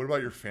 What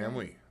about your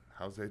family?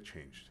 How's that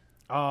changed?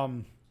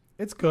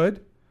 It's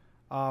good.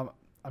 I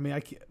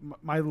mean,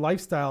 my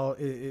lifestyle,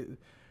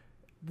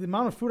 the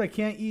amount of food I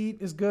can't eat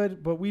is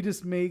good, but we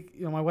just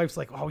make, my wife's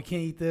like, oh, we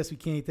can't eat this, we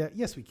can't eat that.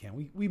 Yes, we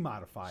can. We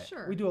modify it.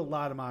 Sure. We do a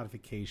lot of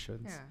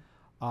modifications.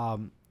 Yeah.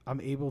 I'm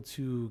able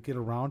to get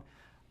around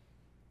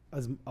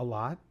a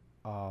lot.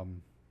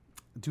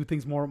 do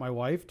things more with my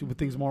wife, do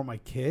things more with my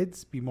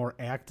kids, be more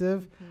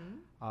active.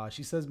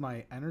 She says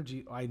my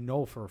energy, I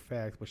know for a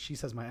fact, but she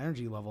says my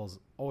energy level is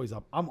always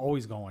up. I'm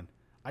always going.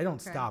 I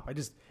don't stop.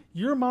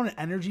 Your amount of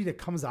energy that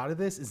comes out of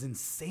this is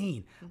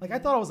insane. Like I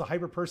thought I was a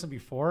hyper person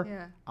before.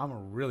 Yeah. I'm a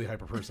really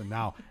hyper person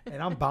now.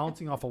 And I'm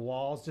bouncing off of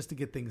walls just to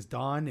get things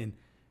done.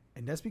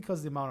 And that's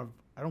because the amount of,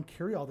 I don't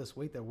carry all this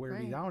weight that wears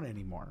me down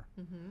anymore.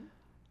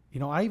 You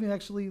know, I even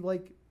actually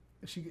like,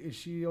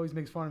 she always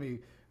makes fun of me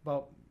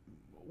about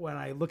when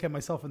I look at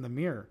myself in the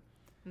mirror.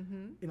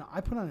 You know,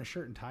 I put on a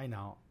shirt and tie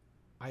now.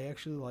 I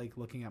actually like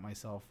looking at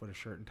myself with a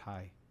shirt and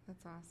tie.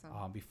 That's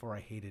awesome. Before I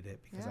hated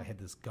it because I had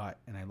this gut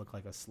and I look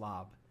like a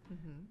slob.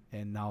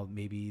 And now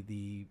maybe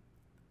the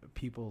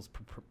people's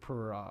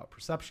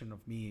perception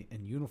of me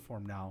in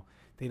uniform now,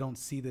 they don't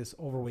see this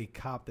overweight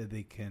cop that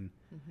they can,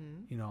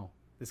 you know,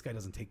 this guy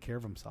doesn't take care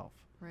of himself.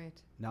 Right.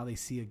 Now they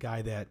see a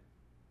guy that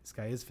this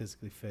guy is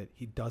physically fit.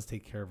 He does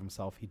take care of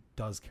himself. He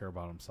does care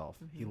about himself.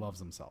 He loves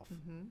himself.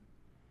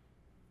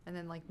 And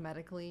then, like,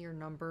 medically, your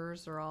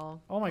numbers are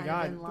all Oh my kind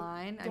God. of in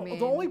line.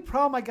 The only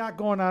problem I got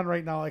going on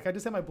right now, like I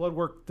just had my blood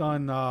work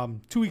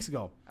done 2 weeks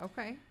ago.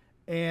 Okay.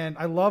 And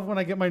I love when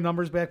I get my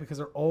numbers back because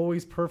they're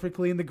always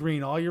perfectly in the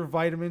green. All your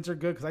vitamins are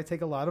good because I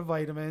take a lot of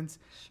vitamins.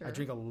 Sure. I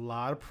drink a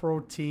lot of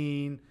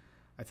protein.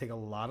 I take a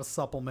lot of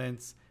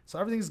supplements. So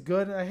everything's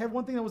good. And I had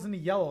one thing that was in the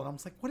yellow, and I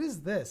was like, what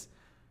is this?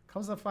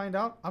 Comes to find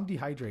out, I'm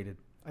dehydrated.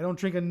 I don't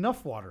drink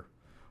enough water.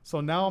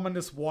 So now I'm on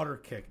this water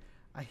kick.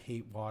 I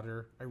hate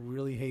water. I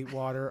really hate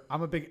water.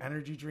 I'm a big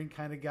energy drink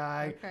kind of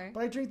guy. Okay.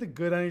 But I drink the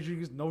good energy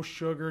drinks, no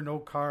sugar, no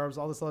carbs,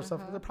 all this other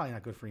stuff. They're probably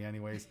not good for you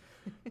anyways.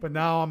 But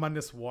now I'm on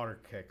this water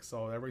kick.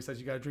 So everybody says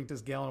you got to drink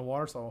this gallon of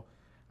water. So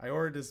I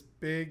ordered this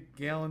big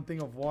gallon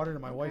thing of water that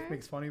my wife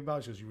makes fun of me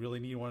about. She goes, you really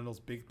need one of those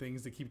big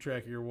things to keep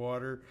track of your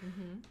water.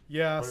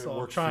 Yeah, But it so I'm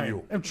works for trying.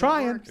 you. I'm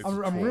trying. works.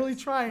 I'm really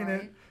trying it.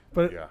 Right.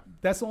 But Yeah.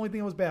 that's the only thing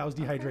that was bad. I was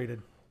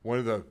dehydrated. One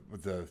of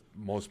the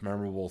most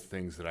memorable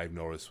things that I've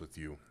noticed with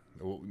you,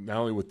 not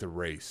only with the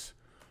race,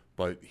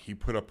 but he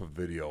put up a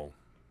video,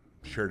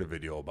 shared a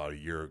video about a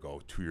year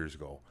ago, 2 years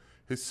ago.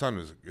 His son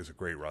is a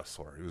great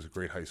wrestler. He was a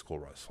great high school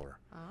wrestler.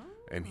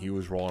 And he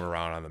was rolling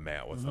around on the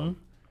mat with him.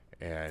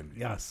 And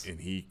and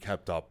he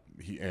kept up.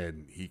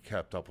 He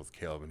kept up with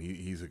Caleb, and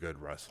he's a good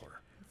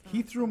wrestler.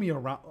 He threw me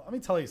around. Let me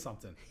tell you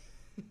something.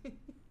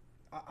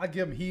 I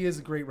give him. He is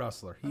a great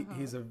wrestler.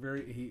 He's a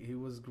very. He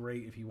was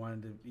great. If he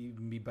wanted to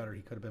even be better,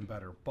 he could have been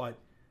better. But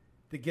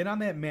to get on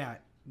that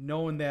mat,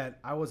 knowing that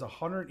I was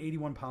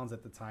 181 pounds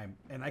at the time,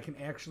 and I can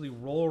actually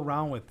roll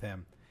around with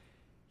him,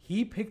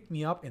 he picked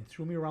me up and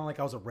threw me around like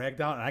I was a rag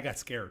doll, and I got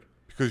scared.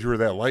 Because you were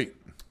that light.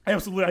 I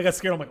got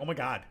scared. I'm like, oh my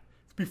God.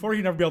 Before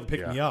he'd never be able to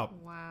pick me up.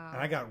 Wow.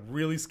 And I got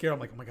really scared. I'm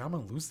like, oh my God, I'm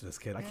going to lose to this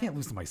kid. I can't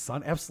lose to my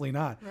son. Absolutely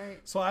not. Right.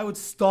 So I would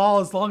stall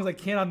as long as I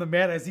can on the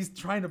mat as he's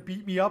trying to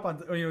beat me up.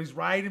 He's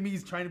riding me.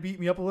 He's trying to beat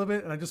me up a little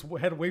bit. And I just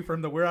had to wait for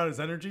him to wear out his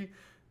energy.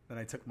 Then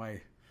I took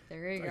There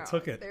you go. I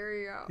took it. There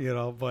you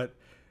go. But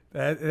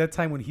at that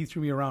time when he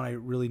threw me around, I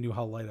really knew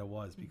how light I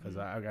was because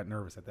I got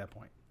nervous at that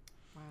point.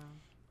 Wow.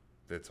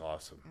 That's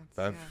awesome.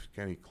 That's- Bev,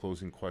 got any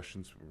closing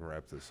questions? We'll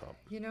wrap this up.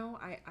 You know,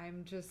 I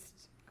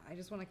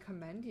just want to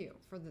commend you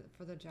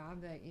for the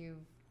job that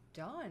you've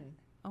done.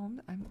 Oh,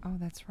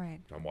 that's right.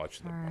 I'm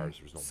watching Sorry. the bars.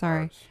 There's no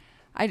Sorry.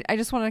 bars. I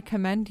just want to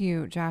commend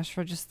you, Josh,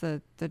 for just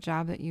the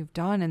job that you've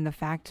done and the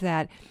fact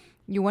that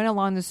you went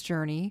along this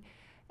journey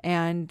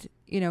and,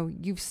 you know,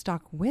 you've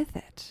stuck with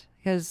it.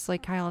 Because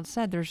like Kyle had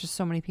said, there's just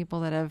so many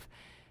people that have,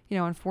 you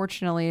know,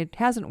 unfortunately it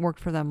hasn't worked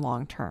for them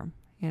long term,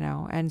 you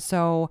know. And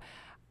so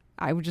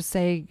I would just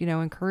say, you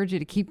know, encourage you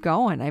to keep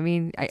going. I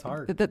mean,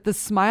 the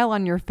smile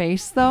on your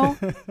face, though,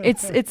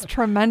 it's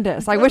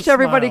tremendous. I wish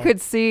everybody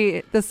could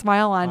see the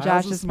smile on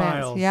Josh's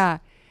face. Yeah,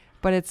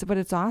 but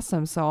it's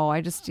awesome. So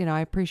I just, you know, I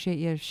appreciate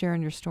you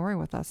sharing your story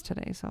with us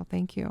today. So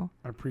thank you.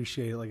 I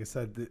appreciate it. Like I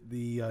said,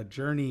 the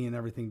journey and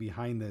everything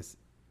behind this,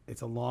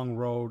 it's a long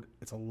road.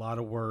 It's a lot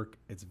of work.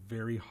 It's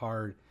very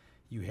hard.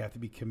 You have to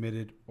be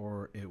committed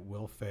or it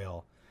will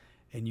fail.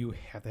 And you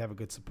have to have a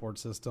good support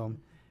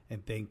system.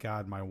 And thank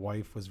God my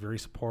wife was very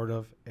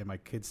supportive and my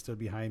kids stood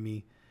behind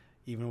me.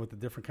 Even with the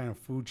different kind of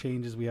food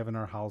changes we have in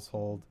our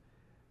household,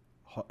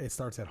 it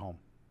starts at home.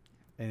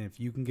 And if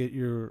you can get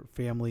your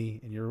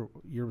family and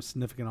your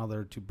significant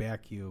other to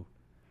back you,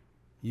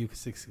 you can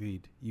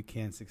succeed. You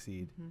can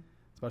succeed.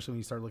 Especially when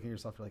you start looking at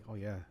yourself, you're like, oh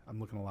yeah, I'm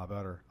looking a lot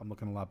better.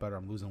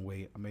 I'm losing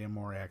weight. I'm being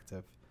more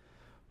active.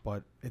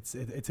 But it's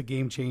a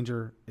game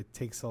changer. It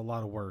takes a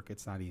lot of work.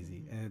 It's not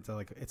easy, and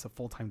it's a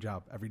full-time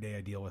job. Every day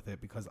I deal with it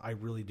because I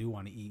really do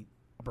want to eat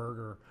a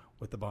burger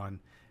with the bun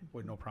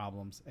with no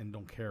problems and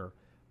don't care.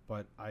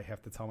 But I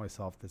have to tell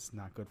myself that's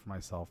not good for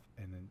myself,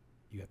 and then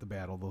you have to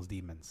battle those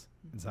demons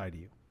inside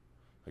of you.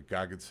 Like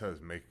Goggins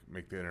says,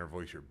 make the inner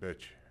voice your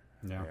bitch.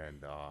 Yeah.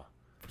 And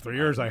for 3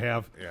 years I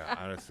have. Yeah,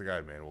 honest to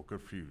God, man. Well,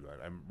 good for you.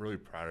 I'm really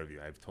proud of you.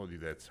 I've told you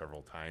that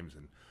several times,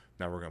 and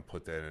now we're going to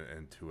put that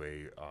into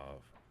a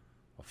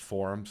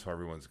forum so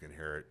everyone's going to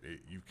hear it.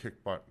 You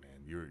kick butt,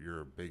 man.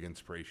 You're a big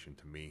inspiration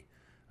to me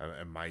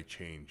and my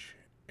change.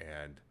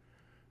 And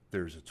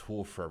there's a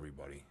tool for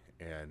everybody,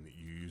 and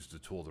you use the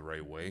tool the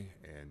right way,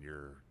 and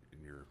you're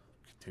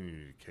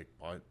continuing to kick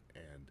butt,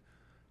 and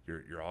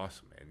you're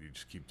awesome, man. You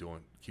just keep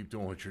doing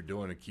what you're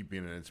doing, and keep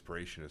being an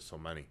inspiration to so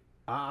many.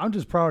 I'm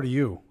just proud of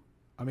you.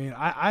 I mean,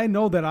 I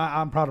know that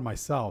I'm proud of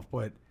myself,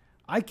 but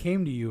I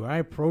came to you and I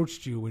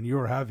approached you when you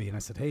were heavy, and I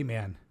said, "Hey,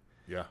 man,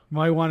 Yeah, you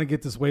might want to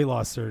get this weight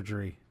loss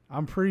surgery."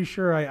 I'm pretty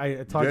sure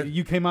I talked. did?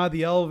 You came out of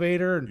the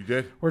elevator, and you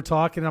did. we're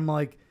talking. I'm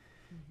like,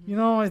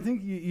 I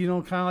think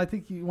Kyle, I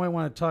think you might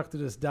want to talk to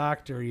this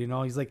doctor.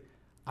 He's like,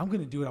 I'm going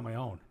to do it on my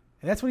own,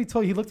 and that's what he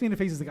told. He looked me in the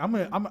face. He's like, I'm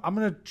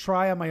gonna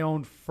try on my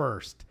own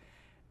first,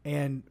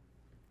 and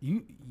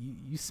you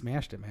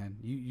smashed it, man.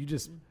 You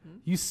just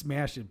you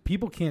smashed it.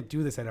 People can't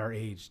do this at our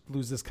age,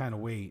 lose this kind of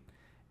weight,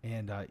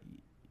 and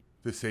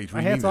This age, my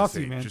we hat's mean off this to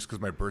you, age. man. Just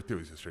because my birthday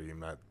was yesterday, I'm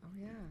not Oh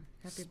yeah,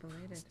 happy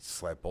belated.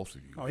 slap both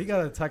of you. he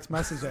got a text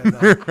message I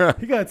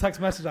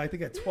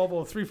think at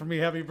 12:03 from me,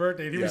 happy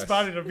birthday, and he Yes.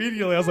 responded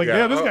immediately. I was like,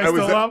 yeah, this guy's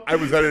still up. I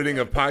was editing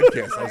a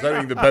podcast. I was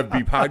editing the Bev B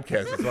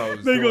podcast. That's what I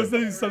was Then he doing. goes,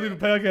 send you something to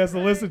podcast to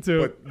listen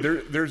to.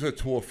 But there's a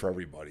tool for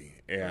everybody,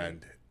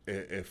 and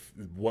if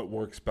what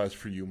works best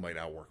for you might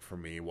not work for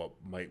me, what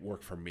might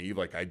work for me,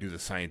 like I do the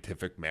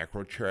scientific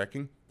macro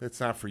tracking, that's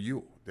not for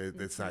you.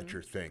 That's not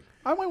your thing.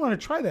 I might want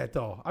to try that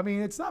though. I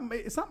mean, it's not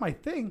my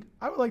thing.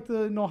 I would like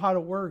to know how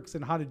it works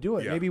and how to do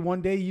it. Yeah. Maybe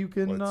one day you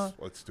can.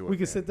 Let's do it. We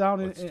can man. sit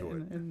down Let's do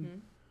it.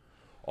 and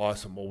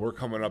Awesome. Well, we're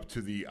coming up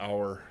to the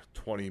hour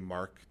 20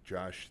 mark.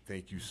 Josh,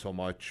 thank you so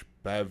much.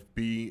 Bev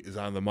B is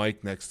on the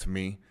mic next to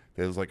me.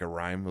 That was like a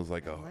rhyme. It was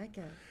like I like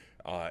it.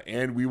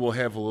 and we will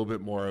have a little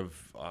bit more of,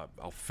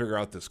 I'll figure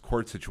out this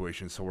cord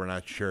situation so we're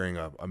not sharing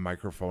a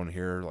microphone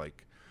here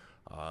like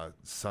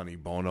Sonny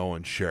Bono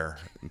and Cher.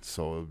 And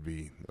so it'll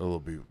be a little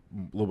bit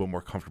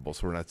more comfortable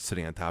so we're not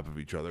sitting on top of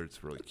each other.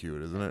 It's really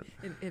cute, isn't it?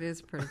 It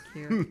is pretty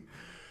cute.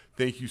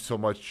 Thank you so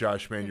much,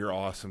 Josh, man. You're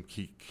awesome.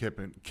 Keep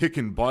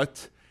kicking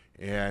butt.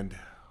 And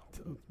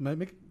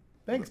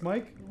thanks,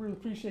 Mike. Really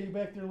appreciate you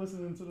back there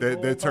listening to the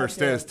that's our podcast.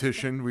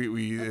 statistician.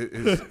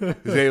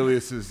 His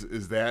alias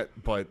is that.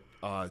 But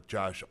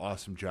Josh,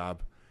 awesome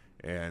job,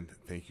 and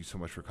thank you so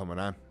much for coming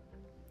on.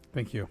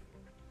 Thank you.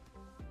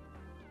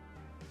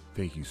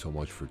 Thank you so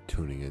much for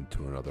tuning in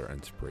to another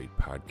Inspirate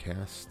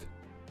podcast.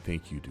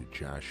 Thank you to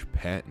Josh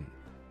Patton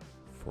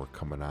for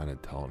coming on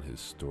and telling his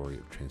story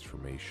of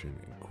transformation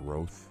and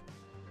growth.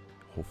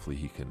 Hopefully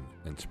he can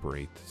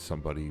inspire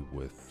somebody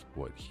with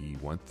what he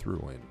went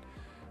through and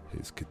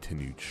his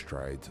continued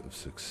strides of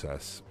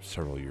success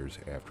several years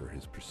after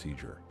his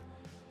procedure.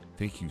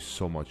 Thank you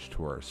so much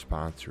to our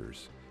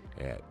sponsors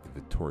at the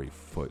Vittori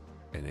Foot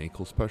and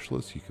Ankle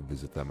Specialists. You can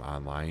visit them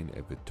online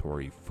at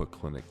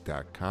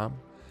VittoriFootClinic.com.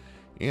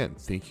 And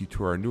thank you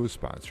to our newest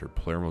sponsor,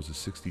 Palermo's of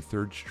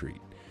 63rd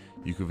Street.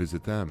 You can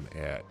visit them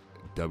at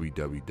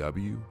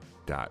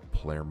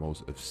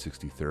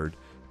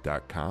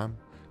www.palermosof63rd.com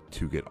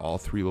to get all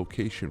 3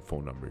 location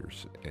phone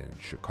numbers in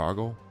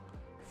Chicago,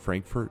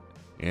 Frankfurt,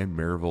 and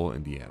Maryville,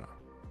 Indiana.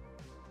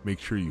 Make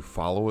sure you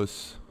follow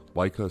us,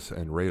 like us,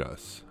 and rate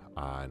us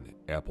on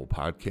Apple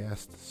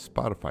Podcasts,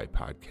 Spotify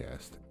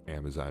Podcast,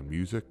 Amazon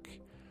Music,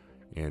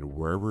 and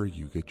wherever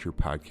you get your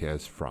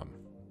podcasts from.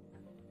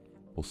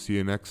 We'll see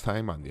you next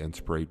time on the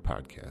Inspirate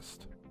Podcast.